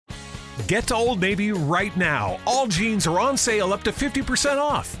Get to Old Navy right now. All jeans are on sale up to 50%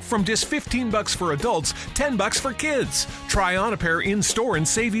 off. From just $15 for adults, $10 for kids. Try on a pair in-store and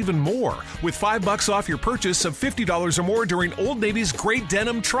save even more with $5 off your purchase of $50 or more during Old Navy's Great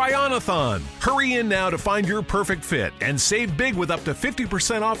Denim Try-On-a-thon. Hurry in now to find your perfect fit and save big with up to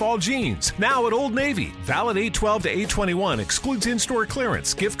 50% off all jeans. Now at Old Navy. Valid 8/12 to 8/21. Excludes in-store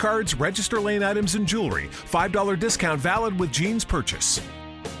clearance, gift cards, register lane items, and jewelry. $5 discount valid with jeans purchase.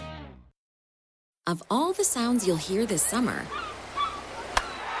 Of all the sounds you'll hear this summer,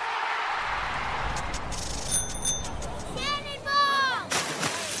 Cannonball!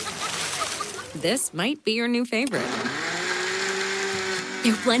 this might be your new favorite.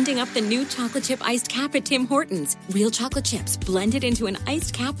 They're blending up the new chocolate chip iced cap at Tim Hortons. Real chocolate chips blended into an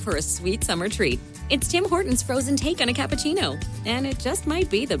iced cap for a sweet summer treat. It's Tim Hortons' frozen take on a cappuccino. And it just might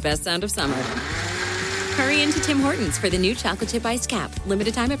be the best sound of summer. Hurry into Tim Hortons for the new chocolate chip iced cap.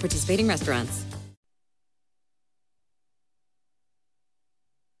 Limited time at participating restaurants.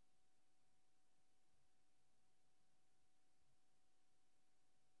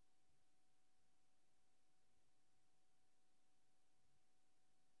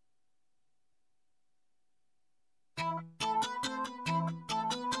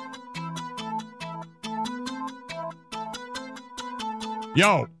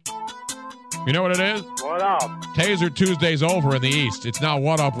 Yo, you know what it is? What up? Taser Tuesday's over in the East. It's now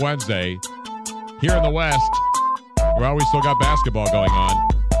What Up Wednesday. Here in the West, well, we still got basketball going on.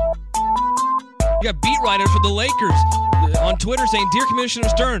 You got beat writers for the Lakers on Twitter saying, "Dear Commissioner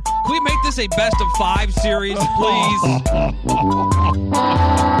Stern, can we make this a best-of-5 series, please?"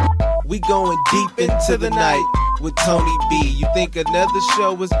 We going deep into the night with Tony B. You think another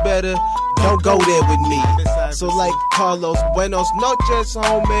show was better? Don't go there with me. So like Carlos, buenos noches,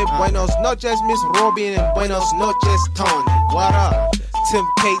 homie. Buenos noches, Miss Robin, and buenos noches, Tony. What up? Tim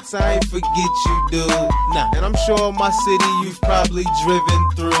Cates, I ain't forget you, dude. Nah. And I'm sure my city you've probably driven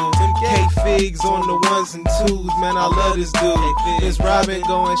through. Tim K-Figs on the ones and twos, man, I love this dude. Miss Robin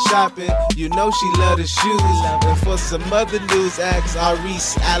going shopping, you know she love the shoes. And for some other news acts,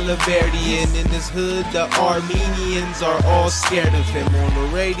 Aris Alaverdian. In this hood, the Armenians are all scared of him. On the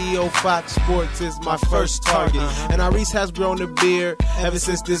radio, Fox Sports is my first target. And Aris has grown a beard ever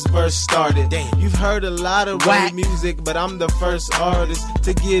since this verse started. You've heard a lot of rap music, but I'm the first artist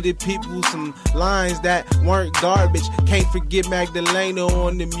to give the people some lines that weren't garbage. Can't forget Magdalena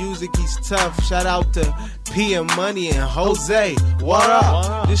on the music, he's tough. Shout out to P and Money and Jose. What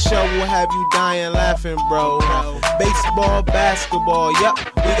up? This show will have you dying laughing, bro. Baseball, basketball, yup,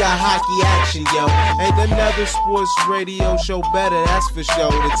 we got hockey action, yo. Ain't another sports radio show better, that's for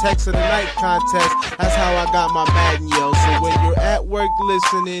sure. The Text of the Night contest, that's how I got my Madden, yo. So when you're at work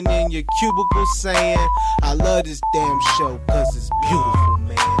listening in your cubicle saying, I love this damn show, cause it's beautiful,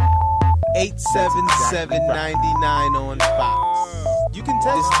 man. 877-99 on Fox. You can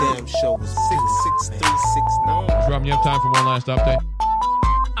tell this damn show was 66369. Robin, you have time for one last update?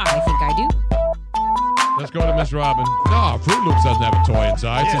 I think I do. Let's go to Miss Robin. No, Fruit Loops doesn't have a toy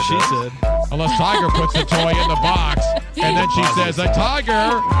inside. Yeah, she said. Unless Tiger puts the toy in the box, and then she says, "A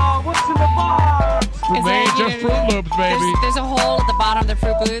Tiger." What's in the box? Major Fruit Loops, baby. There's a hole at the bottom of the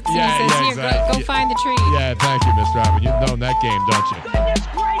Fruit Boots. Yeah, and it says, yeah, "Here, exactly. go find the tree." Yeah, thank you, Miss Robin. You've known that game, don't you? Goodness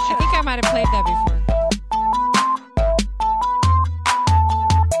gracious! I think I might have played that before.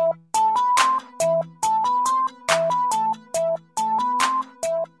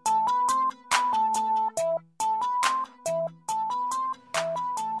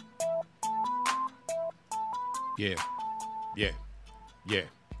 Yeah.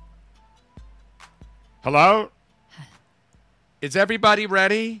 Hello? Is everybody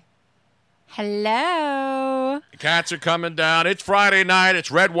ready? Hello. The cats are coming down. It's Friday night.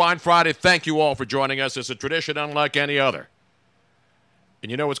 It's Red Wine Friday. Thank you all for joining us. It's a tradition unlike any other. And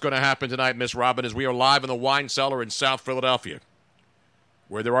you know what's going to happen tonight, Miss Robin, is we are live in the wine cellar in South Philadelphia,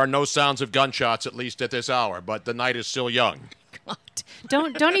 where there are no sounds of gunshots, at least at this hour, but the night is still young. God.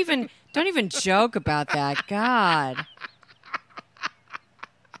 Don't even joke about that. God.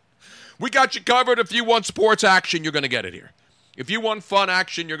 We got you covered. If you want sports action, you're going to get it here. If you want fun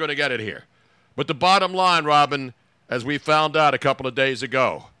action, you're going to get it here. But the bottom line, Robin, as we found out a couple of days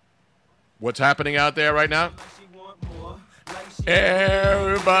ago, what's happening out there right now?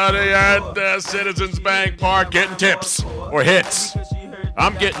 Everybody at the Citizens Bank Park getting tips or hits.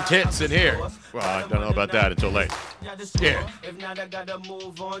 I'm getting tits in here. Well, I don't know about that until late. Yeah.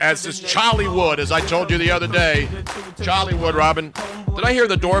 As is Charliewood, as I told you the other day. Charliewood, Robin. Did I hear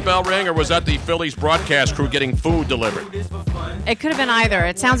the doorbell ring, or was that the Phillies broadcast crew getting food delivered? It could have been either.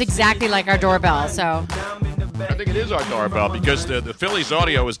 It sounds exactly like our doorbell, so. I think it is our doorbell because the Phillies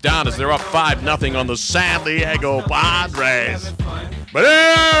audio is down as they're up 5-0 on the San Diego Padres. But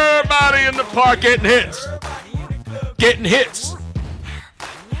everybody in the park getting hits. Getting hits.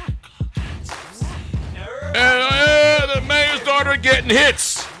 And the mayor's daughter getting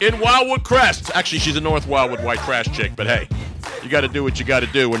hits in Wildwood Crest. Actually, she's a North Wildwood white trash chick, but hey, you got to do what you got to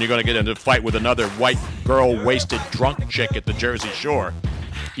do when you're going to get into a fight with another white girl, wasted, drunk chick at the Jersey Shore,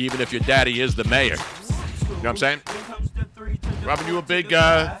 even if your daddy is the mayor. You know what I'm saying? Robin, you a big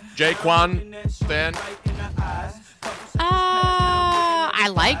Jaquan fan? I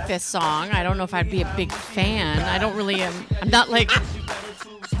like this song. I don't know if I'd be a big fan. I don't really I'm not like...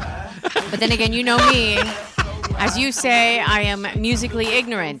 But then again, you know me. As you say, I am musically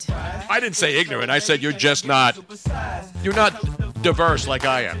ignorant. I didn't say ignorant. I said you're just not... You're not diverse like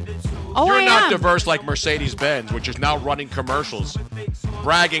I am. Oh, You're I not am. diverse like Mercedes-Benz, which is now running commercials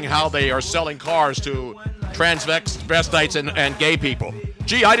bragging how they are selling cars to transvestites and gay people.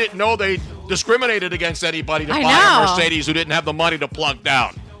 Gee, I didn't know they discriminated against anybody to buy a Mercedes who didn't have the money to plunk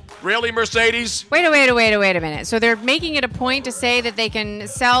down. Really, Mercedes? Wait a minute. So they're making it a point to say that they can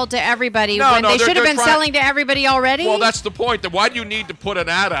sell to everybody when they should have been selling to everybody already? Well, that's the point. Why do you need to put an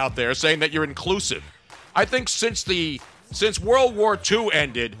ad out there saying that you're inclusive? I think since World War II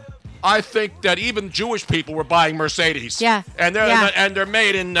ended, I think that even Jewish people were buying Mercedes. Yeah. And they're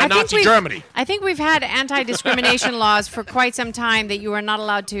made in Nazi Germany. I think we've had anti-discrimination laws for quite some time that you are not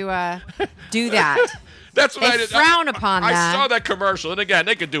allowed to do that. That's what they frown upon that. I saw that commercial, and again,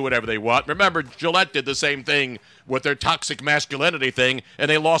 they can do whatever they want. Remember, Gillette did the same thing with their toxic masculinity thing, and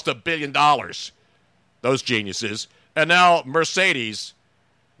they lost $1 billion. Those geniuses. And now Mercedes,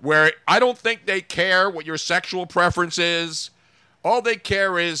 where I don't think they care what your sexual preference is. All they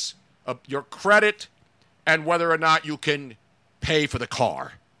care is your credit and whether or not you can pay for the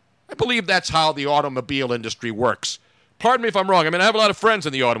car. I believe that's how the automobile industry works. Pardon me if I'm wrong. I mean, I have a lot of friends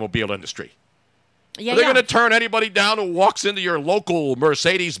in the automobile industry. Yeah, Are they going to turn anybody down who walks into your local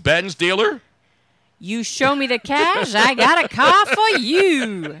Mercedes-Benz dealer? You show me the cash, I got a car for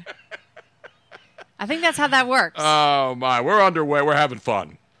you. I think that's how that works. Oh, my. We're underway. We're having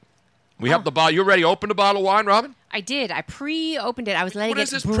fun. We have the bottle. You ready to open the bottle of wine, Robin? I did. I pre-opened it. I was letting it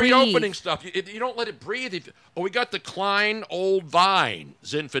breathe. What is this pre-opening stuff? You don't let it breathe. We got the Klein Old Vine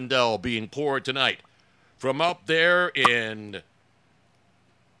Zinfandel being poured tonight from up there in...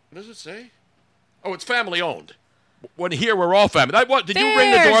 What does it say? Oh, it's family owned. When here, we're all family. Did you ring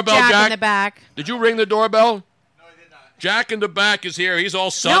the doorbell, Jack? In the back. Did you ring the doorbell? No, I did not. Jack in the back is here. He's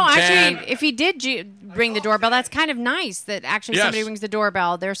all suntan. No, actually, if he did ring the doorbell, that's kind of nice that actually somebody rings the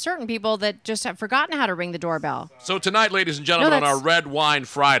doorbell. There are certain people that just have forgotten how to ring the doorbell. So tonight, ladies and gentlemen, on our Red Wine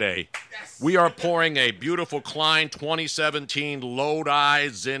Friday, we are pouring a beautiful Klein 2017 Lodi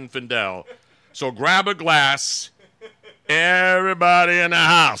Zinfandel. So grab a glass. Everybody in the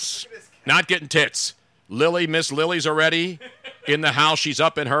house. Not getting tits. Miss Lily's already in the house. She's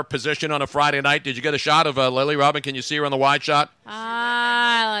up in her position on a Friday night. Did you get a shot of Lily, Robin? Can you see her on the wide shot?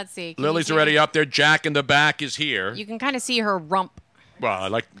 Let's see. Lily's already up there. Jack in the back is here. You can kind of see her rump. Well, I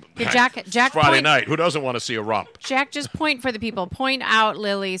like Jack Friday night. Who doesn't want to see a rump? Jack, just point for the people. Point out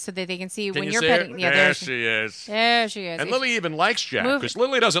Lily so that they can see when you're petting. Yeah, there she is. There she is. And Lily even likes Jack because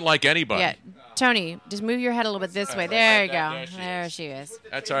Lily doesn't like anybody. Yeah. Tony, just move your head a little bit this way. There you go. There she is.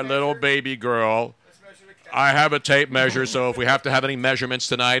 That's our little baby girl. I have a tape measure, so if we have to have any measurements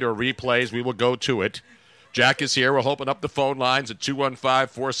tonight or replays, we will go to it. Jack is here. We'll open up the phone lines at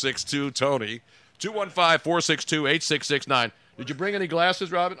 215-462-TONY. 215-462-8669. Did you bring any glasses,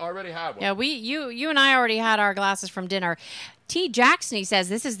 Robin? Already have one. Yeah, you and I already had our glasses from dinner. T. Jackson says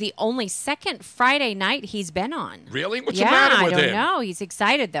this is the only second Friday night he's been on. Really? What's the matter with him? I don't know. He's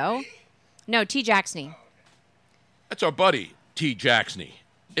excited, though. No, T. Jackson. That's our buddy, T. Jackson.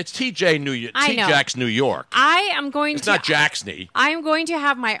 It's T.J. T-Jax New York. It's not Jacksony. I'm going to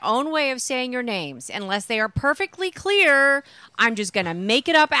have my own way of saying your names. Unless they are perfectly clear, I'm just going to make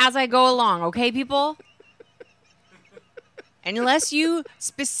it up as I go along. Okay, people? Unless you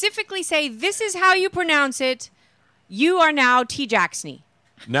specifically say this is how you pronounce it, you are now T. Jacksony.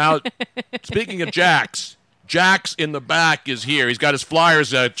 Now, speaking of Jax in the back is here. He's got his Flyers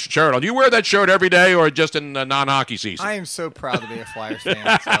shirt on. Do you wear that shirt every day or just in non-hockey season? I am so proud to be a Flyers fan.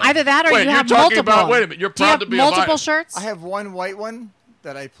 So. Either that or you have multiple. Wait a minute. You're proud to be multiple shirts? I have one white one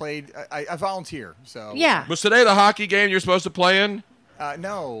that I played. I volunteer. So yeah. Was today the hockey game you're supposed to play in?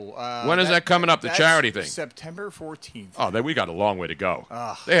 No. When is that coming up, the charity thing? September 14th. Oh, then we got a long way to go.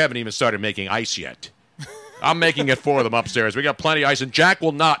 They haven't even started making ice yet. I'm making it for them upstairs. We got plenty of ice. And Jack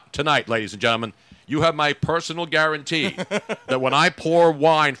will not tonight, ladies and gentlemen. You have my personal guarantee that when I pour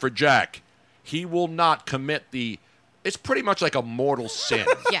wine for Jack, he will not commit the. It's pretty much like a mortal sin.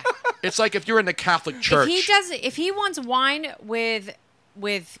 Yeah. It's like if you're in the Catholic Church. If he wants wine with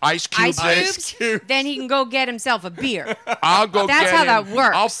ice cubes, then he can go get himself a beer. I'll go That's get how him. that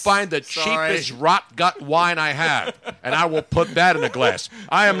works. I'll find the cheapest rot gut wine I have, and I will put that in a glass.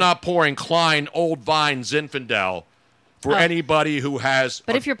 I am not pouring Klein Old Vine Zinfandel for anybody who has.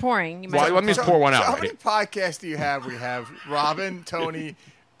 But if you're pouring, you might. Let me just pour one out. How Right many podcasts do you have? We have Robin, Tony,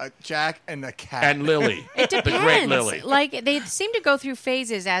 Jack, and the cat. and Lily. It depends. The great Lily. Like, they seem to go through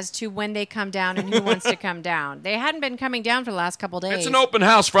phases as to when they come down and who wants to come down. They hadn't been coming down for the last couple days. It's an open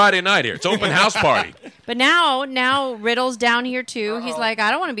house Friday night here. It's open house party. But now Riddle's down here too. He's like,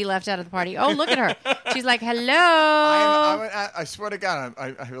 I don't want to be left out of the party. Oh, look at her. She's like, hello. I swear to God, I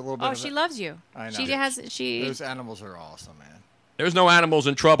have a little bit. Oh, of she it. loves you. I know. She. Those animals are awesome, man. There's no animals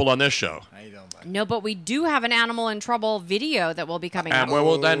in trouble on this show. How you doing, buddy? No, but we do have an animal in trouble video that will be coming And up.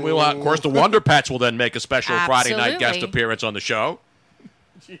 we'll of course, the Wonder Pets will then make a special Friday night guest Absolutely. appearance on the show.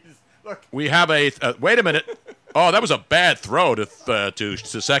 Jesus, look. We have wait a minute. Oh, that was a bad throw to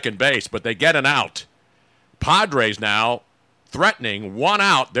second base, but they get an out. Padres now threatening, 1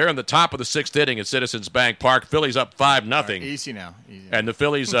 out. They're in the top of the 6th inning at Citizens Bank Park. Phillies up 5-0. Right, easy now. Easy. And the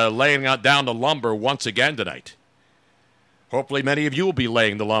Phillies laying down the lumber once again tonight. Hopefully many of you will be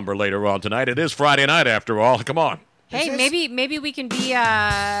laying the lumber later on tonight. It is Friday night after all. Come on. Hey, maybe we can be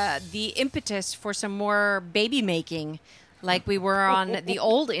the impetus for some more baby making, like we were on the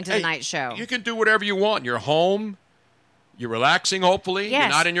old Into the Night show. You can do whatever you want. You're home. You're relaxing, hopefully. Yes. You're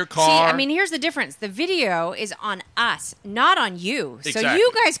not in your car. See, I mean, here's the difference. The video is on us, not on you. So Exactly.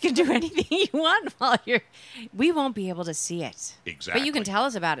 you guys can do anything you want while you're... We won't be able to see it. Exactly. But you can tell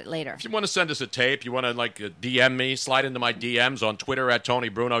us about it later. If you want to send us a tape, you want to DM me, slide into my DMs on Twitter at Tony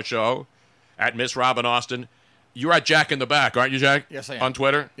Bruno Show, at Miss Robin Austin. You're at Jack in the Back, aren't you, Jack? Yes, I am. On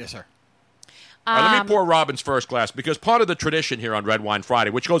Twitter? Yes, sir. All right, let me pour Robin's first glass, because part of the tradition here on Red Wine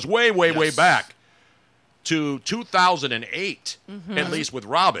Friday, which goes way, way, way back to 2008, at least with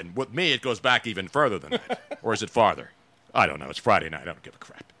Robin. With me, it goes back even further than that. Or is it farther? I don't know. It's Friday night. I don't give a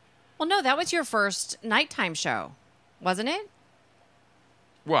crap. Well, no, that was your first nighttime show, wasn't it?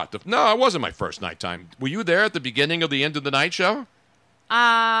 What? No, it wasn't my first nighttime. Were you there at the beginning of the End of the Night show?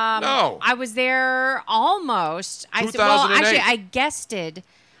 No. I was there almost. Well, 2008. actually, I guested.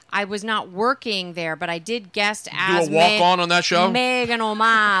 I was not working there, but I did guest as Do a walk-on on that show? Megan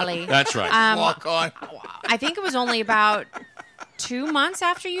O'Malley. That's right. Walk on. I think it was only about 2 months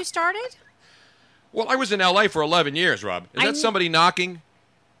after you started. Well, I was in L.A. for 11 years, Rob. Is that somebody knocking?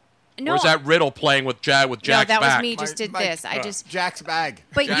 No, Or is that Riddle playing with Jack's no, that back? was me. Just did this. I just. Jack's bag.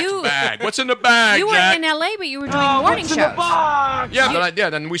 But Jack's you. bag. What's in the bag, You were Jack? in LA, but you were doing morning shows.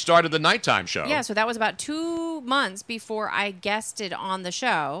 Then we started the nighttime show. Yeah, so that was about 2 months before I guested on the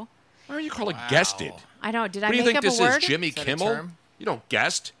show. Why do you call it guested? I know. Did What I do you make think up this a word? is, Jimmy Is that a Kimmel? term? You don't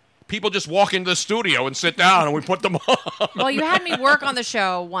guest. People just walk into the studio and sit down, and we put them on. Well, you had me work on the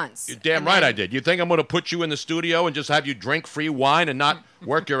show once. You're damn right I did. You think I'm going to put you in the studio and just have you drink free wine and not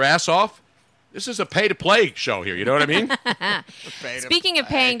work your ass off? This is a pay-to-play show here. You know what I mean? Speaking of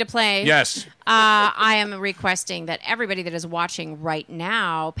paying to play, Yes. I am requesting that everybody that is watching right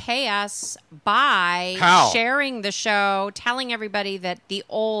now pay us by How? sharing the show, telling everybody that the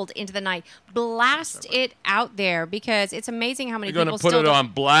old Into the Night, blast it out there, because it's amazing how many You're people going to put still it don't- on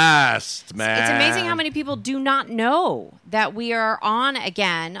blast, man. It's amazing how many people do not know that we are on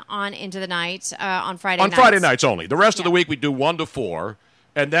again on Into the Night on Friday nights. On Friday nights only. The rest of the week we do 1 to 4.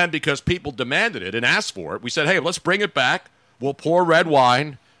 And then because people demanded it and asked for it, we said, hey, let's bring it back. We'll pour red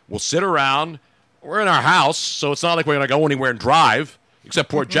wine. We'll sit around. We're in our house, so it's not like we're going to go anywhere and drive, except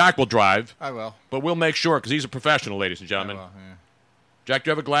poor Jack will drive. I will. But we'll make sure, because he's a professional, ladies and I gentlemen. will, yeah. Jack, do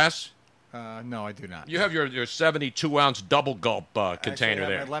you have a glass? No, I do not. You have your 72-ounce double gulp container Actually, I have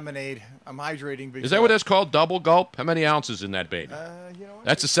there. my lemonade. I'm hydrating. Because Is that what that's called, double gulp? How many ounces in that baby? You know what?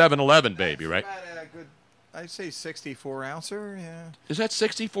 That's a 7-Eleven baby, right? About a good, I'd say 64 ouncer. Yeah. Is that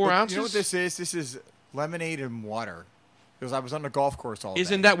 64 ounces? You know what this is? This is lemonade and water. Because I was on the golf course all day.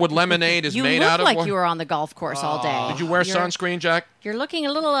 Isn't that what lemonade is You made look out of? like you were on the golf course all day. Did you wear You're- sunscreen, Jack? You're looking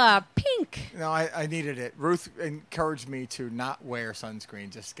a little pink. No, I needed it. Ruth encouraged me to not wear sunscreen,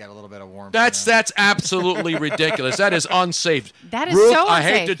 just get a little bit of warmth. That's absolutely ridiculous. That is unsafe. That is Ruth, so I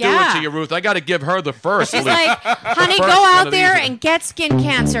hate to unsafe, do it yeah. to you, Ruth. I got to give her the first. She's lead. like, honey, First go one out of there these. and get skin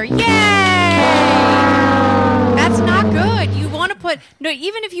cancer. Yay! That's not good. You want to put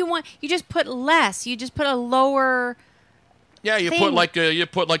even if you want, you just put less. You just put a lower. Yeah, you thing.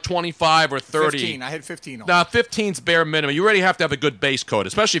 put like 25 or 30. 15. I had 15 on. Now 15's bare minimum. You already have to have a good base coat,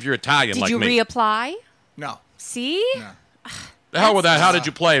 especially if you're Italian Did like you me. reapply? No. See? The hell with that. How did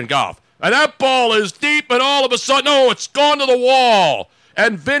you play in golf? And that ball is deep, and all of a sudden, it's gone to the wall.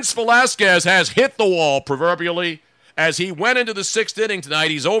 And Vince Velasquez has hit the wall, proverbially, as he went into the 6th inning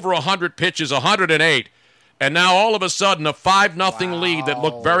tonight. He's over 100 pitches, 108. And now all of a sudden, a 5-0 lead that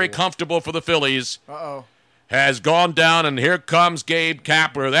looked very comfortable for the Phillies has gone down, and here comes Gabe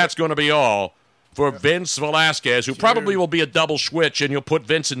Kapler. That's going to be all for Vince Velasquez, who probably will be a double switch, and you'll put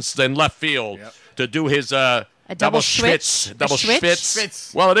Vince in left field to do his a double schwitz. Double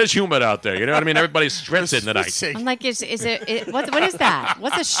schwitz. Well, it is humid out there. You know what I mean? Everybody's schwitzing tonight. I'm like, what is that?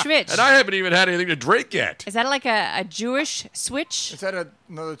 What's a schwitz? And I haven't even had anything to drink yet. Is that like a Jewish switch? Is that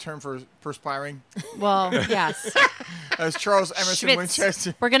another term for perspiring? Well, yes. As Charles Emerson Schwitz.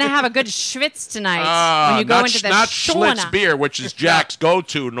 Winchester. We're going to have a good schwitz tonight when you go into the not sauna. Schlitz beer, which is Jack's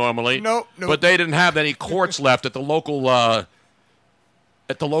go-to normally. Nope. But they didn't have any quarts left at the local by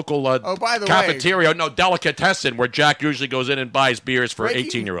the cafeteria. No, Delicatessen, where Jack usually goes in and buys beers for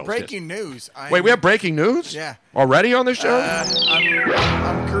 18-year-olds. Breaking news. Wait, we have breaking news? Yeah. Already on the show?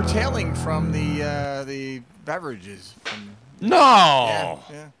 I'm curtailing from the beverages. No.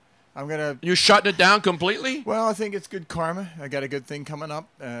 Yeah. I'm gonna. You shutting it down completely? Well, I think it's good karma. I got a good thing coming up.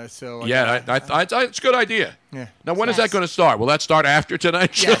 It's a good idea. Yeah. Now, when is that going to start? Will that start after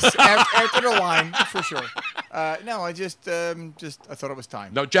tonight? Yes, after the line for sure. No, I just I thought it was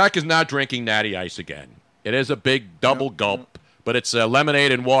time. No, Jack is not drinking Natty Ice again. It is a big double gulp, but it's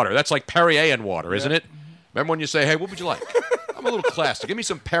lemonade and water. That's like Perrier and water, isn't it? Remember when you say, "Hey, what would you like?" I'm a little classy. Give me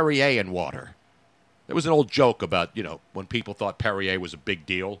some Perrier and water. There was an old joke about when people thought Perrier was a big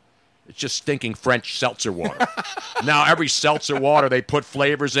deal. It's just stinking French seltzer water. Now every seltzer water they put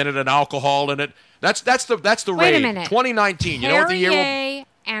flavors in it and alcohol in it. That's the Wait rage. a minute. 2019. You know what the year will... Perrier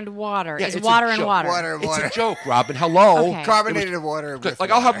and water. Yeah, is it's water a and joke. water. It's a joke, Robin. Hello. Okay. Carbonated water. With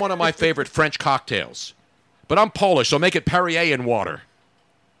Like I'll have one of my favorite French cocktails, but I'm Polish, so make it Perrier and water.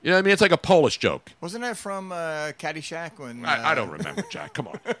 You know what I mean? It's like a Polish joke. Wasn't that from Caddyshack? When I don't remember, Jack. Come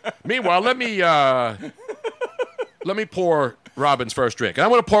on. Meanwhile, let me pour Robin's first drink. And I'm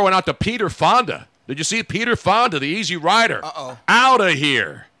going to pour one out to Peter Fonda. Did you see Peter Fonda, the Easy Rider? Uh-oh. Out of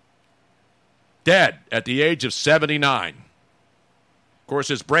here. Dead at the age of 79. Of course,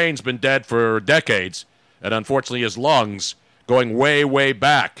 his brain's been dead for decades, and unfortunately his lungs going way, way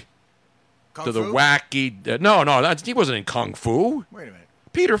back to the wacky... No, he wasn't in Kung Fu. Wait a minute.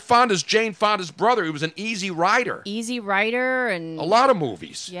 Peter Fonda's Jane Fonda's brother. He was an Easy Rider. Easy Rider and... A lot of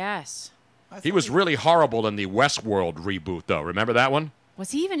movies. Yes. He was really horrible in the Westworld reboot, though. Remember that one?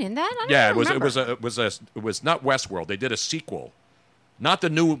 Was he even in that? I don't Yeah, remember. it was not Westworld. They did a sequel, not the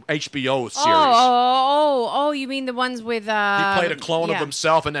new HBO series. Oh! You mean the ones with? He played a clone of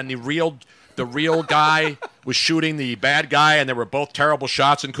himself, and then the real guy was shooting the bad guy, and they were both terrible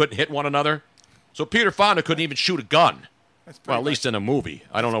shots and couldn't hit one another. So Peter Fonda couldn't even shoot a gun. Well, at least in a movie.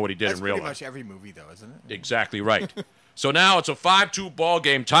 I don't know what he did in real life. That's pretty much every movie, though, isn't it? Exactly right. So now it's a 5-2 ball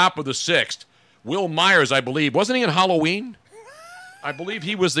game, top of the 6th. Will Myers, I believe, wasn't he in Halloween? I believe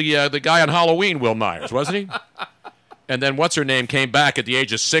he was the guy on Halloween, Will Myers, wasn't he? And then what's-her-name came back at the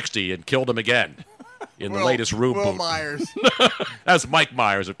age of 60 and killed him again in the latest reboot. Will Myers. That's Mike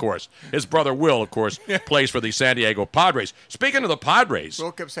Myers, of course. His brother Will, of course, plays for the San Diego Padres. Speaking of the Padres...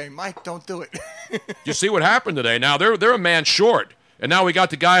 Will kept saying, Mike, don't do it. You see what happened today? Now, they're a man short. And now we got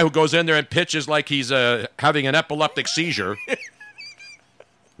the guy who goes in there and pitches like he's having an epileptic seizure.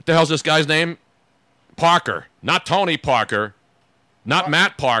 What the hell's this guy's name? Parker. Not Tony Parker. Not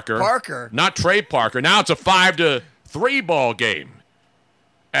Matt Parker. Parker. Not Trey Parker. Now it's a 5-3 ball game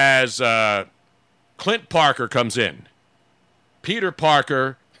as Clint Parker comes in. Peter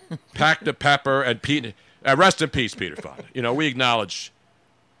Parker, Pack the Pepper, and Pete. Rest in peace, Peter Fonda. We acknowledge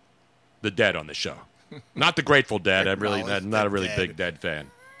the dead on the show. Not the Grateful Dead. I'm not a really big Dead fan.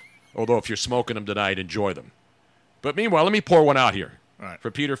 Although if you're smoking them tonight, enjoy them. But meanwhile, let me pour one out here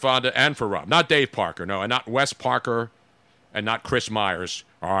for Peter Fonda and for Rob. Not Dave Parker, no, and not Wes Parker, and not Chris Myers.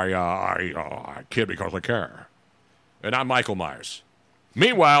 I kid because I care. And not Michael Myers.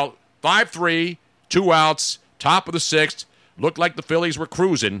 Meanwhile, 5-3, 2 outs, top of the 6th. Looked like the Phillies were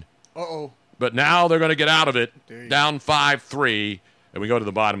cruising. Uh-oh. But now they're going to get out of it, down 5-3, and we go to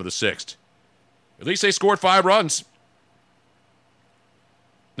the bottom of the 6th. At least they scored 5 runs.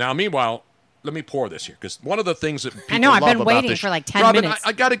 Now, meanwhile, let me pour this here, because one of the things that people love I've been about waiting this, for like 10 Robin, minutes.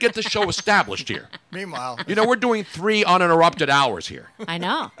 I got to get the show established here. Meanwhile. We're doing 3 uninterrupted hours here. I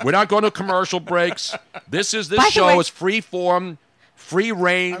know. We're not going to commercial breaks. This show is free form, free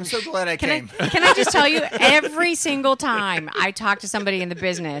range. I'm so glad I came. Can I just tell you, every single time I talk to somebody in the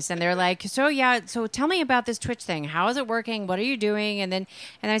business and they're like, so tell me about this Twitch thing. How is it working? What are you doing? And then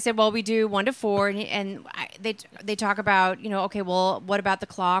I said, well, we do 1 to 4. And they talk about, okay, well, what about the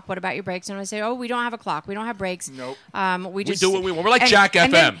clock? What about your breaks? And I say, oh, we don't have a clock. We don't have breaks. Nope. We do what we want. We're like Jack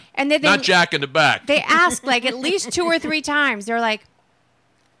FM. And then not Jack in the back. They ask like at least 2 or 3 times. They're like,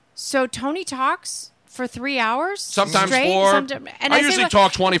 so Tony talks for 3 hours? Sometimes straight? 4. And I usually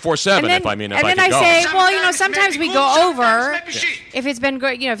talk 24/7 and then, if I can I go. say, well, sometimes we go over if it's been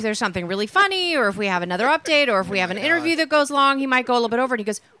good, if there's something really funny or if we have another update or if we have an interview that goes long, he might go a little bit over and he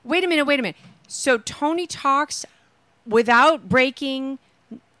goes, wait a minute. So Tony talks without breaking.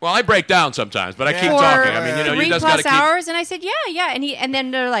 Well, I break down sometimes, but I keep talking. I mean, you just got to keep 3+ hours. And I said, yeah. And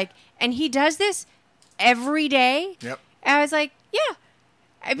then they're like, and he does this every day. Yep. And I was like, yeah.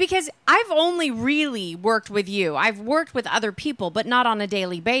 Because I've only really worked with you. I've worked with other people, but not on a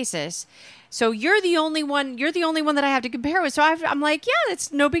daily basis. So you're the only one. You're the only one that I have to compare with. So I'm like, yeah,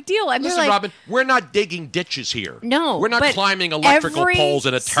 it's no big deal. And listen, Robin, we're not digging ditches here. No, we're not climbing electrical poles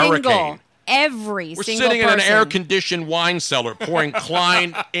in a hurricane. We're sitting in an air-conditioned wine cellar pouring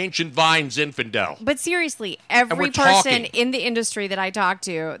Klein Ancient Vines Infidel. But seriously, every person in the industry that I talk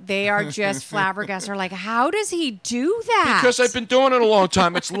to, they are just flabbergasted. They're like, how does he do that? Because I've been doing it a long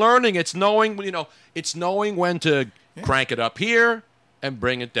time. It's learning. It's knowing, it's knowing when to crank it up here and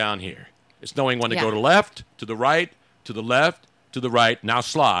bring it down here. It's knowing when to go to left, to the right, to the left, to the right. Now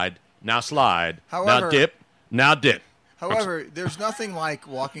slide. Now dip. Now dip. However, there's nothing like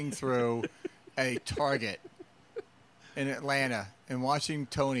walking through a Target in Atlanta and watching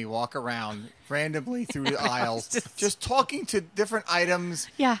Tony walk around randomly through the aisles, just talking to different items.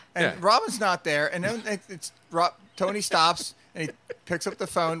 Yeah. And Robin's not there, and then Tony stops and he picks up the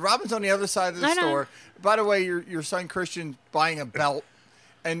phone. Robin's on the other side of the store. By the way, your son Christian buying a belt,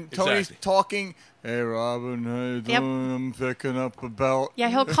 and Tony's talking. Hey, Robin, how you doing? I'm picking up a belt. Yeah,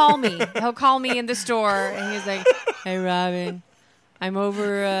 he'll call me. He'll call me in the store, and he's like, hey, Robin, I'm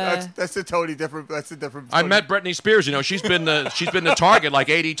over. That's a totally different. That's a different. I met Britney Spears. She's been the Target like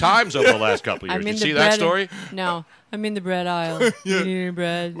 80 times over the last couple of years. Did you see that story? No, I'm in the bread aisle. You need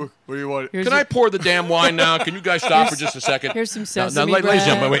bread. What do you want? Can I pour the damn wine now? Can you guys stop for just a second? Here's some sesame bread. Ladies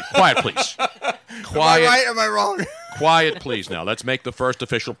and gentlemen, wait, quiet, please. Quiet. Am I right? Am I wrong? Quiet, please. Now let's make the first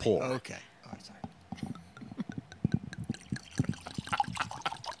official pour. Okay.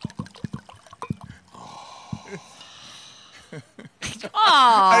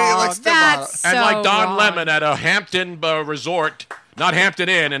 Oh, that's so and like Don wrong. Lemon at a Hampton resort, not Hampton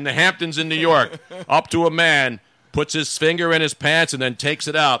Inn, in the Hamptons in New York, up to a man, puts his finger in his pants and then takes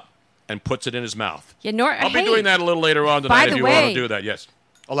it out and puts it in his mouth. Yeah, I'll be doing that a little later on tonight if you want to do that. Yes,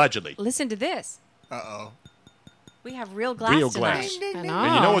 allegedly. Listen to this. Uh-oh. We have real glass Real tonight. glass. I know.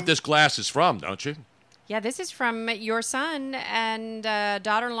 And you know what this glass is from, don't you? Yeah, this is from your son and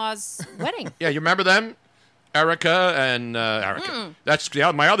daughter-in-law's wedding. Yeah, you remember them? Erica and Erica. That's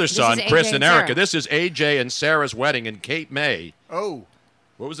my other son, is Chris AJ and and Erica. Sarah. This is AJ and Sarah's wedding in Cape May. Oh.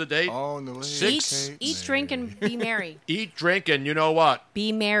 What was the date? Oh, no. Eat, drink, and be merry. Eat, drink, and you know what?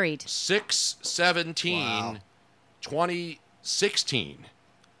 Be married. 6/17, 2016.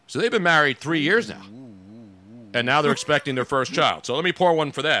 So they've been married 3 years now. And now they're expecting their first child. So let me pour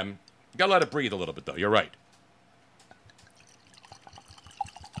one for them. You got to let it breathe a little bit, though. You're right.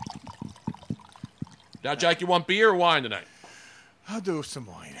 Now, Jack, you want beer or wine tonight? I'll do some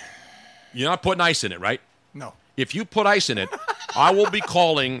wine. You're not putting ice in it, right? No. If you put ice in it, I will be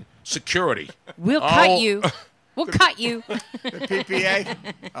calling security. We'll cut you. We'll cut you. The PPA?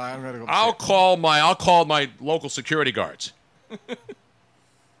 I'm gonna go. I'll call my local security guards.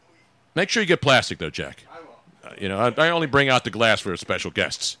 Make sure you get plastic, though, Jack. I will. I only bring out the glass for special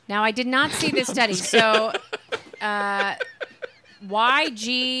guests. Now, I did not see this study. So,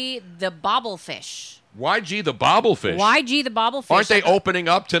 YG the bobblefish. YG the bobblefish. YG the bobblefish. Aren't they opening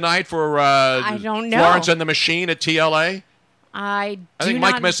up tonight for I don't know. Florence and the Machine at TLA? I think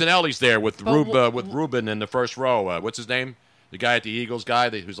Mike Missinelli's there with Ruben in the first row. What's his name? The guy at the Eagles guy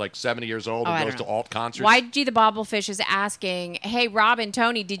who's like 70 years old and goes to alt concerts. YG the bobblefish is asking, hey, Rob and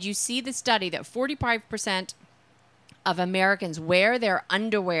Tony, did you see the study that 45% of Americans wear their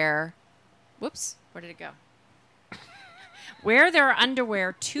underwear? Whoops, where did it go? Wear their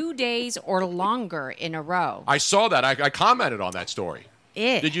underwear 2 days or longer in a row. I saw that. I commented on that story.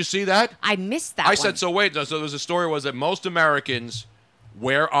 Did you see that? I missed that I said, so wait. So there was a story was that most Americans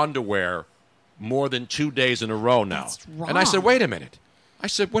wear underwear more than 2 days in a row now. That's wrong. And I said, wait a minute. I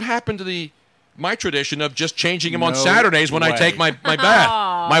said, what happened to my tradition of just changing them on Saturdays when I take my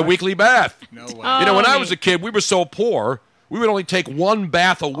bath, my weekly bath? No way. When I was a kid, we were so poor. we would only take one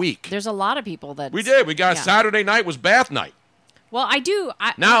bath a week. There's a lot of people that We did. We got Saturday night was bath night. Well, I do.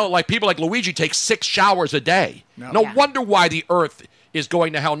 Now, like people like Luigi take 6 showers a day. No wonder why the earth is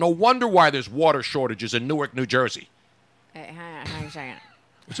going to hell. No wonder why there's water shortages in Newark, New Jersey. Hang on a second.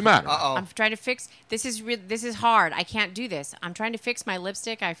 What's the matter? I'm trying to fix. This is hard. I can't do this. I'm trying to fix my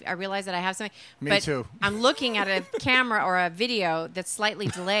lipstick. I realize that I have something. Me too. I'm looking at a camera or a video that's slightly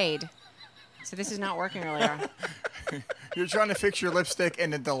delayed. So this is not working really well. You're trying to fix your lipstick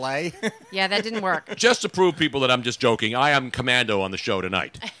in a delay? Yeah, that didn't work. Just to prove people that I'm just joking, I am commando on the show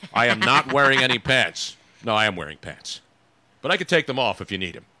tonight. I am not wearing any pants. No, I am wearing pants. But I could take them off if you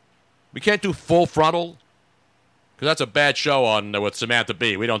need them. We can't do full frontal, because that's a bad show on with Samantha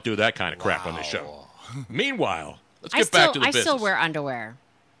Bee. We don't do that kind of crap on this show. Meanwhile, let's get back to the business. I still wear underwear.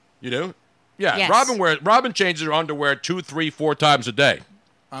 You do? Yeah. Yes. Robin changes her underwear 2, 3, 4 times a day.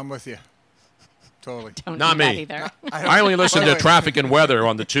 I'm with you. Totally. Don't Not do me. that either. I only listen to traffic and weather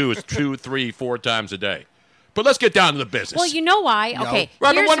on the 2, 3, 4 times a day. But let's get down to the business. Well, you know why? Okay.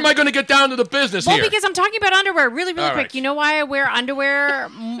 Robin, when am I going to get down to the business here? Well, because I'm talking about underwear really, really All quick. right. You know why I wear underwear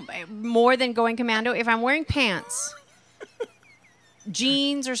more than going commando? If I'm wearing pants,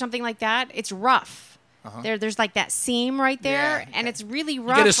 jeans or something like that, it's rough. There's like that seam right there, and it's really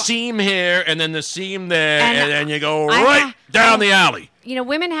rough. You get a seam here, and then the seam there, And and then you go right down the alley. You know,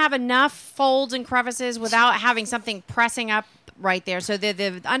 women have enough folds and crevices without having something pressing up right there. So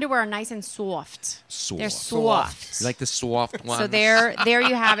the underwear are nice and soft. They're soft. You like the soft ones? So there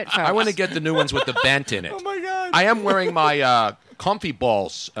you have it, folks. I want to get the new ones with the bent in it. Oh, my God. I am wearing my Comfy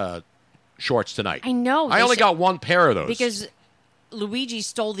Balls shorts tonight. I know. I only got one pair of those. Because Luigi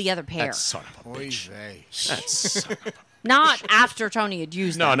stole the other pair. That son of a bitch. That son of a... Not after Tony had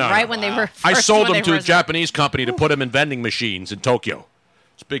used them, No. right? When they were first, I sold when them they to were a Japanese company to put them in vending machines in Tokyo.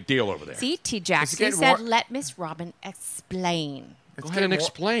 It's a big deal over there. See, T. Jackson getting said, war- let Miss Robin explain. Go ahead and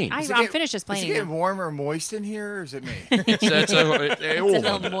explain. I'm finished Is explaining it getting now. warmer or moist in here, or is it me? It's a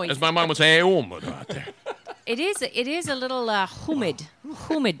little moist. As my mom would say, humid out there. It is a little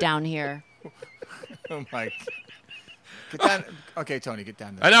humid down here. Oh, my God. Get down. Okay, Tony, get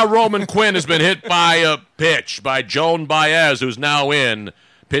down there. And now Roman Quinn has been hit by a pitch by Joan Baez, who's now in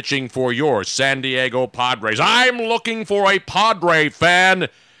pitching for your San Diego Padres. I'm looking for a Padre fan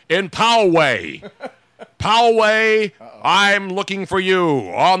in Poway. Poway, I'm looking for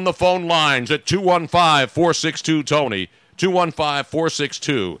you on the phone lines at 215-462-TONY,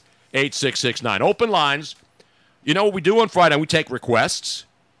 215-462-8669. Open lines. You know what we do on Friday? We take requests.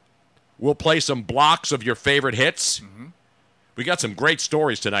 We'll play some blocks of your favorite hits. Mm-hmm. We got some great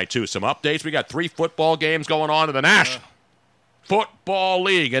stories tonight, too. Some updates. We got 3 football games going on in the National Football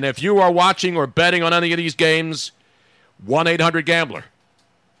League. And if you are watching or betting on any of these games, 1-800-GAMBLER.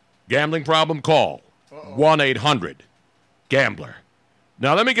 Gambling problem, call 1-800-GAMBLER.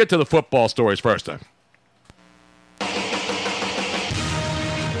 Now, let me get to the football stories first. Meet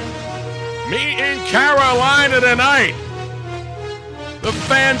in Carolina tonight. The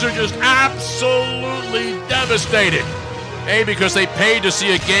fans are just absolutely devastated. A, because they paid to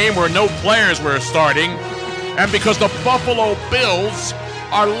see a game where no players were starting, and because the Buffalo Bills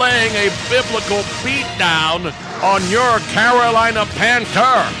are laying a biblical beatdown on your Carolina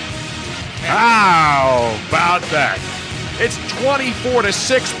Panther. How about that? It's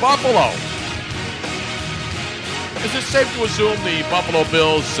 24-6 Buffalo. Is it safe to assume the Buffalo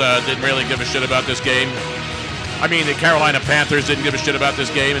Bills didn't really give a shit about this game? I mean, the Carolina Panthers didn't give a shit about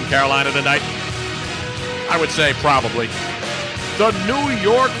this game in Carolina tonight? I would say probably. The New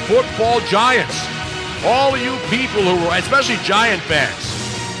York Football Giants. All of you people who were, especially Giant fans,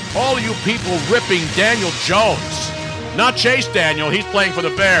 all of you people ripping Daniel Jones. Not Chase Daniel, he's playing for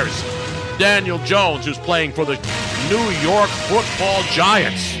the Bears. Daniel Jones, who's playing for the New York Football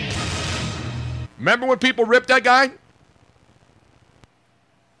Giants. Remember when people ripped that guy?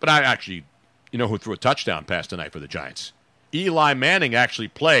 But I actually, you know who threw a touchdown pass tonight for the Giants? Eli Manning actually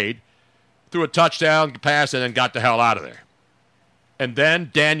played, threw a touchdown pass, and then got the hell out of there. And then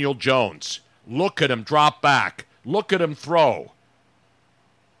Daniel Jones. Look at him drop back. Look at him throw.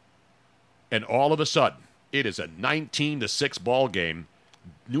 And all of a sudden, it is a 19-6 ball game.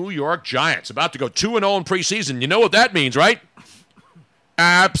 New York Giants about to go 2-0 in preseason. You know what that means, right?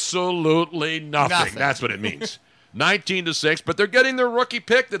 Absolutely nothing. That's what it means. 19-6, but they're getting their rookie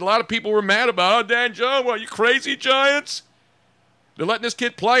pick that a lot of people were mad about. Oh, Dan Jones, what, you crazy Giants? They're letting this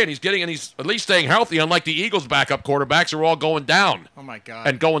kid play, and he's at least staying healthy, unlike the Eagles' backup quarterbacks are all going down. Oh, my God.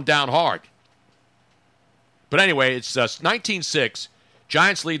 And going down hard. But anyway, it's 19-6.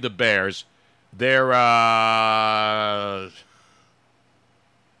 Giants lead the Bears. They're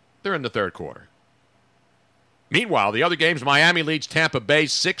in the third quarter. Meanwhile, the other games, Miami leads Tampa Bay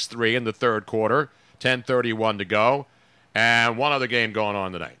 6-3 in the third quarter, 10:31 to go. And one other game going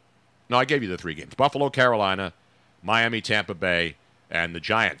on tonight. No, I gave you the 3 games. Buffalo, Carolina, Miami, Tampa Bay, and the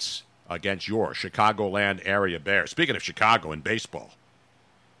Giants against your Chicagoland area Bears. Speaking of Chicago in baseball,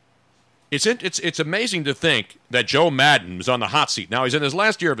 it's amazing to think that Joe Madden was on the hot seat. Now, he's in his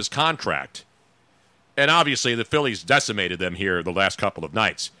last year of his contract, and obviously the Phillies decimated them here the last couple of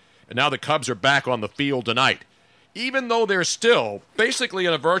nights. And now the Cubs are back on the field tonight. Even though they're still basically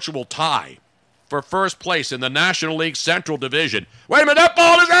in a virtual tie for first place in the National League Central Division. Wait a minute, that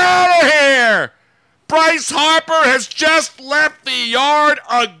ball is out of here! Bryce Harper has just left the yard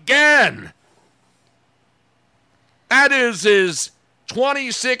again. That is his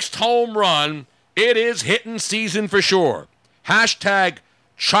 26th home run. It is hitting season for sure. Hashtag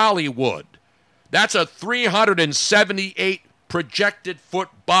Charliewood. That's a 378 projected foot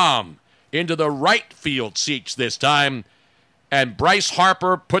bomb into the right field seats this time. And Bryce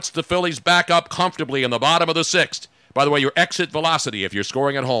Harper puts the Phillies back up comfortably in the bottom of the 6th. By the way, your exit velocity, if you're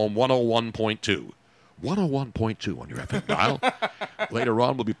scoring at home, 101.2. 101.2 on your FM dial. Later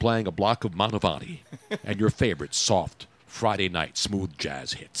on, we'll be playing a block of Mantovani and your favorite soft Friday night smooth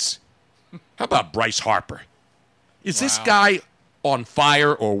jazz hits. How about Bryce Harper? Is this guy on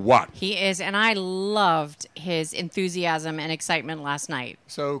fire or what? He is, and I loved his enthusiasm and excitement last night.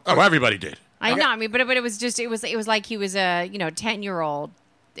 So, everybody did. I know. I mean, but it was just it was like he was a 10-year-old.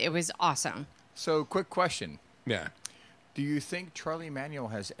 It was awesome. So, quick question. Yeah. Do you think Charlie Manuel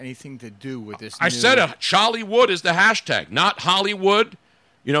has anything to do with this? I said Charliewood is the hashtag, not Hollywood.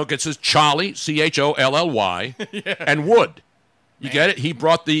 You know, it says Charlie, Cholly, and Wood. You get it? He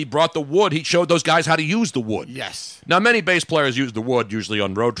brought the wood. He showed those guys how to use the wood. Yes. Now, many bass players use the wood usually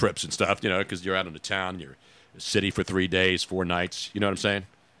on road trips and stuff, because you're out in the town, you're in the city for 3 days, 4 nights. You know what I'm saying?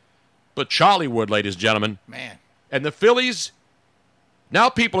 But Charliewood, ladies and gentlemen. Man. And the Phillies, now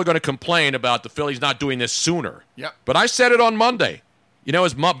people are going to complain about the Phillies not doing this sooner. Yep. But I said it on Monday.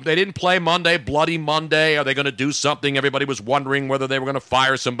 They didn't play Monday, Bloody Monday. Are they going to do something? Everybody was wondering whether they were going to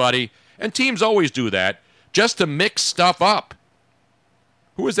fire somebody. And teams always do that just to mix stuff up.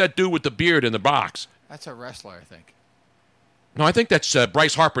 Who is that dude with the beard in the box? That's a wrestler, I think. No, I think that's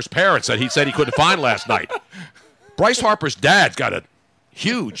Bryce Harper's parents that he said he couldn't find last night. Bryce Harper's dad's got a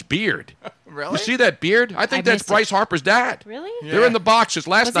huge beard. Really? You see that beard? I think that's Bryce Harper's dad. Really? Yeah. They're in the box just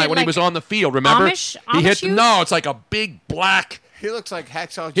last night when he was on the field, remember? Amish youth? No, it's like a big black. He looks like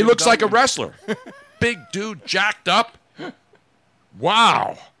Hacksaw Jim He looks like a Duggan. wrestler. Big dude, jacked up.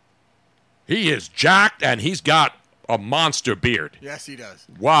 Wow. He is jacked, and he's got a monster beard. Yes, he does.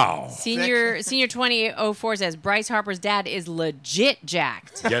 Wow. Senior 2004 says Bryce Harper's dad is legit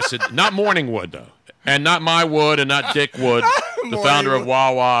jacked. Yes, not Morningwood, though. And not my Wood and not Dick Wood, the founder of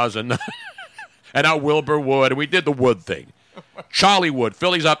Wawa's, and not Wilbur Wood. And we did the Wood thing. Charliewood,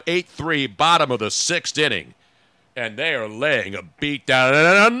 Phillies up 8-3, bottom of the 6th inning. And they are laying a beat down.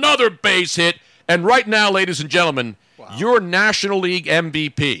 And another base hit. And right now, ladies and gentlemen, your National League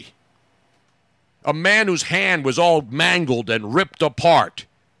MVP, a man whose hand was all mangled and ripped apart,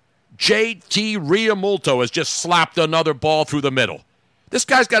 J.T. Realmuto has just slapped another ball through the middle. This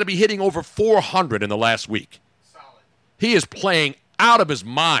guy's got to be hitting over 400 in the last week. Solid. He is playing out of his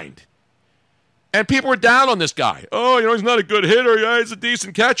mind. And people are down on this guy. Oh, he's not a good hitter. Yeah, he's a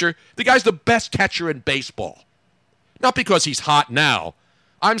decent catcher. The guy's the best catcher in baseball. Not because he's hot now.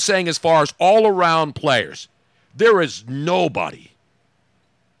 I'm saying as far as all-around players, there is nobody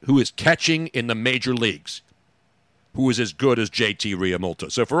who is catching in the major leagues who is as good as J.T.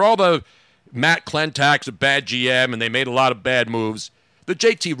 Realmuto. So for all the Matt Klentak's a bad GM and they made a lot of bad moves, the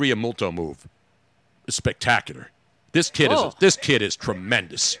J.T. Realmuto move is spectacular. This kid is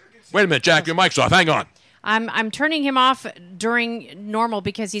tremendous. Wait a minute, Jack, your mic's off. Hang on. I'm turning him off during normal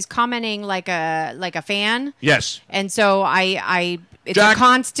because he's commenting like a fan. Yes. And so it's Jack, a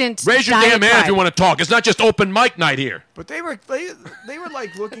constant. Raise your damn hand if you want to talk. It's not just open mic night here. But they were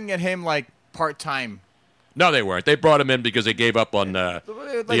like looking at him like part-time. No, they weren't. They brought him in because they gave up on the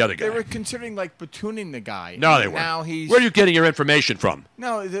other guy. They were considering like platooning the guy. No, they weren't. Now Where are you getting your information from?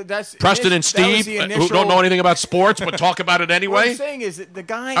 No, that's Preston and Steve, who don't know anything about sports but talk about it anyway. What I'm saying is that the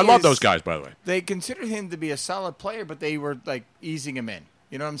guy. I love those guys, by the way. They considered him to be a solid player, but they were like easing him in.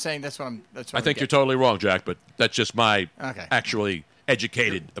 You know what I'm saying? That's what I think you're totally wrong, Jack. But that's just my actually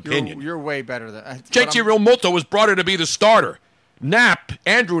educated opinion. You're way better than JT Realmuto was brought in to be the starter.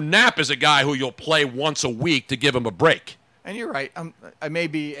 Andrew Knapp is a guy who you'll play once a week to give him a break. And you're right. I may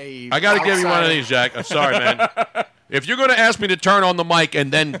be a. I got to give you one of these, Jack. I'm sorry, man. If you're going to ask me to turn on the mic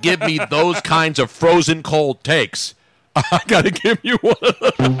and then give me those kinds of frozen cold takes, I got to give you one of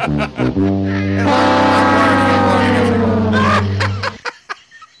them.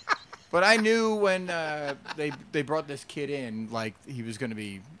 But I knew when they brought this kid in, like he was going to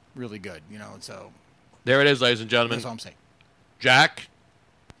be really good, So There it is, ladies and gentlemen. that's all I'm saying. Jack,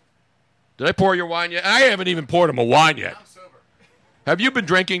 did I pour your wine yet? I haven't even poured him a wine yet. I'm sober. Have you been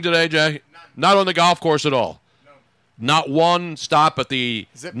drinking today, Jack? Not on the golf course at all. No. Not one stop at the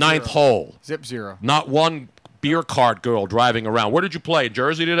Zip ninth zero. hole. Zip zero. Not one beer cart girl driving around. Where did you play?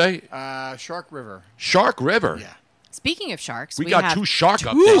 Jersey today? Shark River. Shark River. Yeah. Speaking of sharks, We got have 2 shark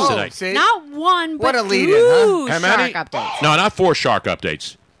updates today. See? not one, but What a lead-in, 2 How shark many? updates. No, not 4 shark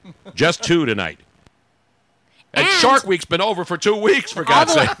updates. Just 2 tonight. And Shark Week's been over for 2 weeks, for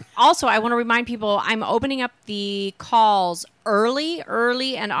God's sake. Also, I want to remind people I'm opening up the calls early,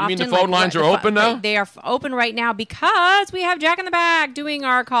 and often. You mean the phone lines are open now? They are open right now because we have Jack in the bag doing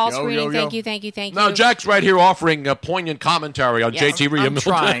our call Yo, screening. yo, yo. Thank you. No, Jack's right here offering a poignant commentary on JT I'm Ream.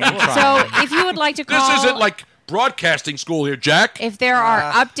 trying. So if you would like to call. This isn't like broadcasting school here, Jack. If there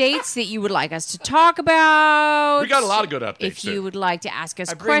are updates that you would like us to talk about, We got a lot of good updates. if you would like to ask us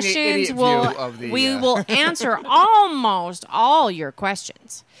I bring the questions, idiot view of the, we will answer almost all your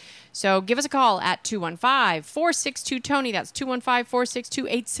questions. So give us a call at 215-462-TONY. That's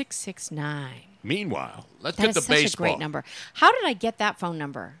 215-462-8669. Meanwhile, let's That get is the such baseball. a great number. How did I get that phone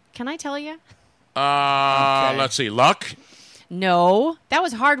number? Can I tell you? Okay. Let's see. Luck. No. That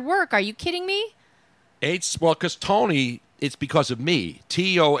was hard work. Are you kidding me? Well, because Tony, it's because of me.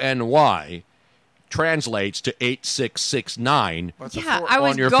 TONY translates to 8669. What's the Yeah, four- I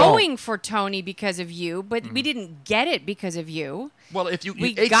was on your going for Tony because of you, but we didn't get it because of you. Well, if you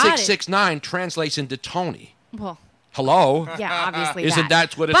We got it. 8669 translates into Tony. Well, Hello. yeah, obviously. Isn't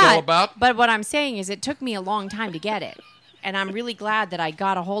that what it's all about? But what I'm saying is, it took me a long time to get it, and I'm really glad that I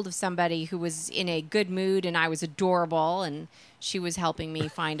got a hold of somebody who was in a good mood, and I was adorable, and she was helping me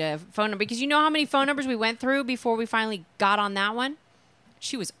find a phone number. Because you know how many phone numbers we went through before we finally got on that one?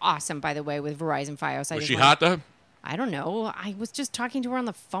 She was awesome, by the way, with Verizon Fios. Was she hot, though? I don't know. I was just talking to her on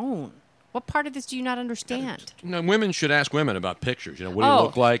the phone. What part of this do you not understand? Women should ask women about pictures. What do you Oh.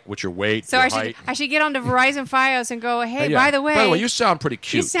 look like? What's your weight? So your I should height? I should get onto Verizon Fios and go, hey, Yeah. by the way, you sound pretty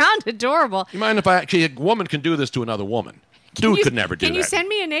you cute. sound adorable. You mind if a woman can do this to another woman? Dude could never do Can that. you send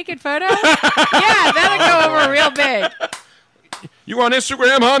me a naked photo? Yeah, that'll go over real big. You on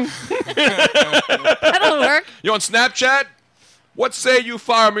Instagram, hon? That'll work. You on Snapchat? What say you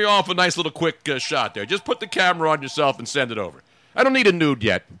fire me off a nice little quick shot there? Just put the camera on yourself and send it over. I don't need a nude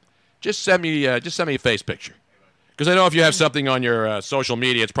yet. Just send me a face picture. Because I know if you have something on your social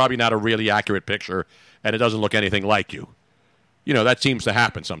media, it's probably not a really accurate picture, and it doesn't look anything like you. That seems to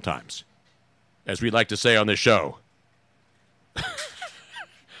happen sometimes, as we like to say on this show.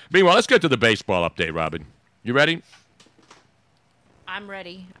 Meanwhile, let's get to the baseball update, Robin. You ready? I'm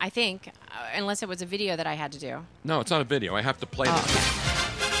ready, I think, unless it was a video that I had to do. No, it's not a video. I have to play this.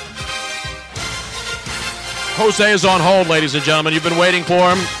 Jose is on hold, ladies and gentlemen. You've been waiting for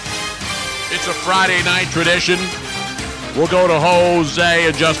him. It's a Friday night tradition. We'll go to Jose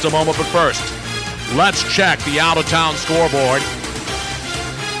in just a moment, but first, let's check the out-of-town scoreboard.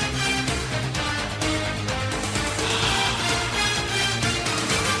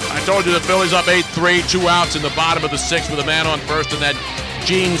 I told you the Phillies up 8-3, 2 outs in the bottom of the 6th with a man on first, and then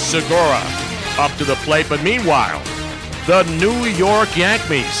Gene Segura up to the plate. But meanwhile, the New York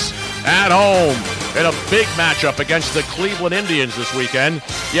Yankees at home in a big matchup against the Cleveland Indians this weekend.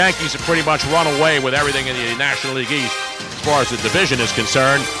 Yankees have pretty much run away with everything in the National League East as far as the division is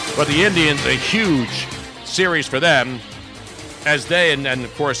concerned. But the Indians, a huge series for them, as they, and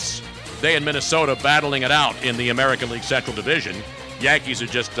of course, they and Minnesota battling it out in the American League Central Division. Yankees are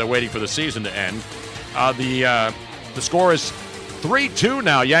just waiting for the season to end. The score is 3-2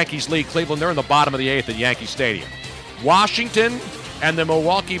 now. Yankees lead Cleveland. They're in the bottom of the 8th at Yankee Stadium. Washington and the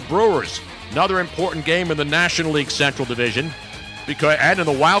Milwaukee Brewers. Another important game in the National League Central Division. And in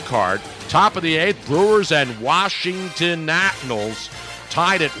the wild card, top of the 8th, Brewers and Washington Nationals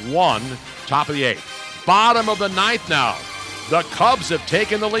tied at 1, top of the 8th. Bottom of the 9th now. The Cubs have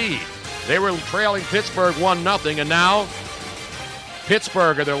taken the lead. They were trailing Pittsburgh 1-0, and now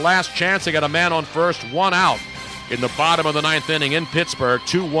Pittsburgh are their last chance. They got a man on first, 1 out in the bottom of the 9th inning in Pittsburgh.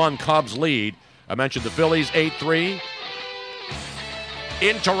 2-1 Cubs lead. I mentioned the Phillies 8-3.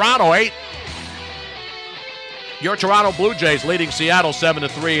 In Toronto, your Toronto Blue Jays leading Seattle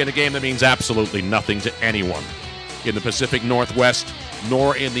 7-3 in a game that means absolutely nothing to anyone in the Pacific Northwest,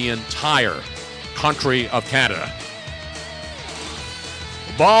 nor in the entire country of Canada.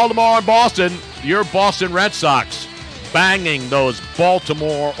 Baltimore and Boston, your Boston Red Sox banging those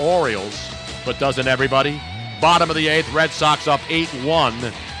Baltimore Orioles, but doesn't everybody? Bottom of the 8th, Red Sox up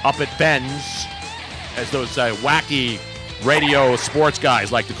 8-1 up at Ben's as those wacky radio sports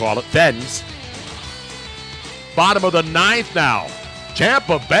guys like to call it, Fens. Bottom of the ninth now.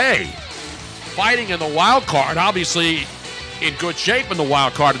 Tampa Bay fighting in the wild card. Obviously in good shape in the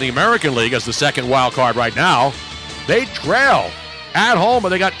wild card in the American League as the second wild card right now. They trail at home, but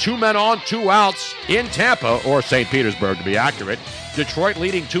they got 2 men on, 2 outs in Tampa, or St. Petersburg to be accurate. Detroit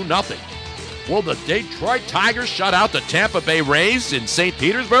leading 2-0. Will the Detroit Tigers shut out the Tampa Bay Rays in St.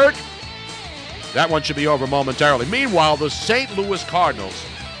 Petersburg? That one should be over momentarily. Meanwhile, the St. Louis Cardinals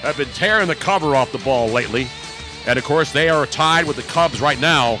have been tearing the cover off the ball lately. And, of course, they are tied with the Cubs right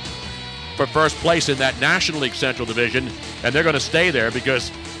now for first place in that National League Central Division. And they're going to stay there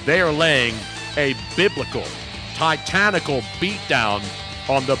because they are laying a biblical, titanical beatdown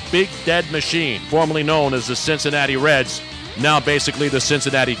on the Big Dead Machine, formerly known as the Cincinnati Reds, now basically the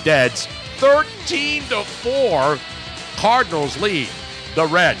Cincinnati Deads. 13-4, Cardinals lead the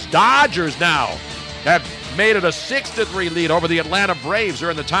Reds. Dodgers now have made it a 6-3 lead over the Atlanta Braves.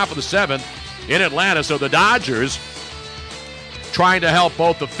 They're in the top of the 7th in Atlanta. So the Dodgers trying to help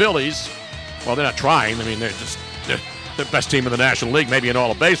both the Phillies. Well, they're not trying. I mean, they're the best team in the National League, maybe in all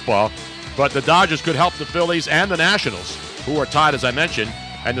of baseball. But the Dodgers could help the Phillies and the Nationals, who are tied, as I mentioned,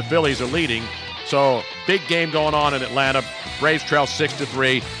 and the Phillies are leading. So big game going on in Atlanta. Braves trail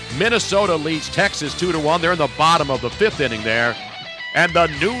 6-3. Minnesota leads Texas 2-1. They're in the bottom of the 5th inning there. And the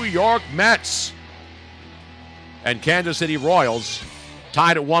New York Mets and Kansas City Royals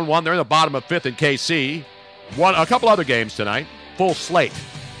tied at 1-1. They're in the bottom of 5th in KC. A couple other games tonight. Full slate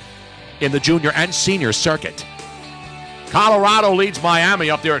in the junior and senior circuit. Colorado leads Miami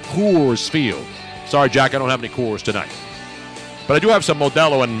up there at Coors Field. Sorry, Jack, I don't have any Coors tonight. But I do have some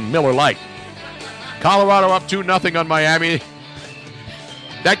Modelo and Miller Lite. Colorado up 2-0 on Miami.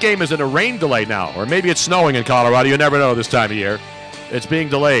 That game is in a rain delay now, or maybe it's snowing in Colorado. You never know this time of year. It's being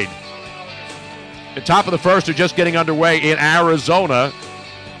delayed. The top of the first are just getting underway in Arizona.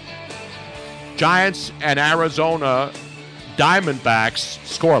 Giants and Arizona Diamondbacks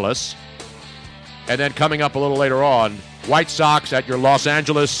scoreless. And then coming up a little later on, White Sox at your Los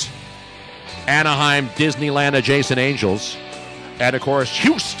Angeles, Anaheim, Disneyland adjacent Angels. And, of course,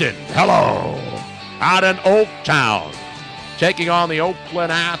 Houston, hello, out in Oaktown, taking on the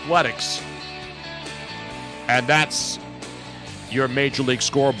Oakland Athletics. And that's your Major League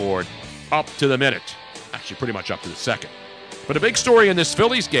scoreboard up to the minute. Actually, pretty much up to the second. But a big story in this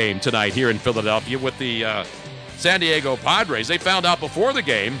Phillies game tonight here in Philadelphia with the San Diego Padres. They found out before the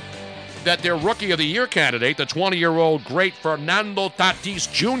game that their Rookie of the Year candidate, the 20-year-old great Fernando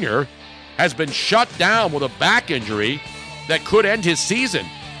Tatis Jr., has been shut down with a back injury that could end his season.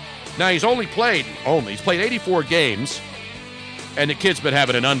 Now, he's played 84 games, and the kid's been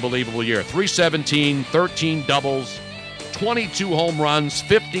having an unbelievable year. 317, 13 doubles, 22 home runs,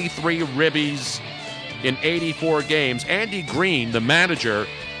 53 ribbies in 84 games. Andy Green, the manager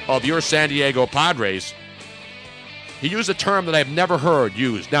of your San Diego Padres, he used a term that I've never heard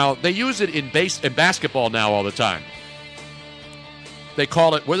used. Now, they use it in basketball now all the time. They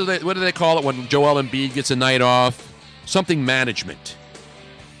call it, what do they call it when Joel Embiid gets a night off? Something management.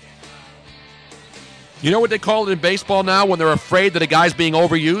 You know what they call it in baseball now when they're afraid that a guy's being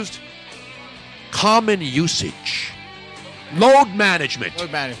overused? Common usage. Load management.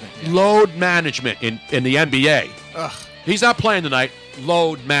 Load management. Yeah. Load management in the NBA. Ugh. He's not playing tonight.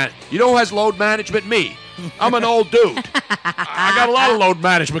 Load man. You know who has load management? Me. I'm an old dude. I got a lot of load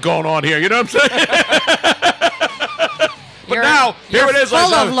management going on here. You know what I'm saying? But now, here it is. Full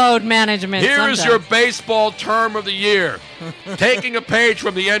of load management. Here's sometimes. your baseball term of the year. Taking a page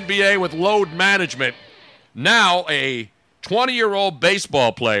from the NBA with load management. Now, a 20-year-old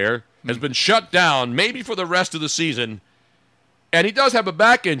baseball player has been shut down, maybe for the rest of the season. And he does have a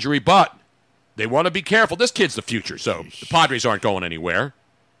back injury, but they want to be careful. This kid's the future, so the Padres aren't going anywhere.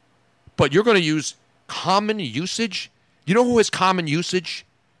 But you're going to use common usage? You know who has common usage?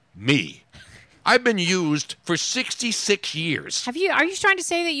 Me. I've been used for 66 years. Are you trying to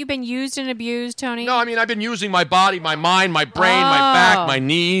say that you've been used and abused, Tony? No, I mean, I've been using my body, my mind, my brain, my back, my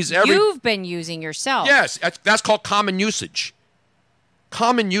knees. You've been using yourself. Yes, that's called common usage.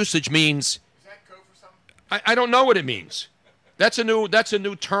 Common usage means... Is that code for something? I don't know what it means. That's a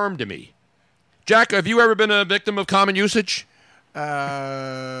new term to me. Jack, have you ever been a victim of common usage?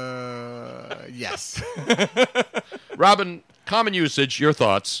 Yes. Robin, common usage, your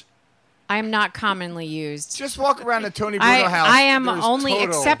thoughts? I am not commonly used. Just walk around the Tony Bruno house. I am only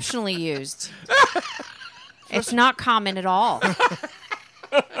exceptionally used. It's not common at all.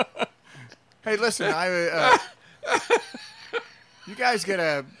 Hey, listen, you guys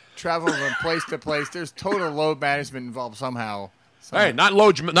gotta travel from place to place. There's total load management involved somehow. Hey, not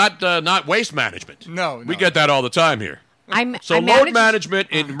waste management. No, we get that all the time here. So load management,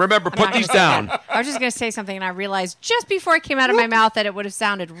 and remember, put these down. I was just going to say something, and I realized just before it came out of my mouth that it would have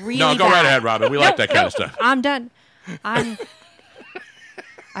sounded really No, go bad. right ahead, Robin. We like that kind of stuff. I'm done. I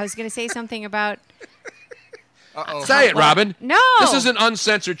was going to say something about... Say it, Robin. No. This is an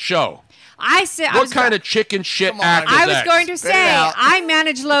uncensored show. What kind of chicken shit act is I that? was going to say, I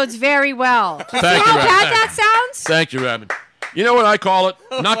manage loads very well. See Thank you, how Robin. bad that sounds? Thank you, Robin. You know what I call it?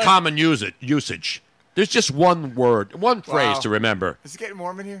 Not common usage. There's just one word, one phrase to remember. Is it getting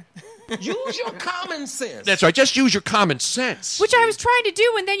warm in here? Use your common sense. That's right. Just use your common sense. Which I was trying to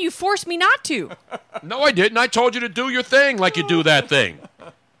do, and then you forced me not to. No, I didn't. I told you to do your thing like you do that thing.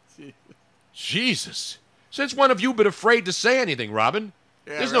 Jesus. Since when have you been afraid to say anything, Robin?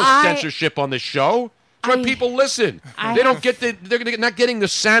 Yeah, There's no right. censorship on this show. That's why people listen. They're not getting the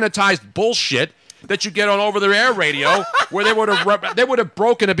sanitized bullshit that you get on over-the-air radio, where they would have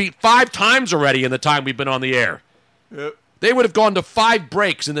broken a beat 5 times already in the time we've been on the air. Yep. They would have gone to 5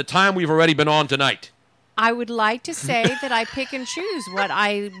 breaks in the time we've already been on tonight. I would like to say that I pick and choose what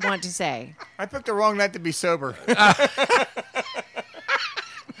I want to say. I picked the wrong night to be sober.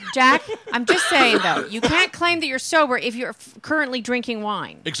 Jack, I'm just saying, though, you can't claim that you're sober if you're currently drinking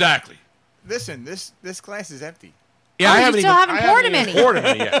wine. Exactly. Listen, this glass is empty. Yeah, I you still haven't poured him any. Poured him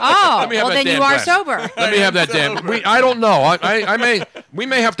any yet. Oh, Let me have well, that then damn you are glass. sober. Let me have that damn. I don't know. We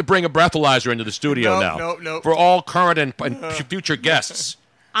may have to bring a breathalyzer into the studio now Nope. for all current and future guests.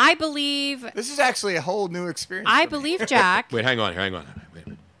 I believe. This is actually a whole new experience. I for me. belight, Jack. Wait, hang on. Wait.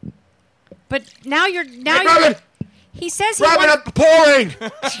 But now you're Hey, Robin! He says he Robin, wants. I'm pouring.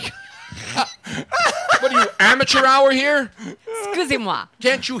 What are you, amateur hour here? Excusez-moi.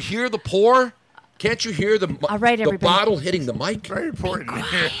 Can't you hear the pour? Can't you hear the right, the everybody. bottle hitting the mic? Very important.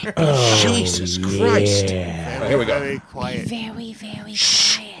 Jesus Christ! All right, here we go. Very quiet. Very, very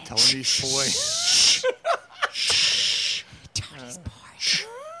quiet. Tony's boy. Tony's pouring.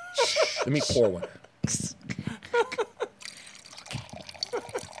 Let me pour one.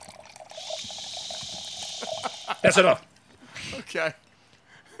 That's enough. Okay.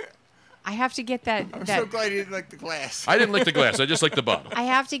 I have to get that. I'm so glad you didn't like the glass. I didn't lick the glass. I just licked the bottle. I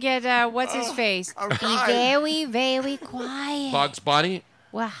have to get what's his face. I'm Be fine. very, very quiet. Bugs Bunny.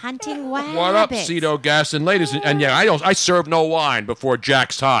 We're hunting rabbits. What up, Cito Gaston, ladies? And yeah, I serve no wine before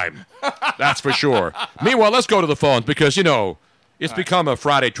Jack's time. That's for sure. Meanwhile, let's go to the phones because it's become a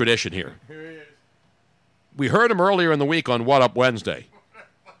Friday tradition here. We heard him earlier in the week on What Up Wednesday,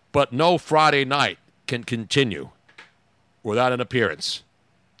 but no Friday night can continue without an appearance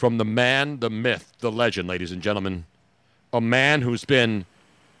from the man, the myth, the legend, ladies and gentlemen. A man who's been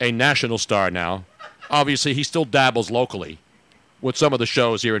a national star now. Obviously, he still dabbles locally with some of the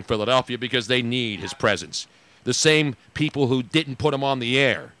shows here in Philadelphia because they need his presence. The same people who didn't put him on the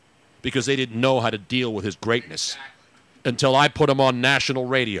air because they didn't know how to deal with his greatness until I put him on national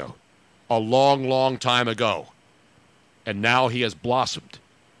radio a long, long time ago. And now he has blossomed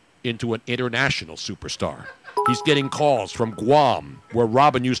into an international superstar. He's getting calls from Guam, where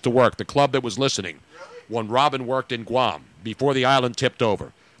Robin used to work, the club that was listening when Robin worked in Guam before the island tipped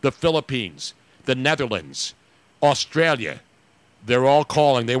over. The Philippines, the Netherlands, Australia. They're all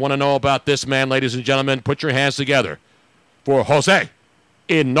calling. They want to know about this man, ladies and gentlemen. Put your hands together for Jose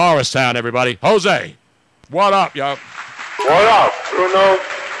in Norristown, everybody. Jose, what up, yo? What up, Bruno?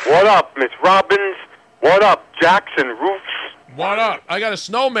 What up, Miss Robbins? What up, Jackson Roofs? What up? I got a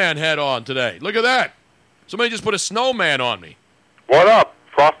snowman head on today. Look at that. Somebody just put a snowman on me. What up?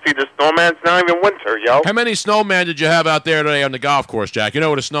 Frosty the Snowman's not even winter, yo. How many snowmen did you have out there today on the golf course, Jack? You know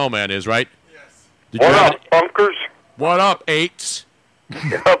what a snowman is, right? Yes. Did What you have up, bunkers? What up, eights?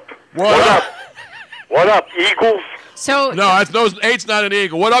 Yep. What up? What up, Eagles? So No, those eight's not an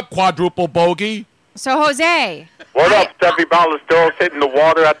eagle. What up, quadruple bogey? So Jose. What up, Sevi Ballesteros hitting the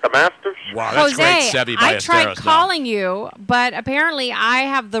water at the Masters? Wow, that's Jose, great, Sevi I tried Ballesteros. calling you, but apparently I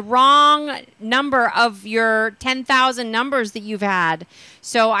have the wrong number of your 10,000 numbers that you've had.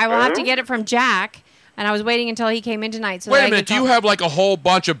 So I will have to get it from Jack, and I was waiting until he came in tonight. So Wait that a I minute, could do you have like a whole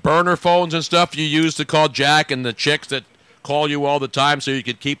bunch of burner phones and stuff you use to call Jack and the chicks that call you all the time so you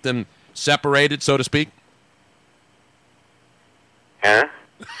could keep them separated, so to speak? Huh?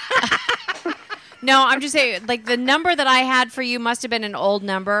 No, I'm just saying, like, the number that I had for you must have been an old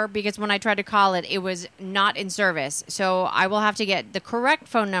number because when I tried to call it, it was not in service. So I will have to get the correct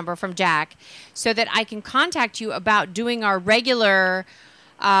phone number from Jack so that I can contact you about doing our regular...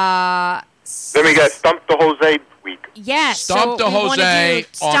 Let me get Stump the Jose week. Yes. Stump so the we wanna Jose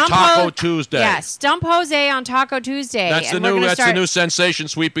do on Stump Taco Ho- Tuesday. Yeah, Stump Jose on Taco Tuesday. That's the And we're new. gonna That's the start- new sensation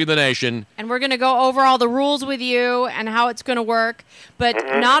sweeping the nation. And we're going to go over all the rules with you and how it's going to work. But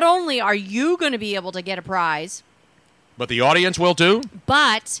not only are you going to be able to get a prize, But the audience will too?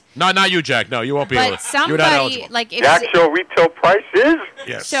 But No, not you, Jack. No, you won't be able but to. You're not somebody eligible. like if The actual retail price is?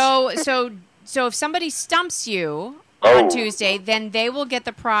 Yes. so if somebody stumps you Oh. on Tuesday, then they will get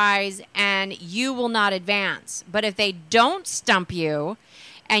the prize and you will not advance. But if they don't stump you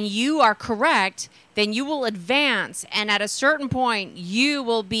and you are correct, then you will advance, and at a certain point you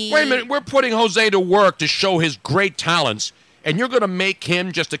will be Wait a minute. We're putting Jose to work to show his great talents, and you're going to make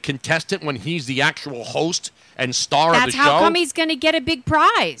him just a contestant when he's the actual host and star of the That's show? how come he's going to get a big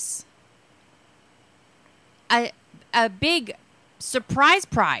prize. A big surprise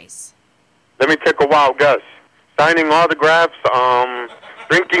prize. Let me take a wild guess. Signing autographs,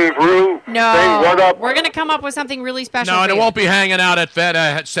 drinking brew, No, saying what up. we're going to come up with something really special. No, for and it you. won't be hanging out at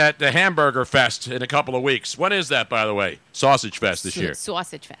the Hamburger Fest in a couple of weeks. When is that, by the way? Sausage Fest this year.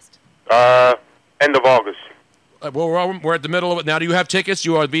 Sausage Fest. End of August. Well, we're at the middle of it now. Do you have tickets?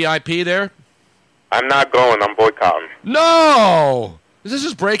 You are VIP there? I'm not going. I'm boycotting. No! This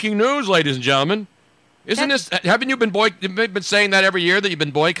is breaking news, ladies and gentlemen. Isn't this? Haven't you been saying that every year that you've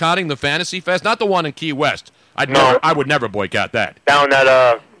been boycotting the Fantasy Fest? Not the one in Key West. I would never boycott that. Down at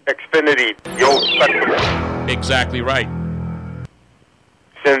Xfinity, the old Spectrum. Exactly right.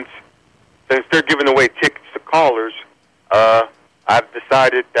 Since they're giving away tickets to callers, I've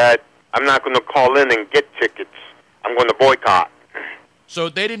decided that I'm not going to call in and get tickets. I'm going to boycott. So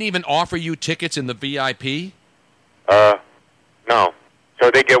they didn't even offer you tickets in the VIP? No.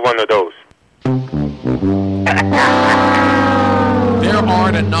 So they get one of those. There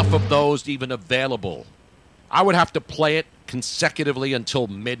aren't enough of those even available. I would have to play it consecutively until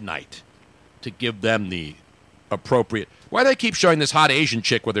midnight to give them the appropriate. Why do they keep showing this hot Asian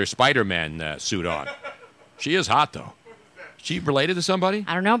chick with her Spider-Man suit on? She is hot, though. She related to somebody?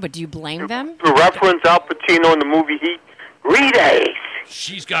 I don't know, but do you blame them? To reference Al Pacino in the movie Heat, great ass.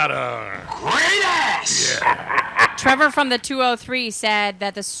 She's got a Great ass! Yeah. Trevor from the 203 said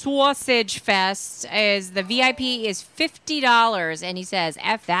that the Sausage Fest is the VIP is $50, and he says,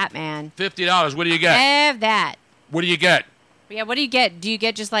 "F that, man." $50. What do you get? F that. What do you get? Yeah, what do you get? Do you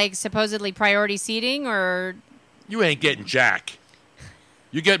get just like supposedly priority seating, or You ain't getting Jack.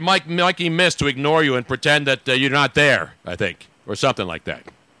 You get Mikey Miss to ignore you and pretend that you're not there, I think, or something like that.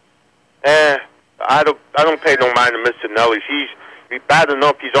 I don't pay no mind to Mr. Nelly's. He's bad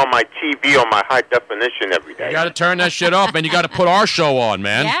enough he's on my TV on my high definition every day. You got to turn that shit off, man. You got to put our show on,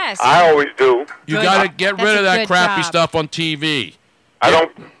 man. yes? I always do. You Good. got to get That's rid a of that good crappy job. stuff on TV. I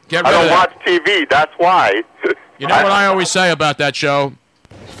don't that. watch TV. That's why. You know what I always say about that show?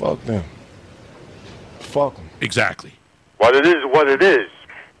 Fuck them. Fuck them. Exactly. What it is, what it is.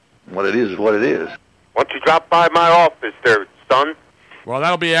 What it is what it is. Why don't you drop by my office there, son? Well,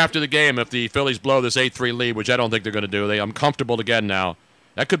 that'll be after the game if the Phillies blow this 8-3 lead, which I don't think they're going to do. I'm comfortable again now.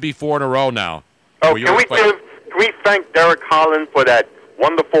 That could be 4 in a row now. Oh, can we thank Derek Holland for that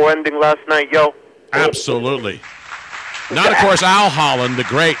wonderful ending last night, yo? Absolutely. Not, of course, Al Holland, the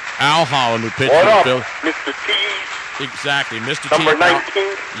great Al Holland who pitched What for up, Philly. Mr. T? Exactly, Mr. Number T.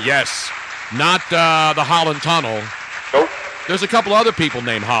 19? Yes. Not the Holland Tunnel. Nope. There's a couple other people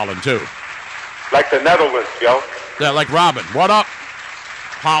named Holland, too. Like the Netherlands, yo. Yeah, like Robin. What up,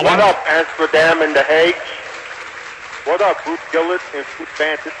 Holland? What up, Amsterdam and The Hague? What up, Bruce Gillett and Bruce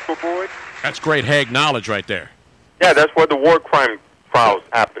Van Distelrooy? That's great Hague knowledge right there. Yeah, that's where the war crime trials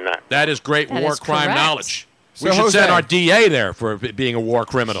happen at. That is great That war is crime correct. knowledge. So, We should Jose. send our DA there for being a war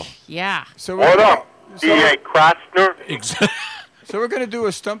criminal. Yeah. So What up, D.A. Krasner? Exactly. So we're going to do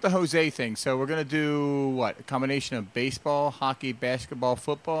a Stump the Jose thing. So we're going to do, what, a combination of baseball, hockey, basketball,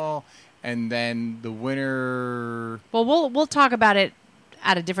 football, and then the winner. Well, we'll talk about it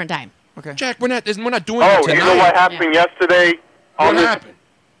at a different time. Okay. Jack, we're not doing Oh, it tonight. you know what happened yesterday? What happened?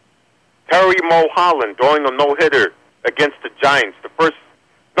 Terry Mo Holland throwing a no-hitter against the Giants. The first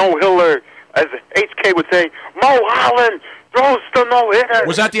no-hitter, as HK would say, Mo Holland throws the no-hitter.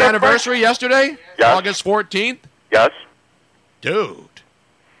 Was that the anniversary yesterday? Yes. August 14th? Yes. Dude.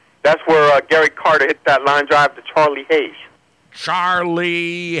 That's where Gary Carter hit that line drive to Charlie Hayes.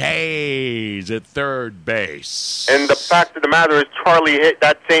 Charlie Hayes at third base. And the fact of the matter is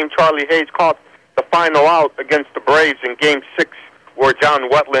that same Charlie Hayes caught the final out against the Braves in Game 6 where John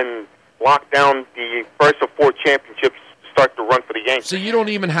Wetland locked down the first of 4 championships to start the run for the Yankees. So you don't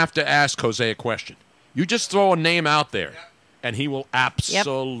even have to ask Jose a question. You just throw a name out there, and he will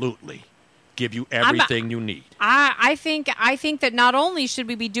absolutely give you everything you need. I think that not only should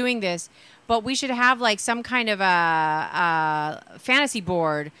we be doing this, but we should have like some kind of a fantasy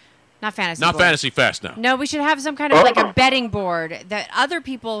board. Not Fantasy Fest, no. No, we should have some kind of like a betting board that other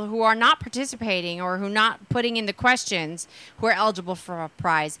people who are not participating or who are not putting in the questions who are eligible for a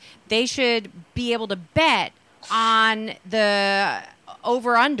prize, they should be able to bet on the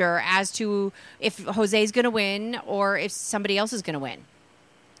over-under as to if Jose's going to win or if somebody else is going to win.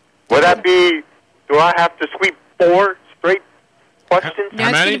 Would that be, do I have to sweep 4 straight questions? No,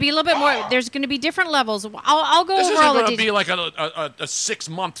 it's going to be a little bit more. There's going to be different levels. I'll go over all This the isn't going to be like a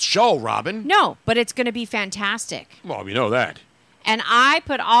 6-month show, Robin. No, but it's going to be fantastic. Well, we know that. And I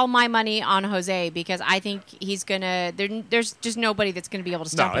put all my money on Jose because I think he's going to there's just nobody that's going to be able to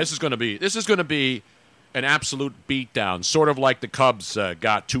stop him. This is going to be an absolute beatdown, sort of like the Cubs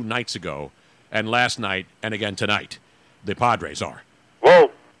got 2 nights ago and last night and again tonight. The Padres are. Well,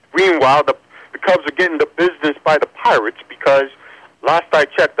 meanwhile, the Cubs are getting the business by the Pirates because last I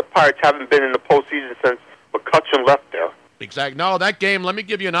checked, the Pirates haven't been in the postseason since McCutcheon left there. Exactly. No, that game, let me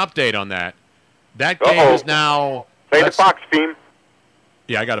give you an update on that. That game is now... Play the Fox theme.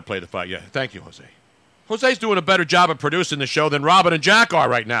 Yeah, I got to play the fight. Yeah, thank you, Jose. Jose's doing a better job of producing the show than Robin and Jack are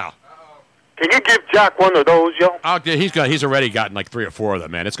right now. Can you give Jack one of those, yo? He's already gotten like 3 or 4 of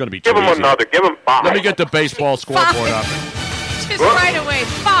them, man. It's going to be too Give him easy. another. Give him 5. Let me get the baseball scoreboard up. Just right away.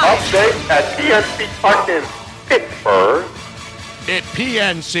 5. Update at PNC Park in Pittsburgh. At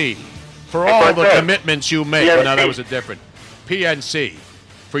PNC. For all the commitments you make. Oh, no, that was a different. PNC.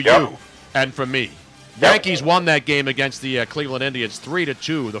 For you and for me. Yankees won that game against the Cleveland Indians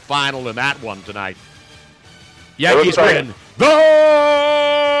 3-2, the final in that one tonight. Yankees win. The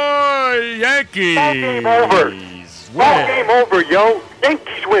Yankees Ball game over. Ball game over, yo.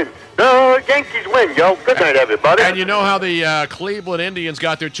 Yankees win. The Yankees win, yo. Good night, everybody. And you know how the Cleveland Indians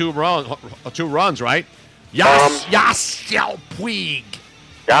got their 2 runs, right? Yasiel Puig.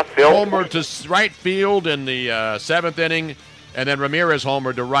 Homer to right field in the 7th inning. And then Ramirez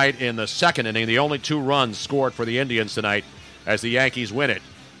homered to right in the 2nd inning. The only 2 runs scored for the Indians tonight as the Yankees win it.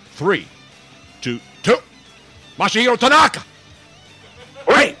 3-2. Masahiro Tanaka.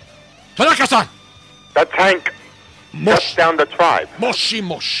 Hey, Tanaka-san. That's Hank. Just down the tribe. Moshi.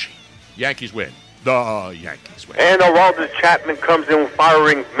 Yankees win. The Yankees win. And Aroldis Chapman comes in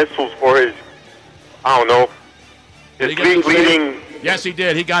firing missiles for his, I don't know, his leading. Yes, he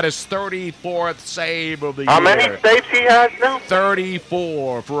did. He got his 34th save of the year. How many saves he has now?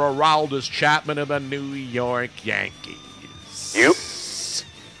 34 for Aroldis Chapman of the New York Yankees. You?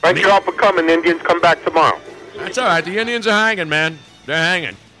 Thank you all for coming. Indians come back tomorrow. That's all right. The Indians are hanging, man. They're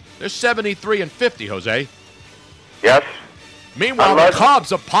hanging. They're 73-50, Jose. Yes. Meanwhile, the Cubs,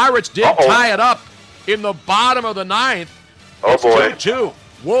 the Pirates did tie it up in the bottom of the 9th. Oh, it's boy. 2-2.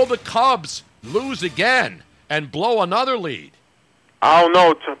 Will the Cubs lose again and blow another lead? I don't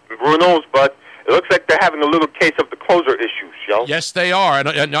know, who knows, but it looks like they're having a little case of the closer issues, yo. Yes, they are.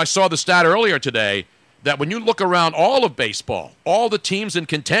 And I saw the stat earlier today that when you look around all of baseball, all the teams in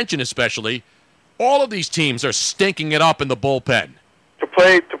contention especially, all of these teams are stinking it up in the bullpen. To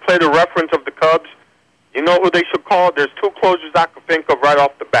play the reference of the Cubs, you know who they should call? There's 2 closers I can think of right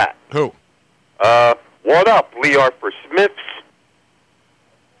off the bat. Who? What up, Lee Arthur Smiths?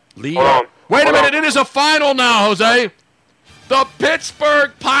 Wait a minute. It is a final now, Jose. The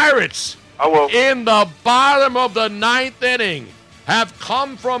Pittsburgh Pirates, in the bottom of the 9th inning, have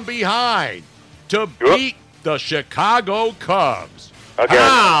come from behind to beat the Chicago Cubs. Again.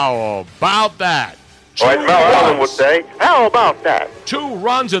 How about that? As Mel Allen would say, how about that? 2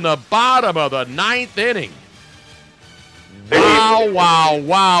 runs in the bottom of the 9th inning. Wow, wow,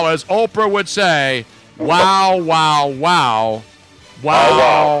 wow, as Oprah would say, wow, wow, wow,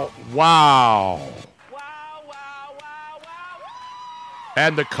 wow, wow.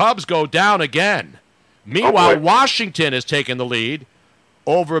 And the Cubs go down again. Meanwhile, Washington has taken the lead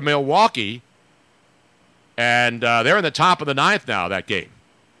over Milwaukee. And they're in the top of the 9th now, that game.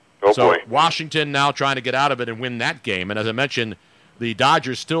 Washington now trying to get out of it and win that game. And as I mentioned, the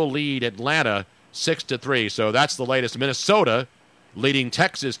Dodgers still lead Atlanta 6-3. So that's the latest. Minnesota leading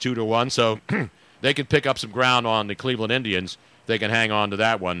Texas 2-1. So they can pick up some ground on the Cleveland Indians. They can hang on to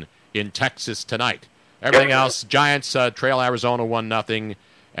that one in Texas tonight. Everything else, Giants trail Arizona 1-0,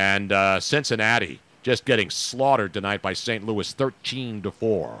 and Cincinnati just getting slaughtered tonight by St. Louis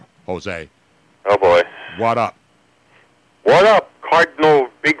 13-4. Jose. Oh boy. What up? What up, Cardinal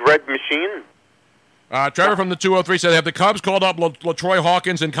Big Red Machine? Trevor from the 203 said, have the Cubs called up LaTroy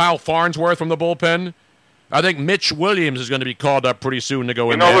Hawkins and Kyle Farnsworth from the bullpen? I think Mitch Williams is going to be called up pretty soon to go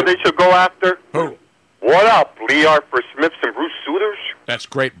in there. You know who they should go after? Who? What up, Lee Arthur Smiths and Bruce Suitors? That's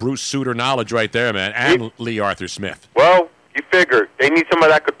great Bruce Sutter knowledge right there, man. And Lee Arthur Smith. Well, you figure they need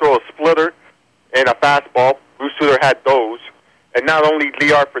somebody that could throw a splitter and a fastball. Bruce Sutter had those. And not only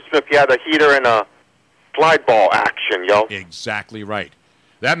Lee Arthur Smith, he had a heater and a slide ball action, yo. Exactly right.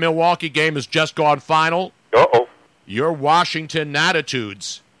 That Milwaukee game has just gone final. Uh-oh. Your Washington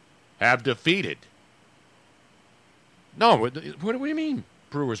Attitudes have defeated No, what do you mean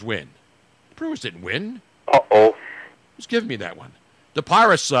Brewers win? The Brewers didn't win. Uh-oh. Who's giving me that one? The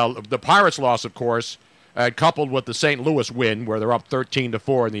Pirates loss, of course, coupled with the St. Louis win, where they're up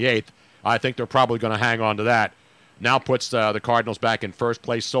 13-4 in the 8th. I think they're probably going to hang on to that. Now puts the Cardinals back in first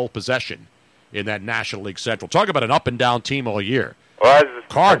place, sole possession in that National League Central. Talk about an up-and-down team all year. Well,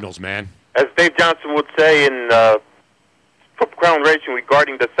 Cardinals, man. As Dave Johnson would say in Triple Crown Racing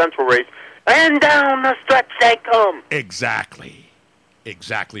regarding the Central race, and down the stretch they come. Exactly.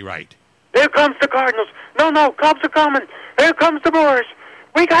 Exactly right. Here comes the Cardinals. No, Cubs are coming. Here comes the Brewers.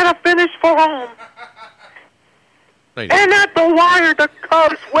 We got to finish for home. And at the wire, the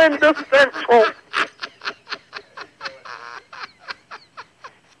Cubs win the Central.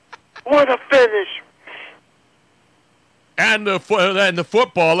 What a finish. And the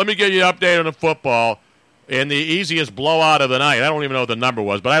football, let me give you an update on the football. In the easiest blowout of the night, I don't even know what the number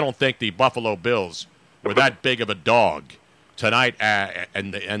was, but I don't think the Buffalo Bills were that big of a dog tonight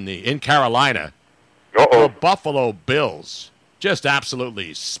in Carolina. The Buffalo Bills just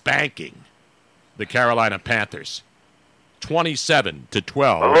absolutely spanking the Carolina Panthers. 27-12.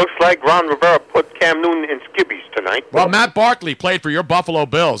 It looks like Ron Rivera put Cam Newton in skibbies tonight. Well, Matt Barkley played for your Buffalo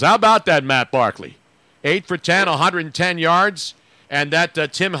Bills. How about that, Matt Barkley? 8 for 10, 110 yards. And that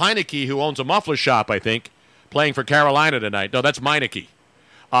Tim Heineke, who owns a muffler shop, I think, playing for Carolina tonight. No, that's Meineke.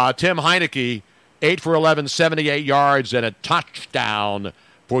 Tim Heineke, 8 for 11, 78 yards, and a touchdown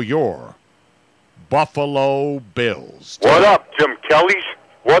for your Buffalo Bills. What up, Jim Kelly's?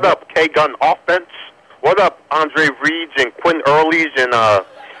 What up, K-Gun Offense? What up, Andre Reeds and Quinn Early's and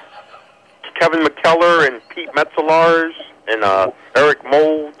Kevin McKellar and Pete Metzelaars and Eric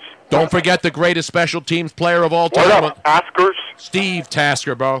Molds? Don't forget the greatest special teams player of all time. What up, Taskers? Steve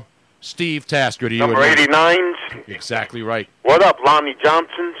Tasker, bro. Steve Tasker to you. Number 89s. Exactly right. What up, Lonnie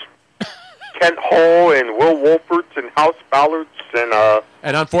Johnsons? Kent Hall and Will Wolferts and House Ballards and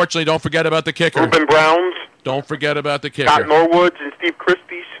unfortunately, don't forget about the kicker. Ruben Browns. Don't forget about the kicker. Scott Norwoods and Steve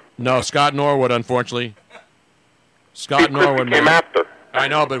Christie's. No, Scott Norwood, unfortunately. Scott Steve Norwood came after. I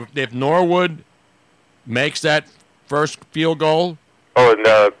know, but if Norwood makes that first field goal. Oh, in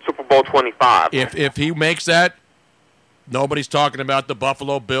Super Bowl 25. If he makes that, nobody's talking about the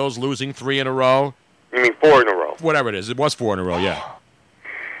Buffalo Bills losing 3 in a row. You mean 4 in a row? Whatever it is. It was 4 in a row, yeah.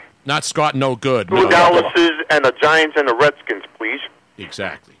 Not Scott no good. 2 Dallases and the Giants and the Redskins, please.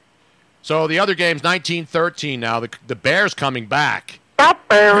 Exactly. So the other game's 19-13 now. The Bears coming back. Not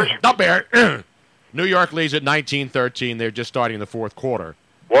Bears. Not Bears. New York leads at 19-13. They're just starting the fourth quarter.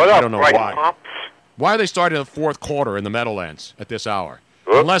 What up, I don't know right why. Pops? Why are they starting the fourth quarter in the Meadowlands at this hour?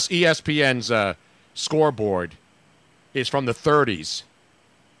 Unless ESPN's scoreboard is from the 30s.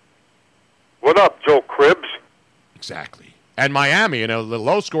 What up, Joe Cribbs? Exactly. And Miami, in a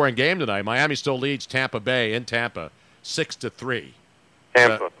low-scoring game tonight, Miami still leads Tampa Bay in Tampa 6-3.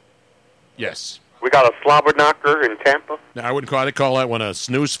 Tampa. Yes. We got a slobber knocker in Tampa. No, I wouldn't call that one a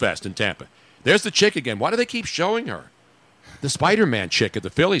snooze fest in Tampa. There's the chick again. Why do they keep showing her? The Spider-Man chick at the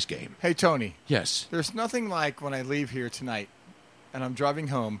Phillies game. Hey, Tony. Yes. There's nothing like when I leave here tonight and I'm driving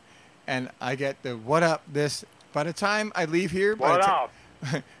home and I get the what up this. By the time I leave here, what up?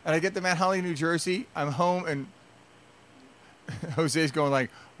 And I get to Mount Holly, New Jersey, I'm home and Jose's going like,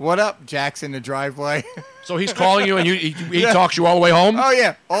 what up, Jack's in the driveway. So he's calling you and he talks you all the way home? Oh,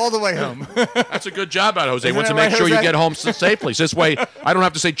 yeah, all the way home. That's a good job out of Jose. Isn't Wants to that make right, sure you Jose? get home safely. So this way, I don't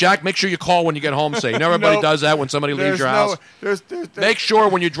have to say, Jack, make sure you call when you get home safe. Everybody does that when somebody leaves your house. Make sure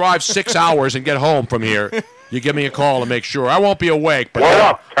when you drive 6 hours and get home from here, you give me a call and make sure. I won't be awake. But what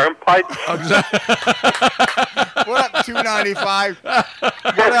up, Turnpike? What up, 295?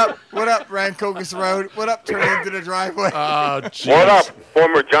 What up, Rancocas Road? What up, turn into the driveway? Oh, jeez. What up,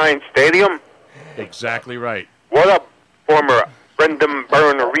 former Giant Stadium? Exactly right. What up, former Brendan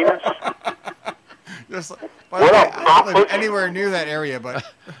Byrne Arenas? What up, I don't live anywhere near that area, but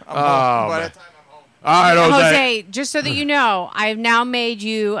I'm home. By the time I'm home. All right, Jose. Jose, just so that you know, I've now made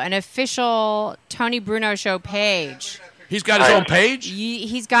you an official Tony Bruno Show page. He's got his own page?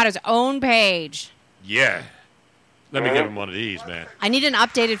 He's got his own page. Yeah. Let me give him one of these, man. I need an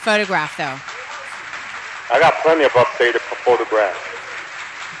updated photograph, though. I got plenty of updated photographs.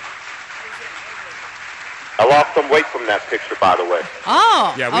 I lost some weight from that picture, by the way.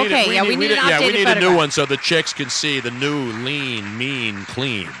 Oh, yeah, we need an updated we need a new one so the chicks can see the new lean, mean,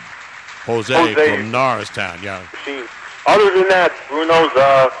 clean Jose from Norristown. Yeah. Other than that, Bruno's,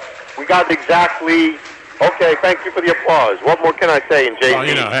 we got exactly. Okay, thank you for the applause. What more can I say in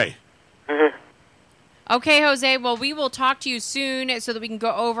JV? Oh, hey. Okay, Jose, well, we will talk to you soon so that we can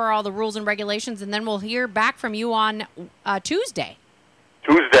go over all the rules and regulations, and then we'll hear back from you on Tuesday.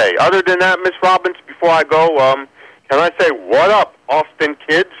 Tuesday. Other than that, Miss Robbins, before I go, Can I say what up, Austin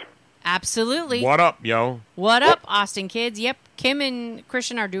kids? Absolutely. What up, yo? What up, Austin kids? Yep, Kim and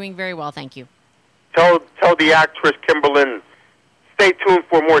Christian are doing very well, thank you. Tell the actress Kimberlyn, stay tuned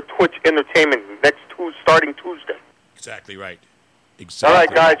for more Twitch entertainment starting Tuesday. Exactly right. Exactly. All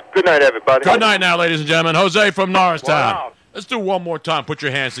right, guys. Good night, everybody. Good night now, ladies and gentlemen. Jose from Norristown. Wow. Let's do one more time. Put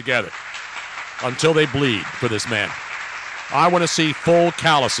your hands together until they bleed for this man. I want to see full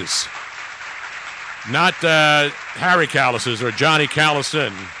calluses. Not Harry Calluses or Johnny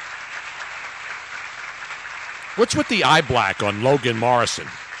Callison. What's with the eye black on Logan Morrison?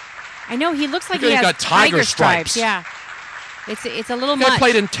 I know, he looks like Look, he he's has got tiger stripes. Yeah. It's a little That much.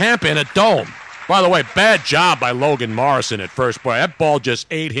 played in Tampa in a dome. By the way, bad job by Logan Morrison at first. Boy, that ball just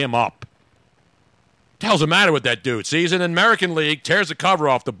ate him up. What the hell's the matter with that dude? See, he's in the American League, tears the cover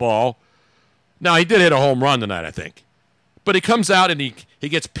off the ball. Now, he did hit a home run tonight, I think. But he comes out and he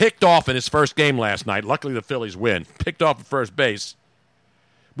gets picked off in his first game last night. Luckily, the Phillies win. Picked off at first base.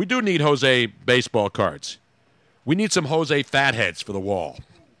 We do need Jose baseball cards. We need some Jose fatheads for the wall.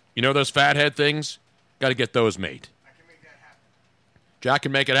 You know those fathead things? Got to get those made. I can make that happen. Jack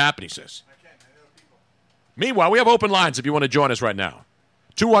can make it happen, he says. I can. I know people. Meanwhile, we have open lines if you want to join us right now.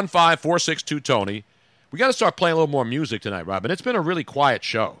 215-462-TONY. We got to start playing a little more music tonight, Robin. It's been a really quiet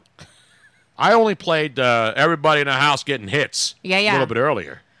show. I only played Everybody in the House Getting Hits Yeah. a little bit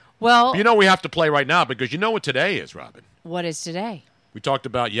earlier. Well, You know we have to play right now because you know what today is, Robin. what is today? We talked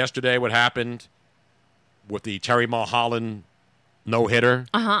about yesterday what happened with the Terry Mulholland no-hitter.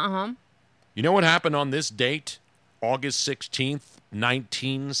 You know what happened on this date, August 16th,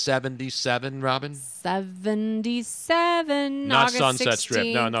 1977, Robin? 77. Not August Sunset 16th.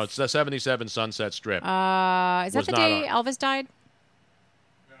 Strip. No, it's the 77 Sunset Strip. Is that Was the not day on. Elvis died?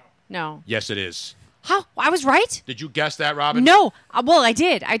 No. Yes, it is. How? I was right? Did you guess that, Robin? No. Well, I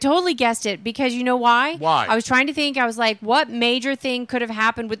did. I totally guessed it because you know why? Why? I was trying to think. I was like, what major thing could have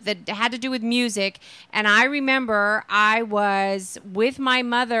happened that had to do with music? And I remember I was with my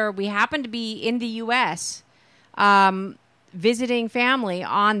mother. We happened to be in the U.S. Visiting family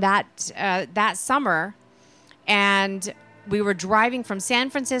on that summer, and we were driving from San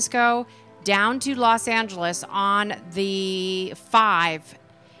Francisco down to Los Angeles on the 5.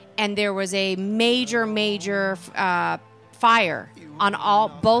 And there was a major fire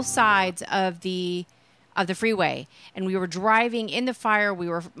on both sides of the freeway, and we were driving in the fire.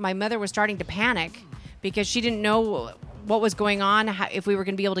 My mother was starting to panic because she didn't know what was going on, if we were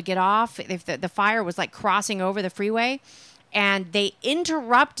going to be able to get off, if the fire was like crossing over the freeway, and they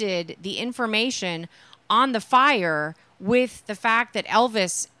interrupted the information on the fire with the fact that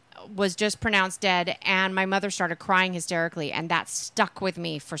Elvis was just pronounced dead, and my mother started crying hysterically, and that stuck with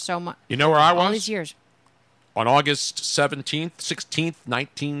me for so much. You know where I was? All these years. On August 16th,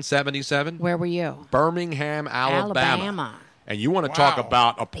 1977. Where were you? Birmingham, Alabama. And you want to talk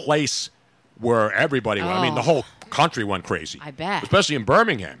about a place where everybody went. I mean, the whole country went crazy. I bet. Especially in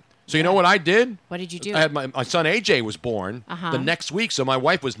Birmingham. So you know what I did? What did you do? I had my son AJ was born the next week, so my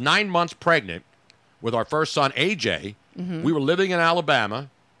wife was 9 months pregnant with our first son AJ. Mm-hmm. We were living in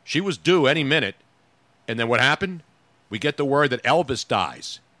Alabama. She was due any minute. And then what happened? We get the word that Elvis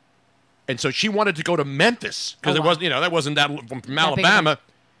dies. And so she wanted to go to Memphis because it wasn't, that wasn't that from Alabama.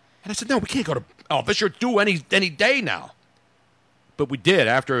 And I said, no, we can't go to Elvis. You're due any day now. But we did.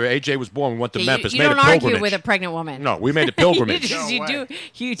 After AJ was born, we went to Memphis. You made don't a pilgrimage. argue with a pregnant woman. No, we made a pilgrimage.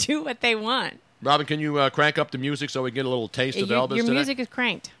 You do what they want. Robin, can you crank up the music so we get a little taste of Elvis Your today? music is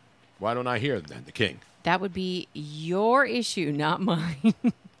cranked. Why don't I hear then, the king? That would be your issue, not mine.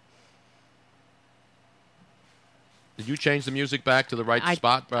 Did you change the music back to the right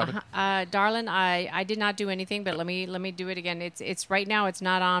spot, Robin? Darling, I did not do anything, but let me do it again. It's right now. It's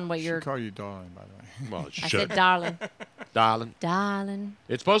not on what you're. Call you darling, by the way. Well, it I should. said darling. Darling.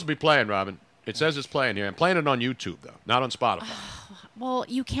 It's supposed to be playing, Robin. It says it's playing here. I'm playing it on YouTube though, not on Spotify. Well,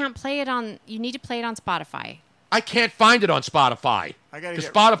 you can't play it on. You need to play it on Spotify. I can't find it on Spotify. Because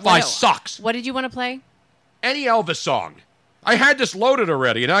Spotify What- sucks. What did you want to play? Any Elvis song. I had this loaded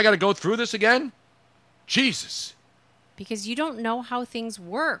already, and now I got to go through this again? Jesus. Because you don't know how things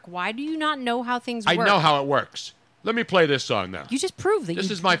work. Why do you not know how things work? I know how it works. Let me play this song now. You just proved that.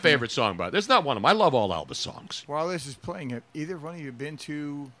 This is my favorite song, but this is not one of them. I love all Elvis songs. While this is playing, have either one of you been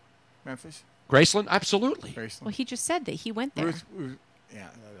to Memphis? Graceland? Absolutely. Graceland. Well, he just said that he went there. Ruth, yeah.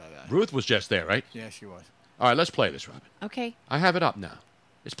 Ruth was just there, right? Yeah, she was. All right, let's play this, Robin. Okay. I have it up now.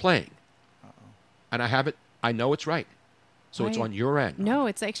 It's playing. And I have it. I know it's right. So it's Why- on your end. No,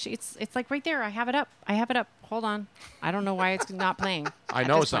 it's actually it's like right there. I have it up. Hold on. I don't know why it's not playing. I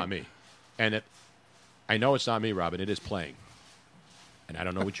know it's not me. And I know it's not me, Robin. It is playing. And I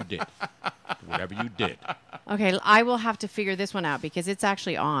don't know what you did. Whatever you did. Okay, I will have to figure this one out because it's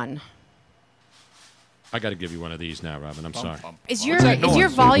actually on. I got to give you one of these now, Robin. I'm sorry. Is your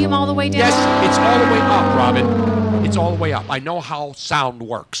volume all the way down? Yes, it's all the way up, Robin. It's all the way up. I know how sound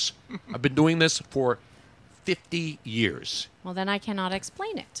works. I've been doing this for 50 years. Well, then I cannot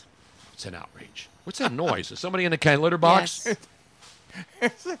explain it. It's an outrage. What's that noise? Is somebody in the cat litter box? Yes.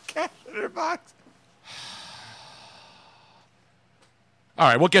 It's a cat litter box. All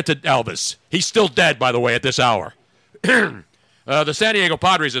right, we'll get to Elvis. He's still dead, by the way, at this hour. The San Diego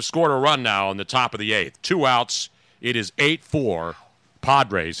Padres have scored a run now on the top of the 8th. 2 outs. It is 8-4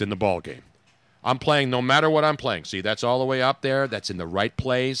 Padres in the ballgame. I'm playing no matter what I'm playing. See, that's all the way up there. That's in the right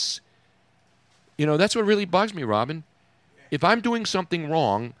place. You know, that's what really bugs me, Robin. If I'm doing something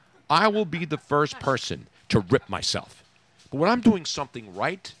wrong, I will be the first person to rip myself. But when I'm doing something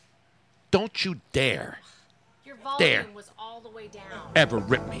right, don't you dare. Your volume was all the way down. Ever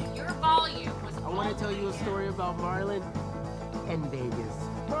rip me. Your volume was I want to tell you a story about Marlon and Vegas.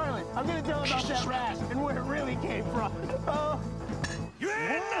 Marlon, I'm going to tell about that rash and where it really came from. You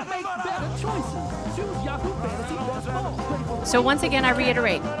ain't make better choices. Choose Yahoo Fantasy Best Ball. So once again, I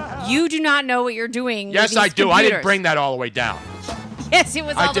reiterate, you do not know what you're doing. Yes, with I these do. I didn't computers. bring that all the way down. Yes, it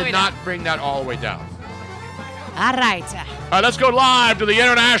was all the way I did down. not bring that all the way down. All right. All right, let's go live to the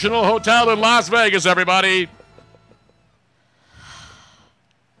International Hotel in Las Vegas, everybody.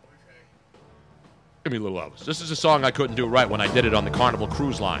 Give me a little Elvis. This is a song I couldn't do right when I did it on the Carnival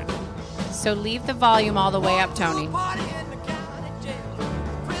Cruise Line. So leave the volume all the way up, Tony.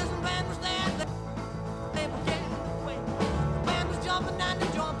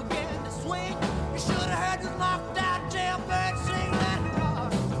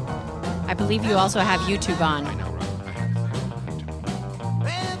 I believe you also have YouTube on. I know, right?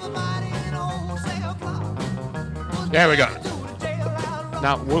 There we go.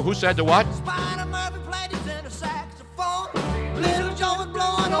 Now, who said the what? Little Joe was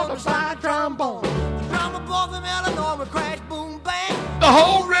blowing on the side trombone. The drummer boy from Illinois would crash, boom, bang. The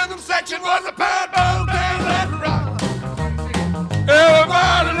whole rhythm section was a bad ball game. Let's rock.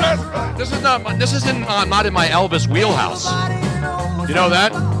 Everybody, let's rock. This isn't not in my Elvis wheelhouse. You know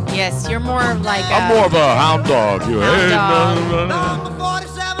that? Yes, you're more like I'm more of a hound dog. You Number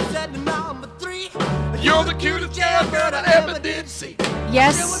 47 said to number 3. You're the cutest jailbird I ever did see.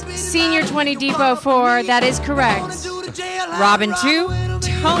 Yes, Senior 20 Depot 4, that is correct. Robin 2,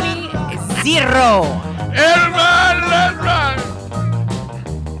 Tony 0. Everybody, let's rock.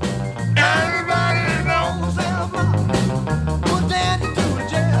 Everybody knows Put Danny to the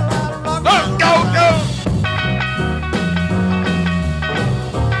jail out of rock. Go, go.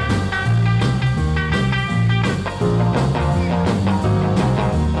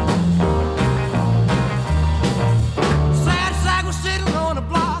 Sad sack was sitting on a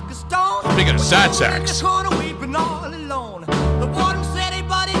block of stone. Speaking of sad sacks. In the corner weeping all alone. The warden said, hey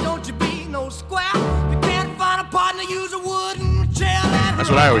buddy, don't you be no square. You can't find a partner, use a wooden chair. That's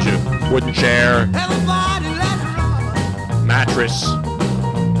what I always do. Wooden chair, Everybody let's rock. mattress.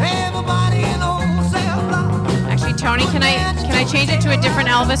 Everybody in old cell block. Actually, Tony, can I change it to a different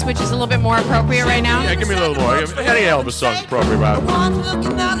Elvis, which is a little bit more appropriate right now? Yeah, give me a little more. Any Elvis song's appropriate, Rob. One's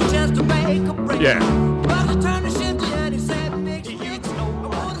looking out a chance to make a break. Yeah. Brother turned the shift and he said, Nick, you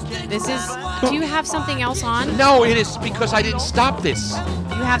know, This is. Do you have something else on? No, it is because I didn't stop this.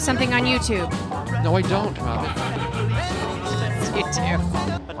 You have something on YouTube. No, I don't, Robin. You do.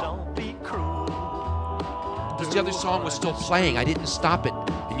 Because the other song was still playing. I didn't stop it.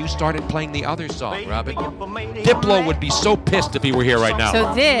 And you started playing the other song, Robin. Diplo would be so pissed if he were here right now.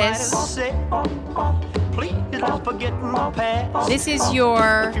 So this is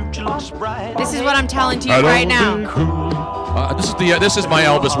your. This is what I'm telling to you right now. This is my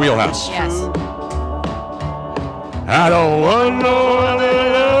Elvis wheelhouse. Yes. I don't want no other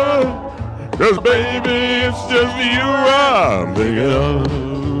love, 'cause baby, it's just you I'm thinking of.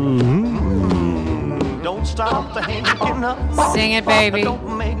 Don't stop thinking of. Sing it, baby.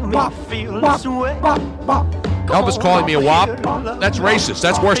 Don't make me feel this way. Elvis calling me a wop? That's racist.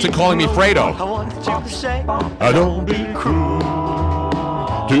 That's worse than calling me Fredo. I want you to say, I don't be cruel,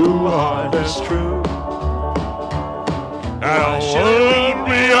 too hard, that's true. I don't want to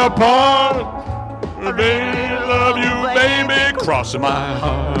be apart, baby, love you, baby, crossing my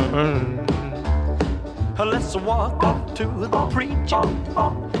heart. let's walk up to the preacher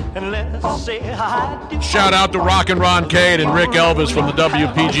and let's say hi to. Shout out to Rockin' Ron Cade and Rick Elvis from the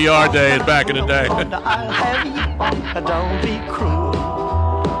WPGR days back in the day. I'll have you. Don't be cruel.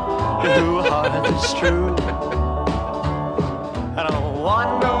 Too hard, it's true. I don't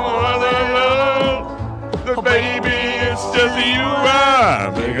want no other love. The baby is it's just you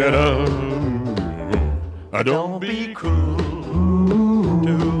I'm thinking of. Don't be cruel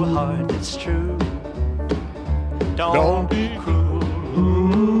to a heart that's true. Don't be cruel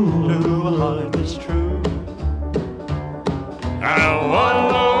to a heart that's true. I don't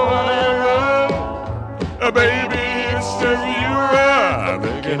want to know, baby, it's just you I'm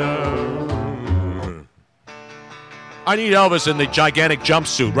thinking of. I need Elvis in the gigantic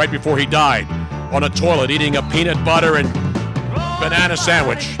jumpsuit right before he died on a toilet eating a peanut butter and banana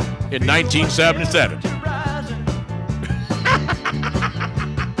sandwich in 1977.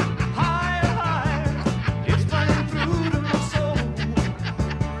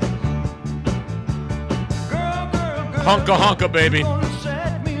 Hunka hunka, baby.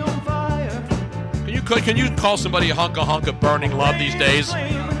 Can you call somebody a hunka hunka burning love these days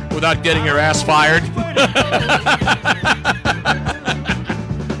without getting your ass fired?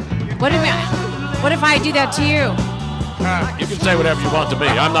 What if I do that to you? You can say whatever you want to me.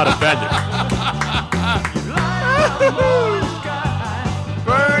 I'm not offended.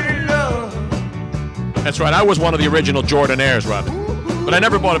 That's right. I was one of the original Jordanaires, Robin. But I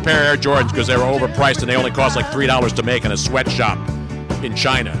never bought a pair of Air Jordans because they were overpriced and they only cost like $3 to make in a sweatshop in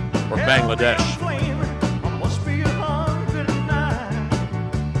China or Bangladesh.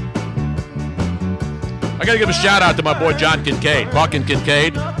 I got to give a shout out to my boy John Kincaid. Buck and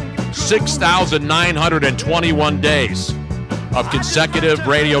Kincaid, 6,921 days of consecutive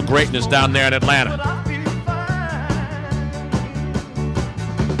radio greatness down there in Atlanta.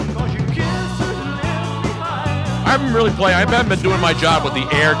 I haven't been doing my job with the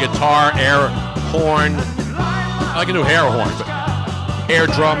air guitar, air horn. I can do air horn, but air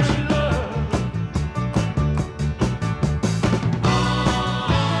drums.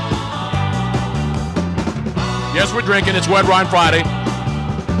 Yes, we're drinking. It's Wet Wine Friday.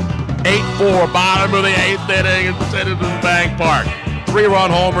 8-4, bottom of the 8th inning in Citizens Bank Park.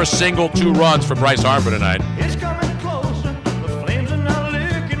 3-run homer, single, 2 runs for Bryce Harper tonight. It's coming closer. The flames are now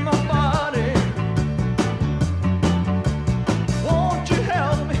licking my body. Won't you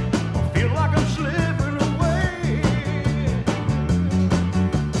help me? I feel like I'm slipping away.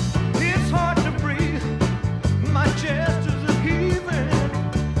 It's hard to breathe. My chest is heaving.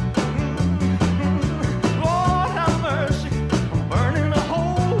 Lord have mercy. I'm burning a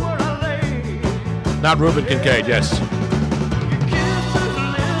hole where I lay. Not Reuben Kincaid, yes.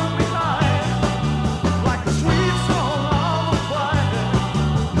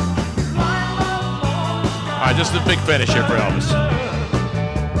 All right, just a big finish here for Elvis.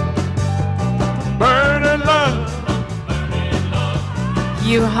 Burning love.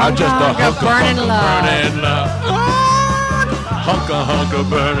 You hunka hunka burning love. Burning love. Hunka hunka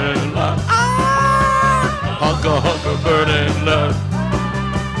burning love. Hunka hunka burning love.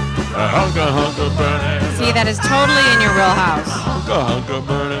 Hunka hunka burning love. See, that is totally in your real house. Hunka hunka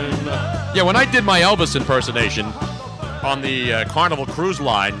burning love. Yeah, when I did my Elvis impersonation on the Carnival Cruise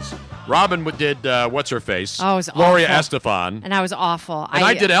Lines, Robin did what's her face? Oh, it was Gloria awful. Estefan. And I was awful. And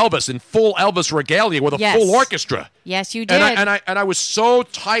I did Elvis in full Elvis regalia with a Yes. full orchestra. Yes, you did. And I was so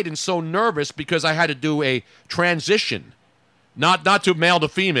tight and so nervous because I had to do a transition, not to male to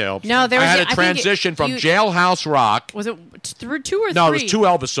female. No, there was. I had I a think transition from you- Jailhouse Rock. Was it through 2 or 3? No, it was 2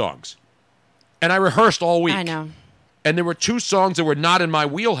 Elvis songs, and I rehearsed all week. I know. And there were 2 songs that were not in my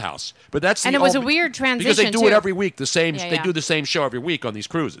wheelhouse, but that's And the it was a only- weird transition because they do it too. every week. The same. Yeah, They yeah. do the same show every week on these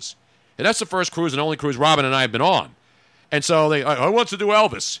cruises, and that's the first cruise and only cruise Robin and I have been on. And so I want to do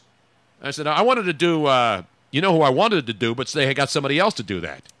Elvis. I said I wanted to do. You know who I wanted to do, but they got somebody else to do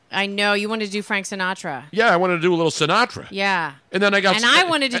that. I know. You wanted to do Frank Sinatra. Yeah, I wanted to do a little Sinatra. Yeah. And then I got. And I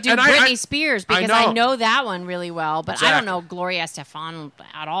wanted to do and Britney Spears because I know. know that one really well, but I don't know Gloria Estefan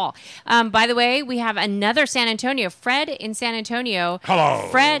at all. By the way, we have another San Antonio. Fred in San Antonio. Hello.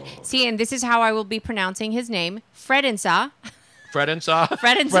 Fred. See, and this is how I will be pronouncing his name. Fred Insa. Fred and Saw.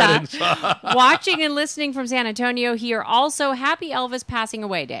 Fred and Saw. Watching and listening from San Antonio here. Also, happy Elvis passing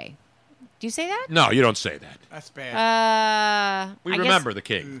away day. Do you say that? No, you don't say that. That's bad. We I remember guess- the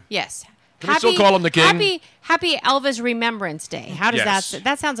king. Yes. Can we still call him the king? Happy Elvis Remembrance Day. How does Yes.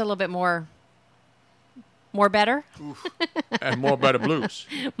 that sounds a little bit more better? And more better blues.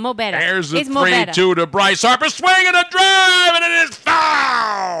 More better. There's the It's more better. 3-2 to Bryce Harper. Swinging a drive, and it is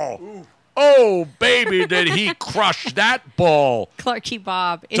foul. Oh, baby, did he crush that ball Clarky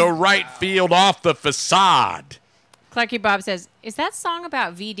Bob. to right field off the facade. Clarky Bob says, "Is that song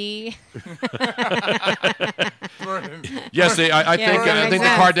about VD?" Yes, I think Yeah, I think the makes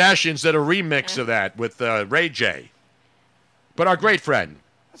sense. Kardashians did a remix of that with Ray J. But our great friend,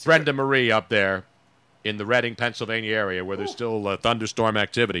 Brenda Marie up there in the Reading, Pennsylvania area where there's still thunderstorm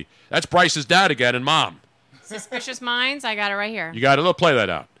activity. That's Bryce's dad again and mom. Suspicious Minds. I got it right here. You got it. Let's play that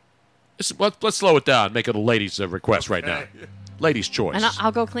out. Let's slow it down. Make it a ladies' request right now. Ladies' choice. And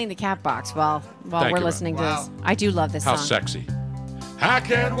I'll go clean the cat box while Thank we're you, listening to Rob. this. I do love this How song. sexy. I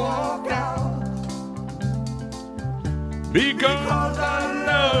can't walk out because I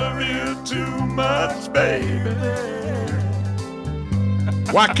love you too much, baby.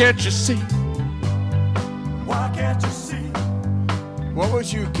 Why can't you see? Why can't you see? What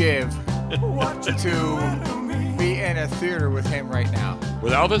would you give to be in a theater with him right now?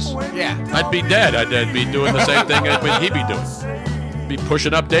 With Elvis? Yeah. I'd be dead. I'd be doing the same thing that he'd be doing. Be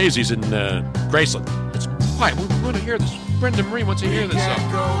pushing up daisies in Graceland. It's quiet. We want to hear this. Brenda Marie wants to hear this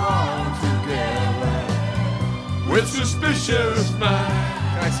song. Go on together. With suspicious mind.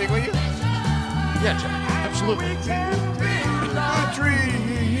 Can I sing with you? Yeah, Jack. Absolutely. The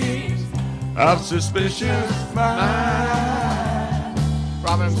dreams Of suspicious mind.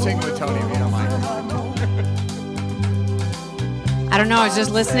 Robin, I'm singing with Tony if you don't mind. I don't know. I was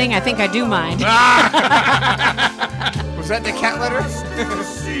just listening. I think I do mind. Was that the cat letter?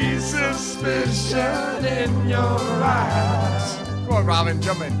 See suspicion in your eyes. Come on, Robin,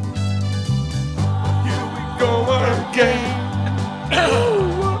 jump in. Here we go again.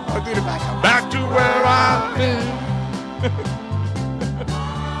 I'll do the backup. Back to where I've been.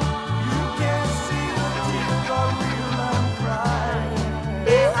 You can't see the tears are real and crying.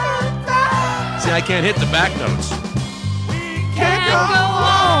 See, I can't hit the back notes. Can't go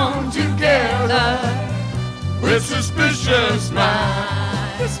on together with suspicious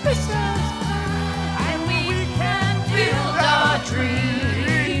minds. Suspicious minds. And we can build our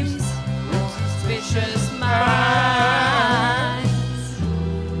dreams with suspicious minds.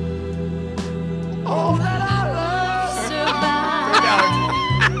 Oh, that I love survive.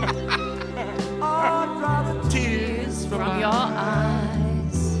 I'd rather tears From your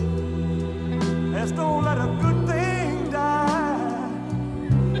eyes. Let's don't let a good thing die.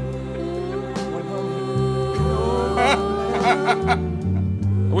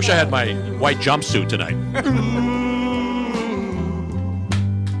 I wish I had my white jumpsuit tonight.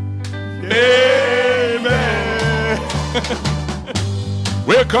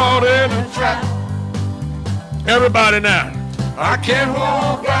 We're caught in a trap. Everybody now. I can't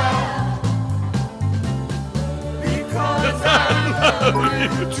walk out because I love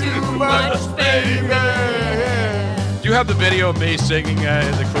you too much, baby. Do you have the video of me singing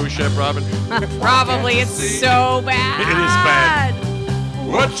in the cruise ship, Robin? Probably. It's so bad. It is bad.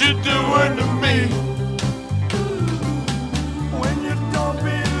 What you doing to me? When you don't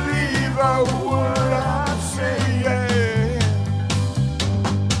believe a word I say, yeah.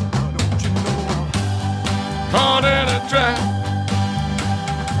 Don't you know Caught in a trap.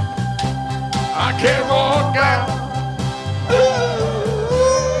 I can't walk out.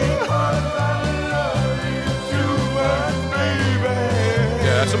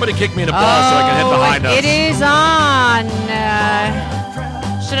 Yeah, somebody kick me in the balls so I can hit the high notes. It is on.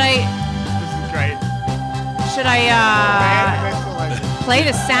 Should I? This is great. Should I play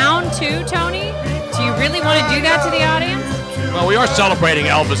the sound too, Tony? Do you really want to do that to the audience? Well, we are celebrating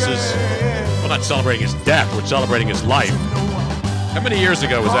Elvis's. Well, not celebrating his death. We're celebrating his life. How many years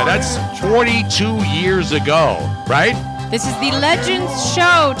ago was that? That's 42 years ago, right? This is the Legends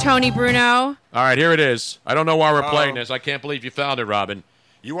Show, Tony Bruno. All right, here it is. I don't know why we're playing this. I can't believe you found it, Robin.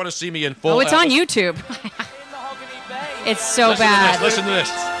 You want to see me in full? Oh, it's on Elvis? YouTube. It's so Listen bad. to this. Listen to this.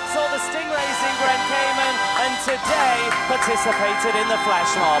 Saw the Stingrays in Grand Cayman and today participated in the flash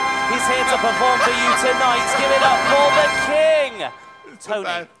mob. He's here to perform for you tonight. Give it up for the king,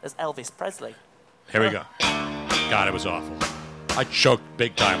 Tony, as Elvis Presley. Here we go. God, it was awful. I choked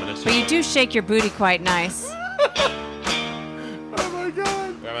big time on this. But you do shake your booty quite nice. Oh my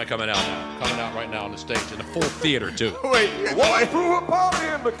God. Where am I coming out now? Coming out right now on the stage in a full theater too. Wait. Walked through a party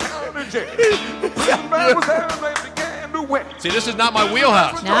in the county jail. The prison band was there and they began to wet. See, this is not my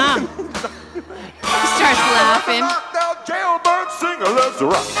wheelhouse. Nah. He starts laughing. Knocked out jailbird singer, let's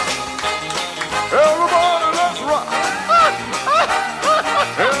rock. Everybody, let's rock.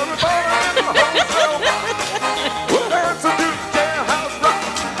 Everybody in the hotel we're dancing to the jailhouse rock.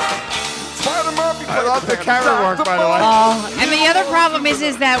 Spider-Monkey, I love the camera work, by the way. Oh, and the other problem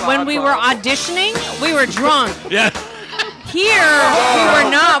is that when we were auditioning, we were drunk. Yeah. Here, we were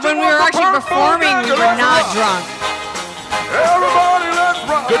not. When we were actually performing, we were not drunk. Everybody, let's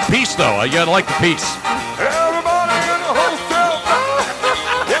rock. Good piece though. You gotta like the piece. Everybody in the hotel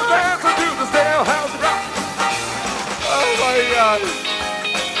we're dancing to the jailhouse rock. Oh my God.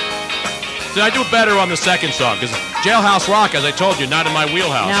 See, I do better on the second song because Jailhouse Rock, as I told you, not in my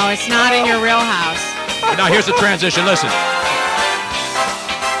wheelhouse. No, it's not in your real house. Now here's the transition. Listen.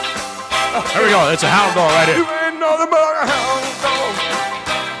 There we go. It's a hound dog right here.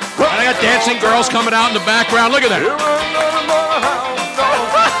 And I got dancing girls coming out in the background. Look at that.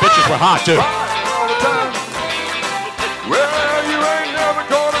 Bitches were hot, too.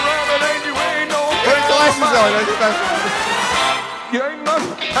 Put glasses on.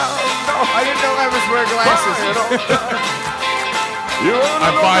 I didn't know Elvis wear glasses. I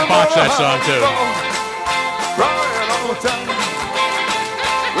botched that song, too.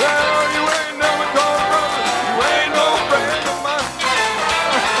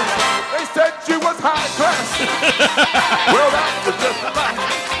 They said she was high class. Well, that was just a lie.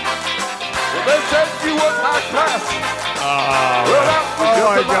 Well, they said she was high class. Well, that was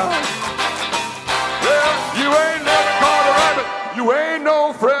just a lie. Well, you ain't never caught a rabbit. You ain't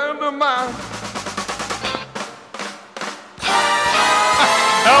no friend of mine.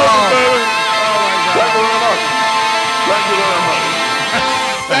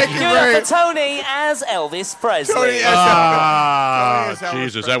 Thank you Give it up for Tony as Elvis Presley.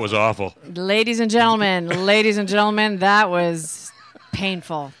 Jesus, that was awful. Ladies and gentlemen, that was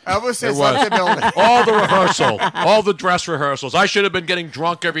painful. Elvis It has left the was. building. All the rehearsal, all the dress rehearsals. I should have been getting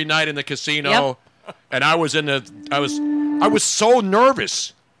drunk every night in the casino, and I was so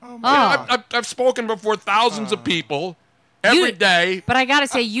nervous. I've spoken before thousands of people every day. But I got to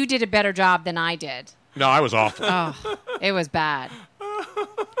say, you did a better job than I did. No, I was awful. Oh, it was bad.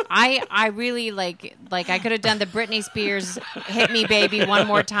 I really like I could have done the Britney Spears "Hit Me Baby" one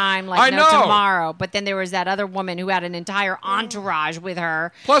more time, like no tomorrow. But then there was that other woman who had an entire entourage with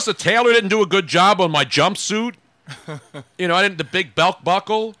her. Plus, the tailor didn't do a good job on my jumpsuit. You know, I didn't the big belt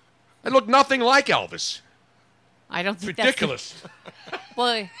buckle. I looked nothing like Elvis. I don't think ridiculous.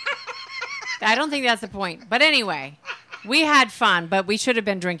 Well, I don't think that's the point. But anyway. We had fun, but we should have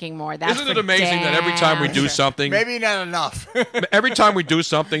been drinking more. That's Isn't it amazing that every time we do something... Maybe not enough. Every time we do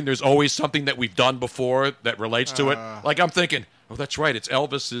something, there's always something that we've done before that relates to it. Like I'm thinking, oh, that's right. It's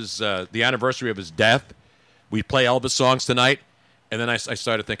Elvis's, the anniversary of his death. We play Elvis songs tonight. And then I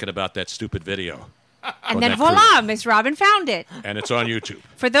started thinking about that stupid video. And then voila, Miss Robin found it. And it's on YouTube.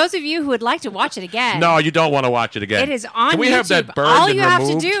 For those of you who would like to watch it again. No, you don't want to watch it again. It is on YouTube. Can we have that burned All and you have to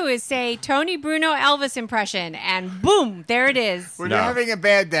removed? do is say Tony Bruno Elvis impression, and boom, there it is. When you're having a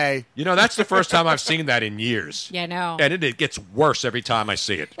bad day. You know, that's the first time I've seen that in years. Yeah, I know. And it gets worse every time I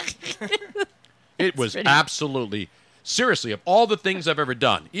see it. It was absolutely, seriously, of all the things I've ever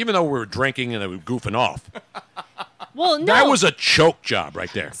done, even though we were drinking and we were goofing off, Well, no. that was a choke job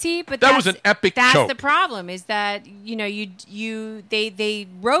right there. See, but that was an epic That's choke. the problem is that they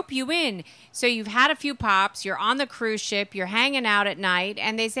rope you in. So you've had a few pops, you're on the cruise ship, you're hanging out at night,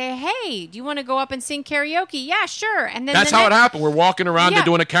 and they say, "Hey, do you want to go up and sing karaoke?" Yeah, sure. And then That's how it happened. We're walking around Yeah. to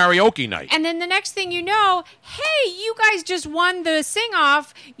doing a karaoke night. And then the next thing you know, hey, you guys just won the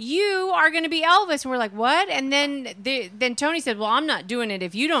sing-off. You are going to be Elvis. And we're like, what? And then Tony said, well, I'm not doing it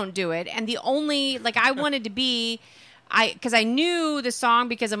if you don't do it. And the only, I wanted to be... because I knew the song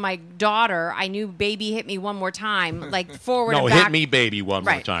because of my daughter. I knew "Baby Hit Me One More Time," forward and back. Hit me, baby, one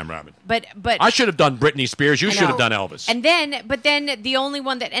more Right. time, Robin. But I should have done Britney Spears. You I should have know. done Elvis. And then the only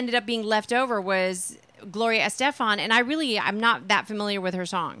one that ended up being left over was Gloria Estefan, and I'm not that familiar with her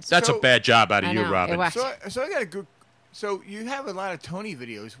songs. That's a bad job out of I you, know, Robin. it was. So I got a good. So you have a lot of Tony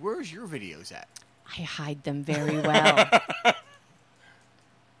videos. Where's your videos at? I hide them very well.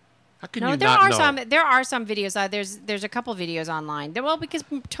 How can No, you there not are know? there are some videos. There's a couple videos online. Well, because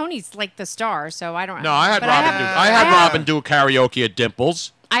Tony's like the star, so I don't. No, I had but Robin Robin do karaoke at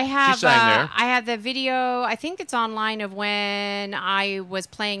Dimples. I have. She sang there. I have the video. I think it's online of when I was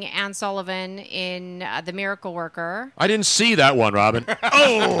playing Anne Sullivan in The Miracle Worker. I didn't see that one, Robin.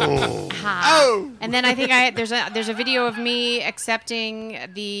 Oh. And then I think there's a video of me accepting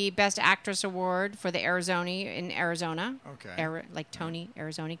the Best Actress award for the Arizona in Arizona. Okay. Like Tony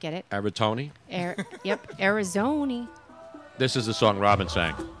Arizona, get it? Arizona. Yep, Arizona. This is the song Robin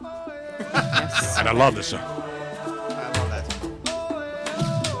sang. And I love this song.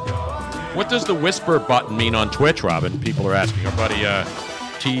 What does the whisper button mean on Twitch, Robin? People are asking. Our buddy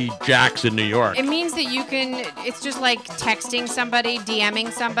T. Jax in New York. It means that you can. It's just like texting somebody,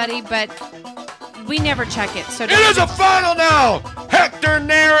 DMing somebody, but we never check it. So It is a final now. Hector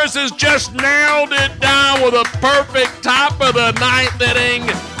Neris has just nailed it down with a perfect top of the ninth inning.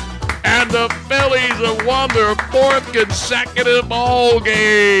 And the Phillies have won their fourth consecutive ball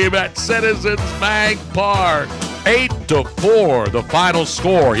game at Citizens Bank Park. 8-4, the final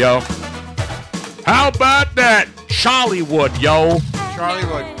score, yo. How about that? Charliewood, yo.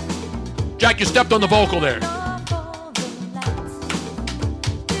 Charliewood. Jack, you stepped on the vocal there.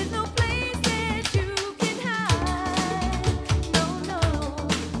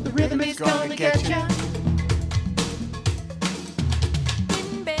 The rhythm is gonna get you.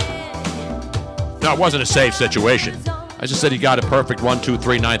 No, it wasn't a safe situation. I just said he got a perfect 1, 2,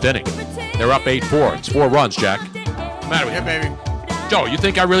 3, ninth inning. They're up 8-4. It's 4 runs, Jack. Matter with Yeah, baby. you. Joe, you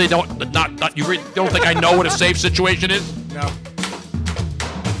think I really don't? You really don't think I know what a safe situation is? No.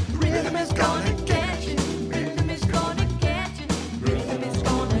 Rhythm is gonna get you. Rhythm is gonna get you. Rhythm is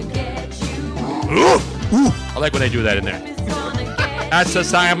gonna get you. Ooh. I like when they do that in there. That's the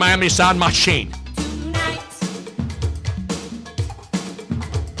Miami Sound Machine.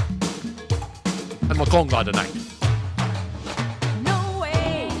 And Makonga tonight. No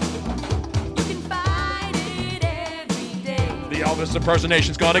way. You can fight it every day. The Elvis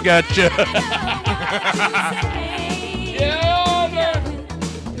impersonation's gonna get you.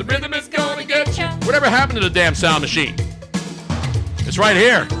 The rhythm is gonna get you. Whatever happened to the damn sound machine? It's right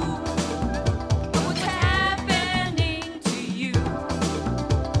here. What's happening to you?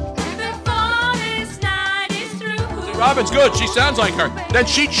 Before this night is through. Robin's good. She sounds like her. Then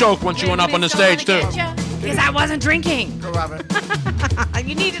she choked when she went up on the stage too. Because I wasn't drinking. Go, Robin.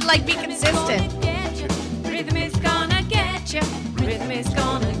 You need to be consistent. Rhythm is gonna get you. Rhythm is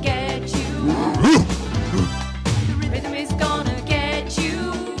gonna get you. Rhythm is gonna get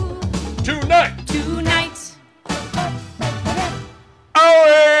you. Tonight.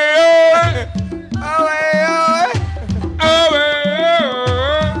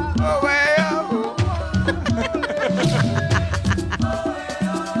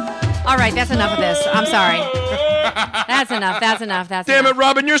 All right, that's enough of this. I'm sorry. That's enough. Damn it,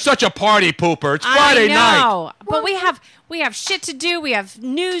 Robin, you're such a party pooper. It's Friday night. But we have shit to do. We have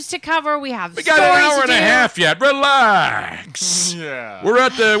news to cover. We have We got an hour and a half yet. Relax. Yeah. We're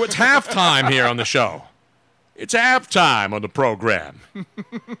at it's halftime here on the show. It's halftime on the program.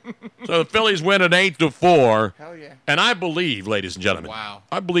 So the Phillies win at 8-4. Hell yeah. And I believe, ladies and gentlemen,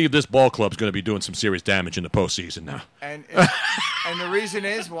 I believe this ball club's going to be doing some serious damage in the postseason now. And the reason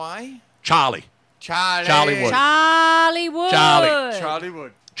is why? Charlie. Charlie Wood.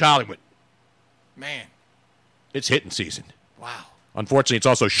 Charlie Wood. Man. It's hitting season. Wow. Unfortunately, it's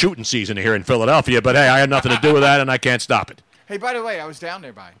also shooting season here in Philadelphia, but hey, I had nothing to do with that, and I can't stop it. Hey, by the way, I was down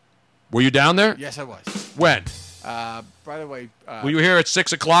there by. Were you down there? Yes, I was. When? By the way. Were you here at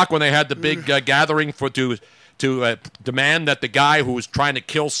 6 o'clock when they had the big gathering to demand that the guy who was trying to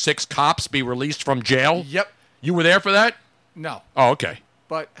kill 6 cops be released from jail? Yep. You were there for that? No. Oh, okay.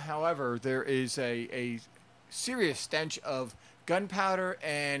 But, however, there is a serious stench of gunpowder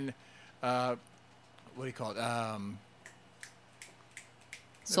and, what do you call it?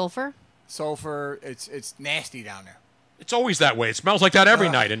 Sulfur? Sulfur. It's nasty down there. It's always that way. It smells like that every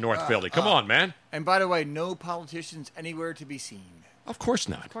night in North Philly. Come on, man. And by the way, no politicians anywhere to be seen. Of course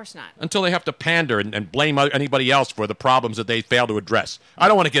not. Of course not. Until they have to pander and blame anybody else for the problems that they fail to address. I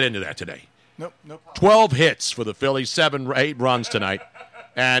don't want to get into that today. Nope. 12 hits for the Phillies, 7 or 8 runs tonight.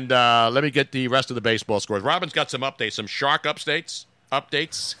 And let me get the rest of the baseball scores. Robin's got some updates, some Shark updates.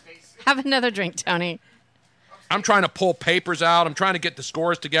 Have another drink, Tony. I'm trying to pull papers out. I'm trying to get the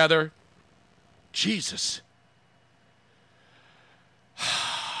scores together. Jesus.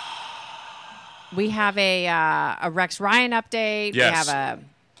 We have a Rex Ryan update. Yes. We have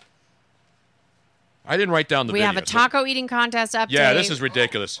I didn't write down the We videos, have a taco eating contest update. Yeah, this is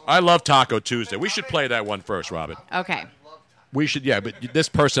ridiculous. I love Taco Tuesday. We should play that one first, Robin. Okay. We should, yeah, but this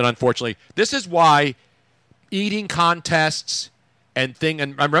person, unfortunately, this is why eating contests and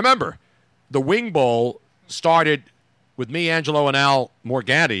remember, the Wing Bowl started with me, Angelo, and Al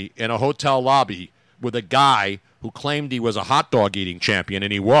Morganti in a hotel lobby with a guy who claimed he was a hot dog eating champion,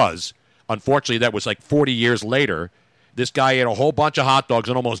 and he was. Unfortunately, that was like 40 years later. This guy ate a whole bunch of hot dogs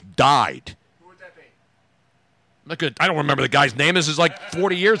and almost died. Who would that be? I don't remember the guy's name. This is like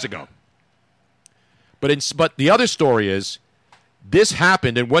 40 years ago. But the other story is, this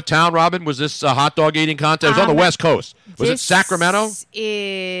happened in what town, Robin? Was this a hot dog eating contest? It was on the West Coast. Was it Sacramento?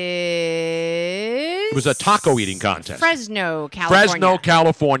 It was a taco eating contest. Fresno,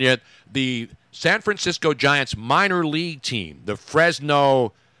 California. The San Francisco Giants minor league team, the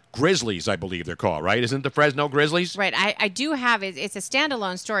Fresno Grizzlies, I believe they're called, right? Isn't it the Fresno Grizzlies? Right. I do have it. It's a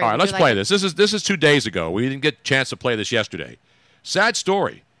standalone story. All right, let's play this. This is 2 days ago. We didn't get a chance to play this yesterday. Sad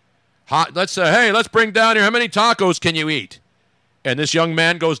story. Let's bring down here. How many tacos can you eat? And this young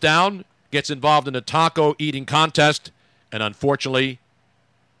man goes down, gets involved in a taco eating contest, and unfortunately,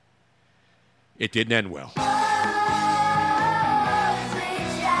 it didn't end well.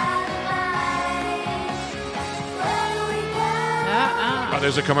 Oh,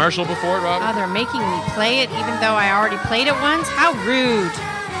 there's a commercial before it, Robin? Oh, they're making me play it even though I already played it once? How rude.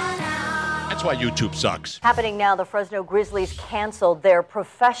 That's That's why YouTube sucks. Happening now, the Fresno Grizzlies canceled their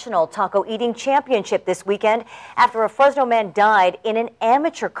professional taco eating championship this weekend after a Fresno man died in an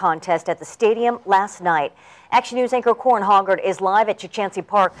amateur contest at the stadium last night. Action News anchor Corin Hoggard is live at Chachansey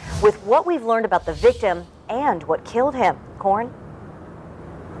Park with what we've learned about the victim and what killed him. Corin?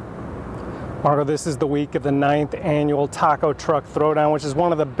 Margo, this is the week of the 9th annual Taco Truck Throwdown, which is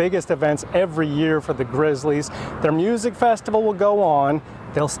one of the biggest events every year for the Grizzlies. Their music festival will go on.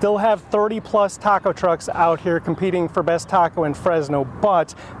 They'll still have 30-plus taco trucks out here competing for best taco in Fresno,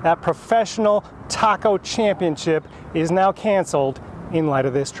 but that professional taco championship is now canceled in light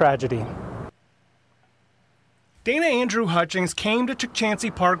of this tragedy. Dana Andrew Hutchings came to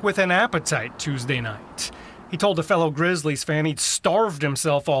Chachansey Park with an appetite Tuesday night. He told a fellow Grizzlies fan he'd starved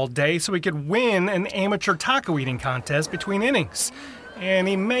himself all day so he could win an amateur taco eating contest between innings. And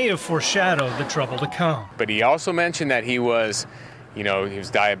he may have foreshadowed the trouble to come. But he also mentioned that he was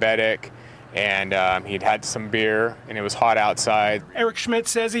diabetic and he'd had some beer and it was hot outside. Eric Schmidt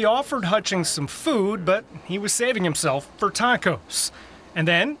says he offered Hutchings some food, but he was saving himself for tacos. And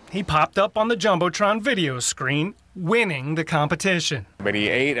then he popped up on the Jumbotron video screen, winning the competition. But he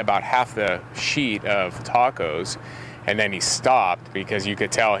ate about half the sheet of tacos, and then he stopped because you could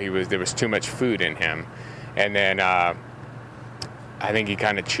tell there was too much food in him. And then I think he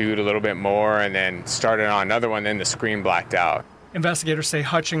kind of chewed a little bit more and then started on another one, then the screen blacked out. Investigators say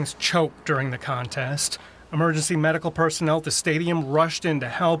Hutchings choked during the contest. Emergency medical personnel at the stadium rushed in to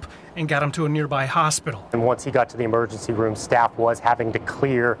help and got him to a nearby hospital. And once he got to the emergency room, staff was having to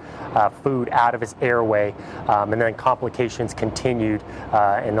clear food out of his airway, and then complications continued,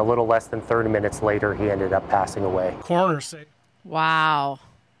 and a little less than 30 minutes later, he ended up passing away. Coroners say. Wow.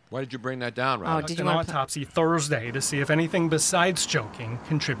 Why did you bring that down, Rob? Did you want an autopsy Thursday to see if anything besides choking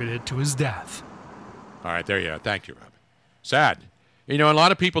contributed to his death. All right, there you are. Thank you, Rob. Sad. A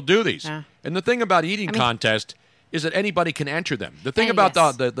lot of people do these. Yeah. And the thing about eating contest is that anybody can enter them. The thing about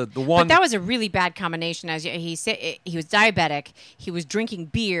the one... But that was a really bad combination. As he said, he was diabetic. He was drinking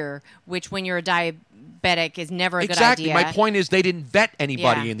beer, which when you're a diabetic is never a good idea. Exactly. My point is they didn't vet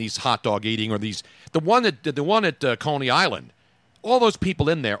anybody in these hot dog eating or these... The one at Coney Island, all those people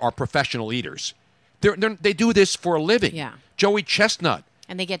in there are professional eaters. They do this for a living. Yeah. Joey Chestnut.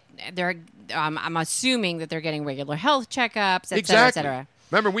 And I'm assuming that they're getting regular health checkups, et cetera, et cetera.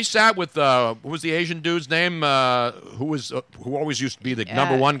 Remember, we sat with what was the Asian dude's name? Who always used to be the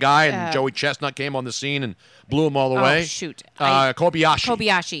number one guy, and Joey Chestnut came on the scene and blew him all the way. Oh shoot!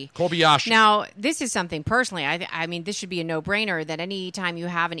 Kobayashi. Now, this is something personally. I mean, this should be a no-brainer that any time you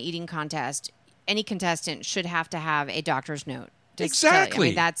have an eating contest, any contestant should have to have a doctor's note.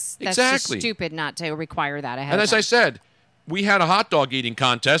 Exactly. That's just stupid not to require that ahead. And as I said, we had a hot dog eating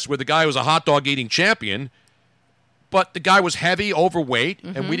contest where the guy was a hot dog eating champion. But the guy was heavy, overweight,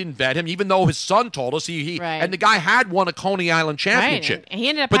 and we didn't vet him, even though his son told us and the guy had won a Coney Island championship. Right. And he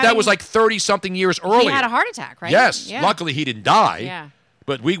ended up but that was like 30-something years earlier. He had a heart attack, right? Yes. Yeah. Luckily, he didn't die. Yeah.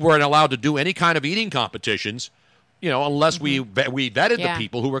 But we weren't allowed to do any kind of eating competitions, unless we vetted the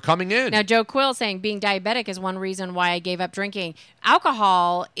people who were coming in. Now, Joe Quill saying being diabetic is one reason why I gave up drinking.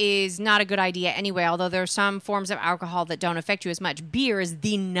 Alcohol is not a good idea anyway, although there are some forms of alcohol that don't affect you as much. Beer is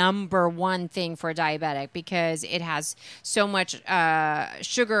the number one thing for a diabetic because it has so much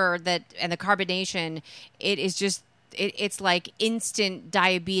sugar and the carbonation. It is just, it's like instant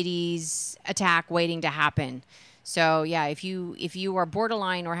diabetes attack waiting to happen. So, yeah, if you are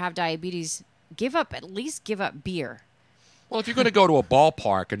borderline or have diabetes, at least give up beer. Well, if you're going to go to a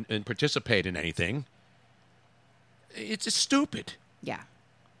ballpark and participate in anything, it's just stupid. Yeah.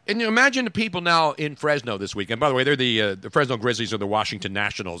 And imagine the people now in Fresno this weekend. By the way, they're the Fresno Grizzlies are the Washington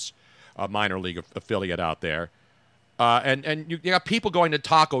Nationals minor league affiliate out there. And you got people going to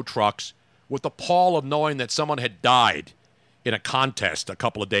taco trucks with the pall of knowing that someone had died in a contest a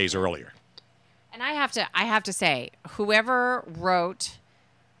couple of days earlier. And I have to say, whoever wrote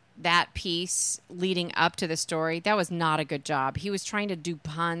that piece leading up to the story, that was not a good job. He was trying to do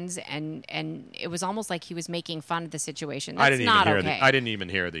puns, and it was almost like he was making fun of the situation. That's not okay. I didn't even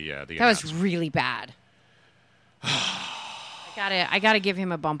hear the That was really bad. I gotta give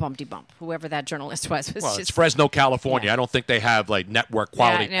him a bumpty bump. Whoever that journalist was well, it's Fresno, California. Yeah. I don't think they have like network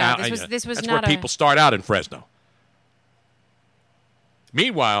quality. Yeah, no, this was that's not where people start out in Fresno.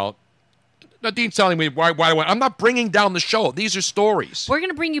 Meanwhile, Nadine's telling me why I'm not bringing down the show. These are stories. We're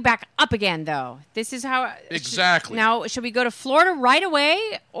gonna bring you back up again, though. This is how exactly. Now, should we go to Florida right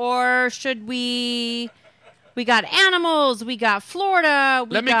away, or should we? We got animals. We got Florida.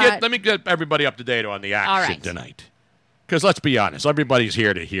 Let me get everybody up to date on the action tonight. Because let's be honest, everybody's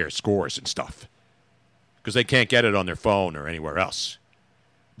here to hear scores and stuff. Because they can't get it on their phone or anywhere else.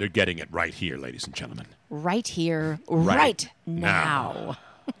 They're getting it right here, ladies and gentlemen. Right here, Right right now.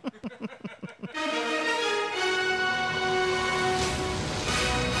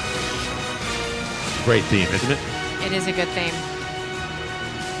 Great theme, isn't it? It is a good theme.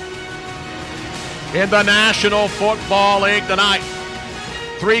 In the National Football League tonight,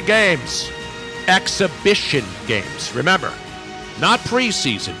 3 games, exhibition games. Remember, not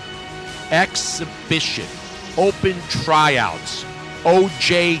preseason, exhibition, open tryouts,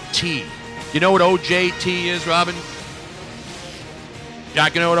 OJT. You know what OJT is, Robin?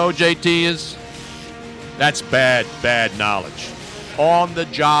 Jack, you know what OJT is? That's bad knowledge.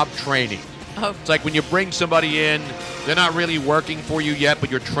 On-the-job training. Oh. It's like when you bring somebody in, they're not really working for you yet,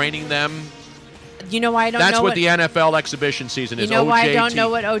 but you're training them. You know why I don't know That's what the NFL exhibition season is. You know why I OJT. don't know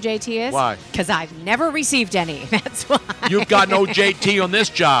what OJT is? Why? Because I've never received any. That's why. You've got no JT on this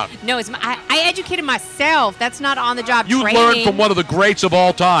job. No, I educated myself. That's not on-the-job You training. learned from one of the greats of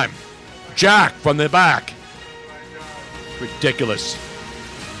all time, Jack from the back. Ridiculous.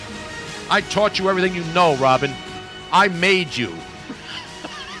 I taught you everything you know, Robin. I made you.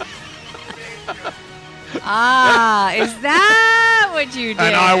 Is that what you did?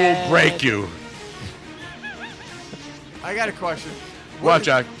 And I will break you. I got a question. What,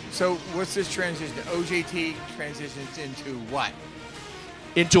 Jack? So what's this transition? OJT transitions into what?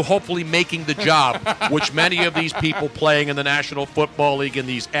 Into hopefully making the job, which many of these people playing in the National Football League in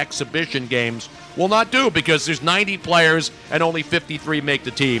these exhibition games will not do because there's 90 players and only 53 make the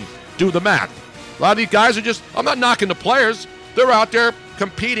team. Do the math. A lot of these guys are just, I'm not knocking the players. They're out there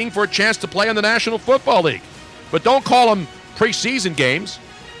competing for a chance to play in the National Football League. But don't call them preseason games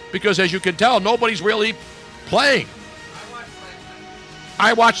because, as you can tell, nobody's really playing.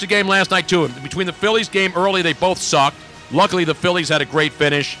 I watched the game last night, too. Between the Phillies game early, they both sucked. Luckily, the Phillies had a great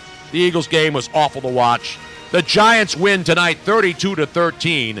finish. The Eagles game was awful to watch. The Giants win tonight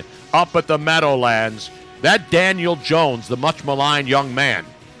 32-13 up at the Meadowlands. That Daniel Jones, the much maligned young man,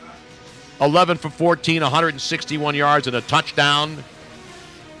 11 for 14, 161 yards and a touchdown.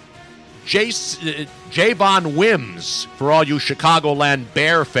 Javon Wims, for all you Chicagoland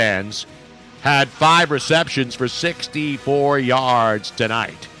Bear fans, had 5 receptions for 64 yards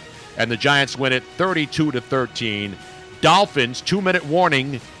tonight. And the Giants win it 32-13. Dolphins, 2-minute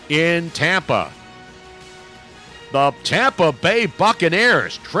warning in Tampa. The Tampa Bay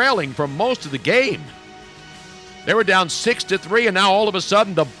Buccaneers trailing for most of the game. They were down 6-3, and now all of a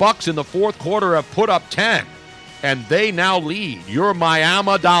sudden the Bucs in the fourth quarter have put up 10. And they now lead your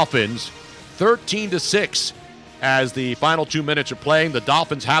Miami Dolphins 13-6. As the final 2 minutes are playing, the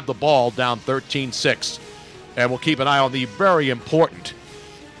Dolphins have the ball down 13-6. And we'll keep an eye on the very important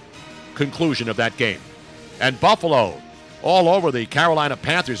conclusion of that game. And Buffalo all over the Carolina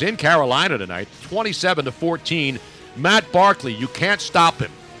Panthers in Carolina tonight, 27-14. Matt Barkley, you can't stop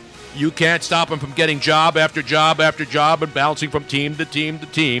him. You can't stop him from getting job after job after job and bouncing from team to team to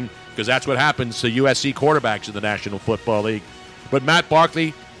team, because that's what happens to USC quarterbacks in the National Football League. But Matt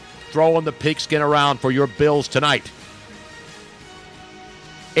Barkley throwing the pigskin around for your Bills tonight.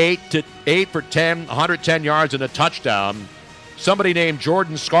 8 for 10, 110 yards and a touchdown. Somebody named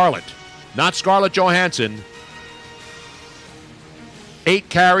Jordan Scarlett, not Scarlett Johansson. 8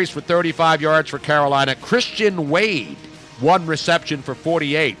 carries for 35 yards for Carolina. Christian Wade, 1 reception for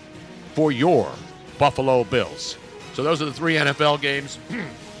 48 for your Buffalo Bills. So those are the 3 NFL games.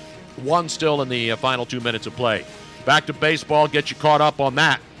 1 still in the final 2 minutes of play. Back to baseball. Get you caught up on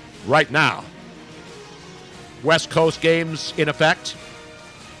that right now. West Coast games in effect.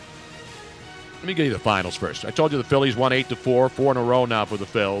 Let me give you the finals first. I told you the Phillies won 8-4, 4 in a row now for the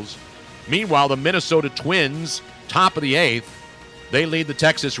Phils. Meanwhile, the Minnesota Twins, top of the 8th, they lead the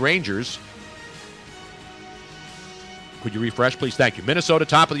Texas Rangers. Could you refresh, please? Thank you. Minnesota,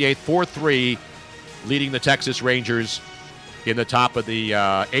 top of the 8th, 4-3, leading the Texas Rangers in the top of the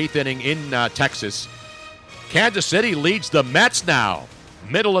 8th inning in Texas. Kansas City leads the Mets now.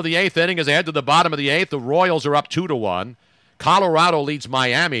 Middle of the 8th inning as they head to the bottom of the 8th. The Royals are up 2-1. Colorado leads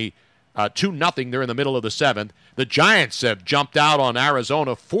Miami 2-0. They're in the middle of the 7th. The Giants have jumped out on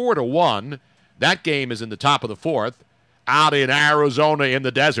Arizona 4-1. That game is in the top of the 4th. Out in Arizona in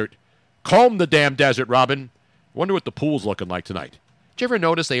the desert. Comb the damn desert, Robin. Wonder what the pool's looking like tonight. Did you ever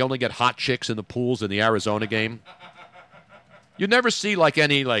notice they only get hot chicks in the pools in the Arizona game? You never see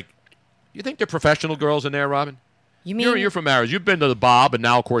you think they're professional girls in there, Robin? You mean you're from Arizona. You've been to the Bob and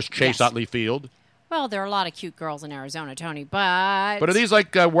now, of course, Chase Utley Field. Well, there are a lot of cute girls in Arizona, Tony, but... But are these where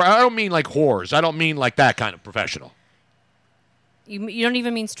I don't mean like whores. I don't mean like that kind of professional. You don't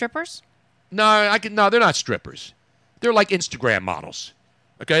even mean strippers? No, they're not strippers. They're like Instagram models.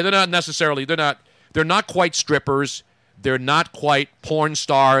 Okay, they're not necessarily, they're not quite strippers. They're not quite porn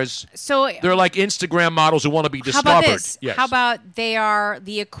stars. So they're like Instagram models who want to be discovered. How about this? Yes. How about they are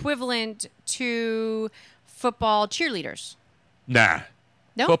the equivalent to football cheerleaders? Nah.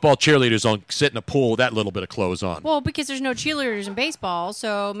 No? Football cheerleaders don't sit in a pool with that little bit of clothes on. Well, because there's no cheerleaders in baseball,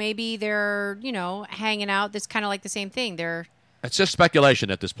 so maybe they're, hanging out. That's kind of like the same thing. It's just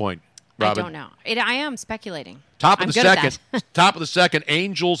speculation at this point, Robin. I don't know. I am speculating. Top of I'm the good at second. that. Top of the second,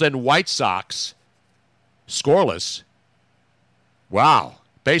 Angels and White Sox. Scoreless. Wow.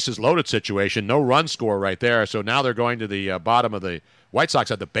 Bases loaded situation. No run score right there. So now they're going to the bottom of the White Sox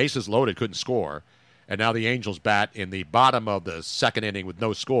had the bases loaded, couldn't score. And now the Angels bat in the bottom of the second inning with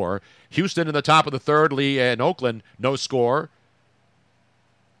no score. Houston in the top of the third, Lee and Oakland, no score.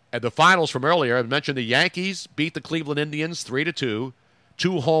 And the finals from earlier, I mentioned the Yankees beat the Cleveland Indians 3-2.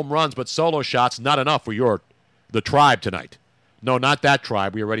 2 home runs, but solo shots, not enough for the Tribe tonight. No, not that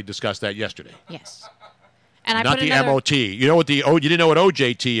Tribe. We already discussed that yesterday. Yes. And I not put the another... MOT. You know what you didn't know what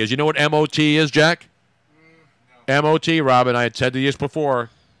OJT is. You know what MOT is, Jack? No. MOT, Robin. I had said this before.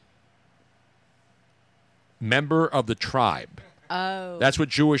 Member of the tribe. Oh. That's what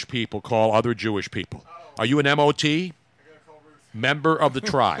Jewish people call other Jewish people. Are you an MOT? Member of the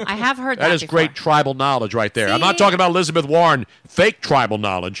tribe. I have heard that That is before. great tribal knowledge right there. I'm not See? talking about Elizabeth Warren, fake tribal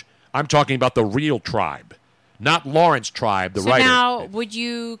knowledge. I'm talking about the real tribe. Not Lawrence Tribe, the So writer. now, would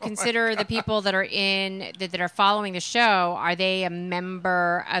you consider the people that are that are following the show, are they a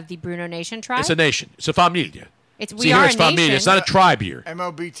member of the Bruno Nation tribe? It's a nation. It's a familia. It's, See, we here are it's a familia. nation. It's not a tribe here.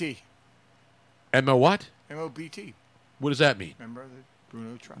 MOBT. M-O what? MOBT. What does that mean? Member of the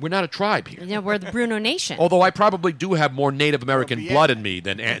Bruno tribe. We're not a tribe here. Yeah, we're the Bruno Nation. Although I probably do have more Native American Well, blood in me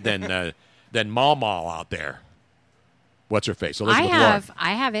than Mal out there. What's her face? Elizabeth Warren.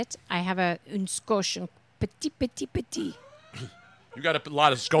 I have it. I have a un Scotian petit. You got a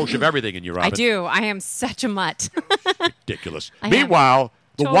lot of Scotia of everything in you, Robin. I do. I am such a mutt. Ridiculous. I am. Meanwhile,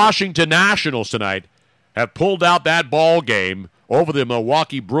 the Totally. Washington Nationals tonight have pulled out that ball game over the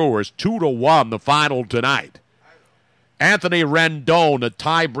Milwaukee Brewers 2-1 the final tonight. Anthony Rendon, a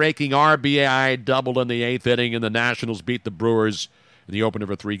tie-breaking RBI double in the 8th inning, and the Nationals beat the Brewers in the opener of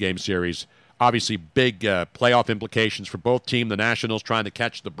a 3-game series. Obviously, big playoff implications for both teams. The Nationals trying to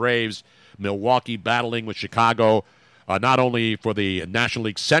catch the Braves. Milwaukee battling with Chicago, not only for the National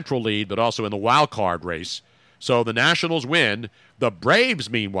League Central lead, but also in the wild card race. So the Nationals win. The Braves,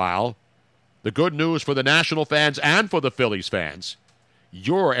 meanwhile, the good news for the National fans and for the Phillies fans,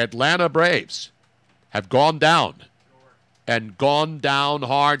 your Atlanta Braves have gone down. And gone down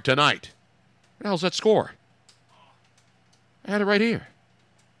hard tonight. What the hell's that score? I had it right here.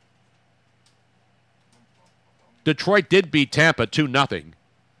 Detroit did beat Tampa 2-0.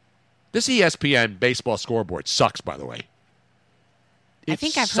 This ESPN baseball scoreboard sucks, by the way. I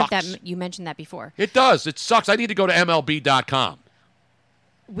think I've heard that you mentioned that before. It does. It sucks. I need to go to MLB.com.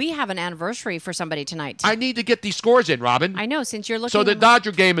 We have an anniversary for somebody tonight. I need to get these scores in, Robin. I know, since you're looking. So the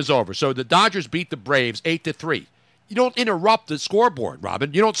Dodger game is over. So the Dodgers beat the Braves 8-3. You don't interrupt the scoreboard,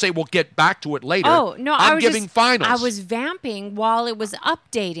 Robin. You don't say we'll get back to it later. Oh no! I'm giving finals. I was vamping while it was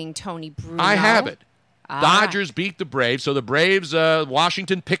updating, Tony Bruno. I have it. All Dodgers beat the Braves, so the Braves,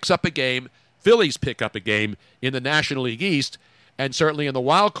 Washington picks up a game. Phillies pick up a game in the National League East, and certainly in the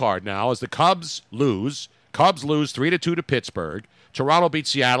wild card now as the Cubs lose. Cubs lose 3-2 to Pittsburgh. Toronto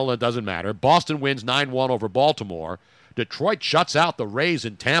beats Seattle, it doesn't matter. Boston wins 9-1 over Baltimore. Detroit shuts out the Rays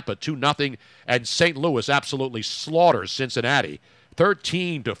in Tampa 2-0, and St. Louis absolutely slaughters Cincinnati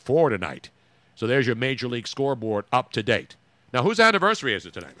 13-4 tonight. So there's your Major League scoreboard up to date. Now, whose anniversary is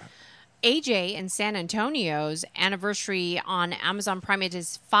it tonight? AJ in San Antonio's anniversary on Amazon Prime. It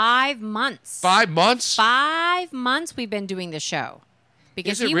is 5 months. 5 months? 5 months we've been doing the show.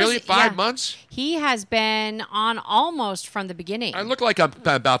 Is it really 5 months? He has been on almost from the beginning. I look like I'm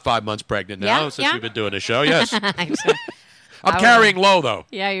about 5 months pregnant now since we've been doing the show. Yes. Actually, I'm carrying low, though.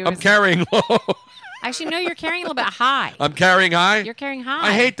 Yeah, I'm carrying low. Actually, no, you're carrying a little bit high. I'm carrying high? You're carrying high.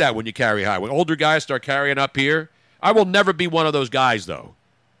 I hate that when you carry high. When older guys start carrying up here, I will never be one of those guys, though,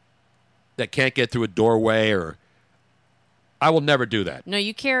 that can't get through a doorway or I will never do that. No,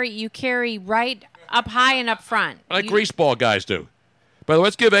 you carry right up high and up front. Like greaseball guys do. By the way,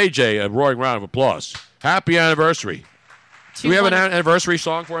 let's give AJ a roaring round of applause. Happy anniversary. Do we have an anniversary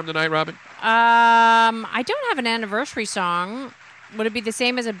song for him tonight, Robin? I don't have an anniversary song. Would it be the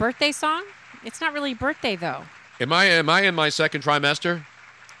same as a birthday song? It's not really birthday, though. Am I in my second trimester?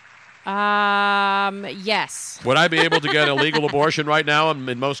 Yes. Would I be able to get a legal abortion right now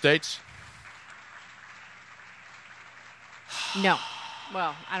in most states? No.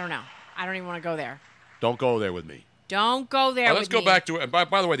 Well, I don't know. I don't even want to go there. Don't go there with me. Don't go there Let's go back to it. By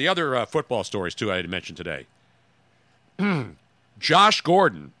the way, the other football stories, too, I didn't mention today. Josh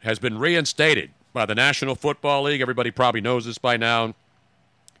Gordon has been reinstated by the National Football League. Everybody probably knows this by now.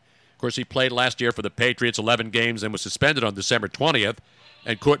 Of course, he played last year for the Patriots, 11 games, and was suspended on December 20th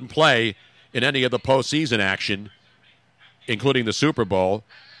and couldn't play in any of the postseason action, including the Super Bowl.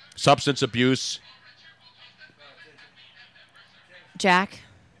 Substance abuse. Jack?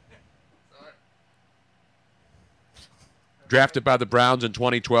 Drafted by the Browns in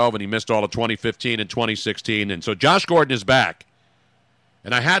 2012, and he missed all of 2015 and 2016. And so Josh Gordon is back.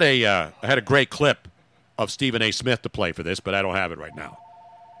 And I had a great clip of Stephen A. Smith to play for this, but I don't have it right now.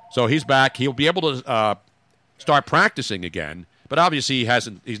 So he's back. He'll be able to start practicing again, but obviously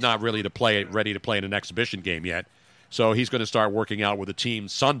he's not really ready to play in an exhibition game yet. So he's going to start working out with the team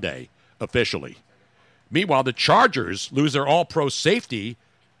Sunday officially. Meanwhile, the Chargers lose their All-Pro safety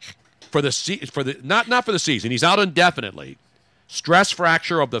not for the season. He's out indefinitely. Stress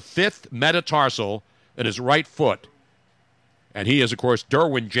fracture of the 5th metatarsal in his right foot. And he is, of course,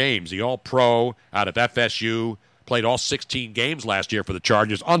 Derwin James, the All-Pro out of FSU. Played all 16 games last year for the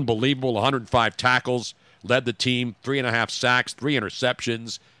Chargers. Unbelievable, 105 tackles. Led the team, 3.5 sacks, 3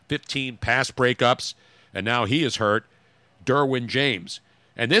 interceptions, 15 pass breakups. And now he is hurt, Derwin James.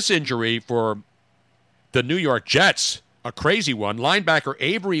 And this injury for the New York Jets, a crazy one. Linebacker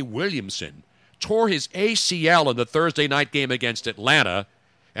Avery Williamson tore his ACL in the Thursday night game against Atlanta,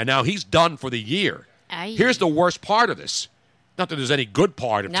 and now he's done for the year. Aye. Here's the worst part of this. Not that there's any good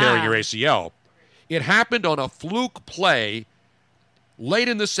part of tearing your ACL. It happened on a fluke play late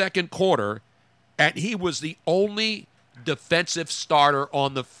in the second quarter, and he was the only defensive starter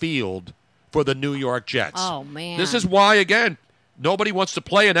on the field for the New York Jets. Oh, man. This is why, again, nobody wants to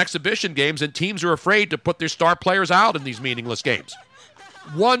play in exhibition games, and teams are afraid to put their star players out in these meaningless games.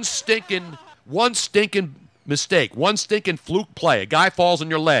 One stinking mistake, one stinking fluke play. A guy falls on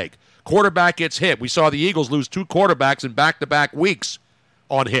your leg. Quarterback gets hit. We saw the Eagles lose 2 quarterbacks in back-to-back weeks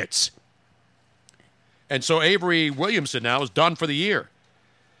on hits. And so Avery Williamson now is done for the year.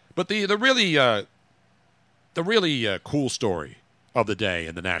 But the really cool story of the day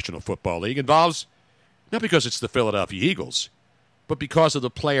in the National Football League involves, not because it's the Philadelphia Eagles, but because of the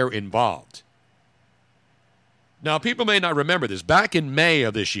player involved. Now, people may not remember this. Back in May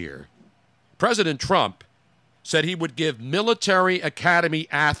of this year, President Trump said he would give military academy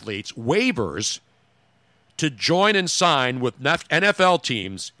athletes waivers to join and sign with NFL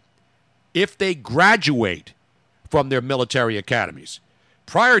teams if they graduate from their military academies.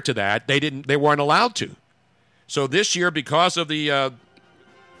 Prior to that, they weren't allowed to. So this year, because of the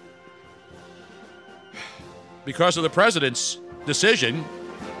president's decision,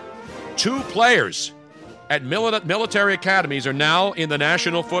 2 players at military academies are now in the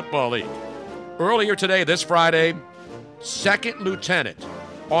National Football League. Earlier today, this Friday, 2nd Lieutenant,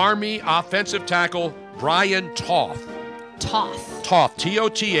 Army offensive tackle Brian Toth. Toth,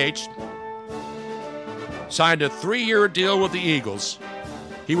 T-O-T-H, signed a 3-year deal with the Eagles.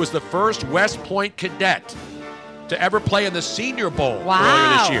 He was the first West Point cadet to ever play in the Senior Bowl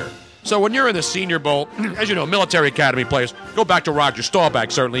earlier this year. So when you're in the Senior Bowl, as you know, military academy players, go back to Roger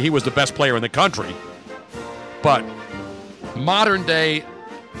Staubach, certainly. He was the best player in the country. But modern-day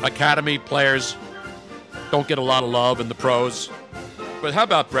academy players don't get a lot of love in the pros. But how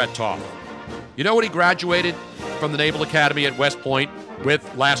about Brett Toth? You know what he graduated from the Naval Academy at West Point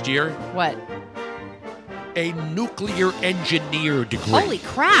with last year? What? A nuclear engineer degree. Holy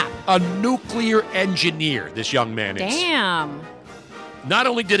crap. A nuclear engineer, this young man is. Damn. Not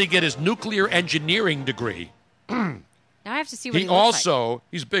only did he get his nuclear engineering degree, now I have to see what he looks like.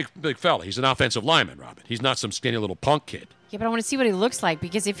 He's a big fella. He's an offensive lineman, Robin. He's not some skinny little punk kid. Yeah, but I want to see what he looks like,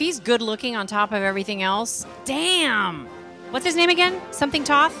 because if he's good looking on top of everything else, damn. What's his name again? Something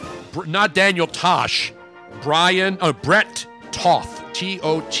Toth? Not Daniel Tosh. Brett Toth.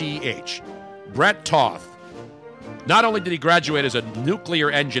 T-O-T-H. Brett Toth. Not only did he graduate as a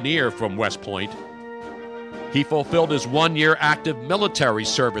nuclear engineer from West Point, he fulfilled his 1-year active military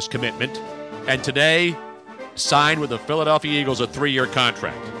service commitment, and today signed with the Philadelphia Eagles a 3-year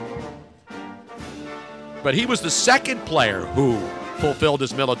contract. But he was the second player who fulfilled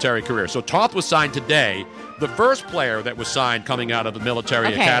his military career. So Toth was signed today. The first player that was signed coming out of the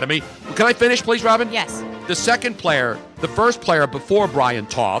military academy. Can I finish, please, Robin? Yes. The first player before Brian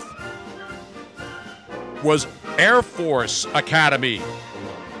Toth was Air Force Academy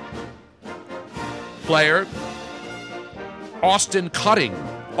player Austin Cutting,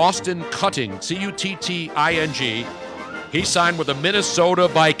 C-U-T-T-I-N-G. He signed with the Minnesota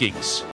Vikings.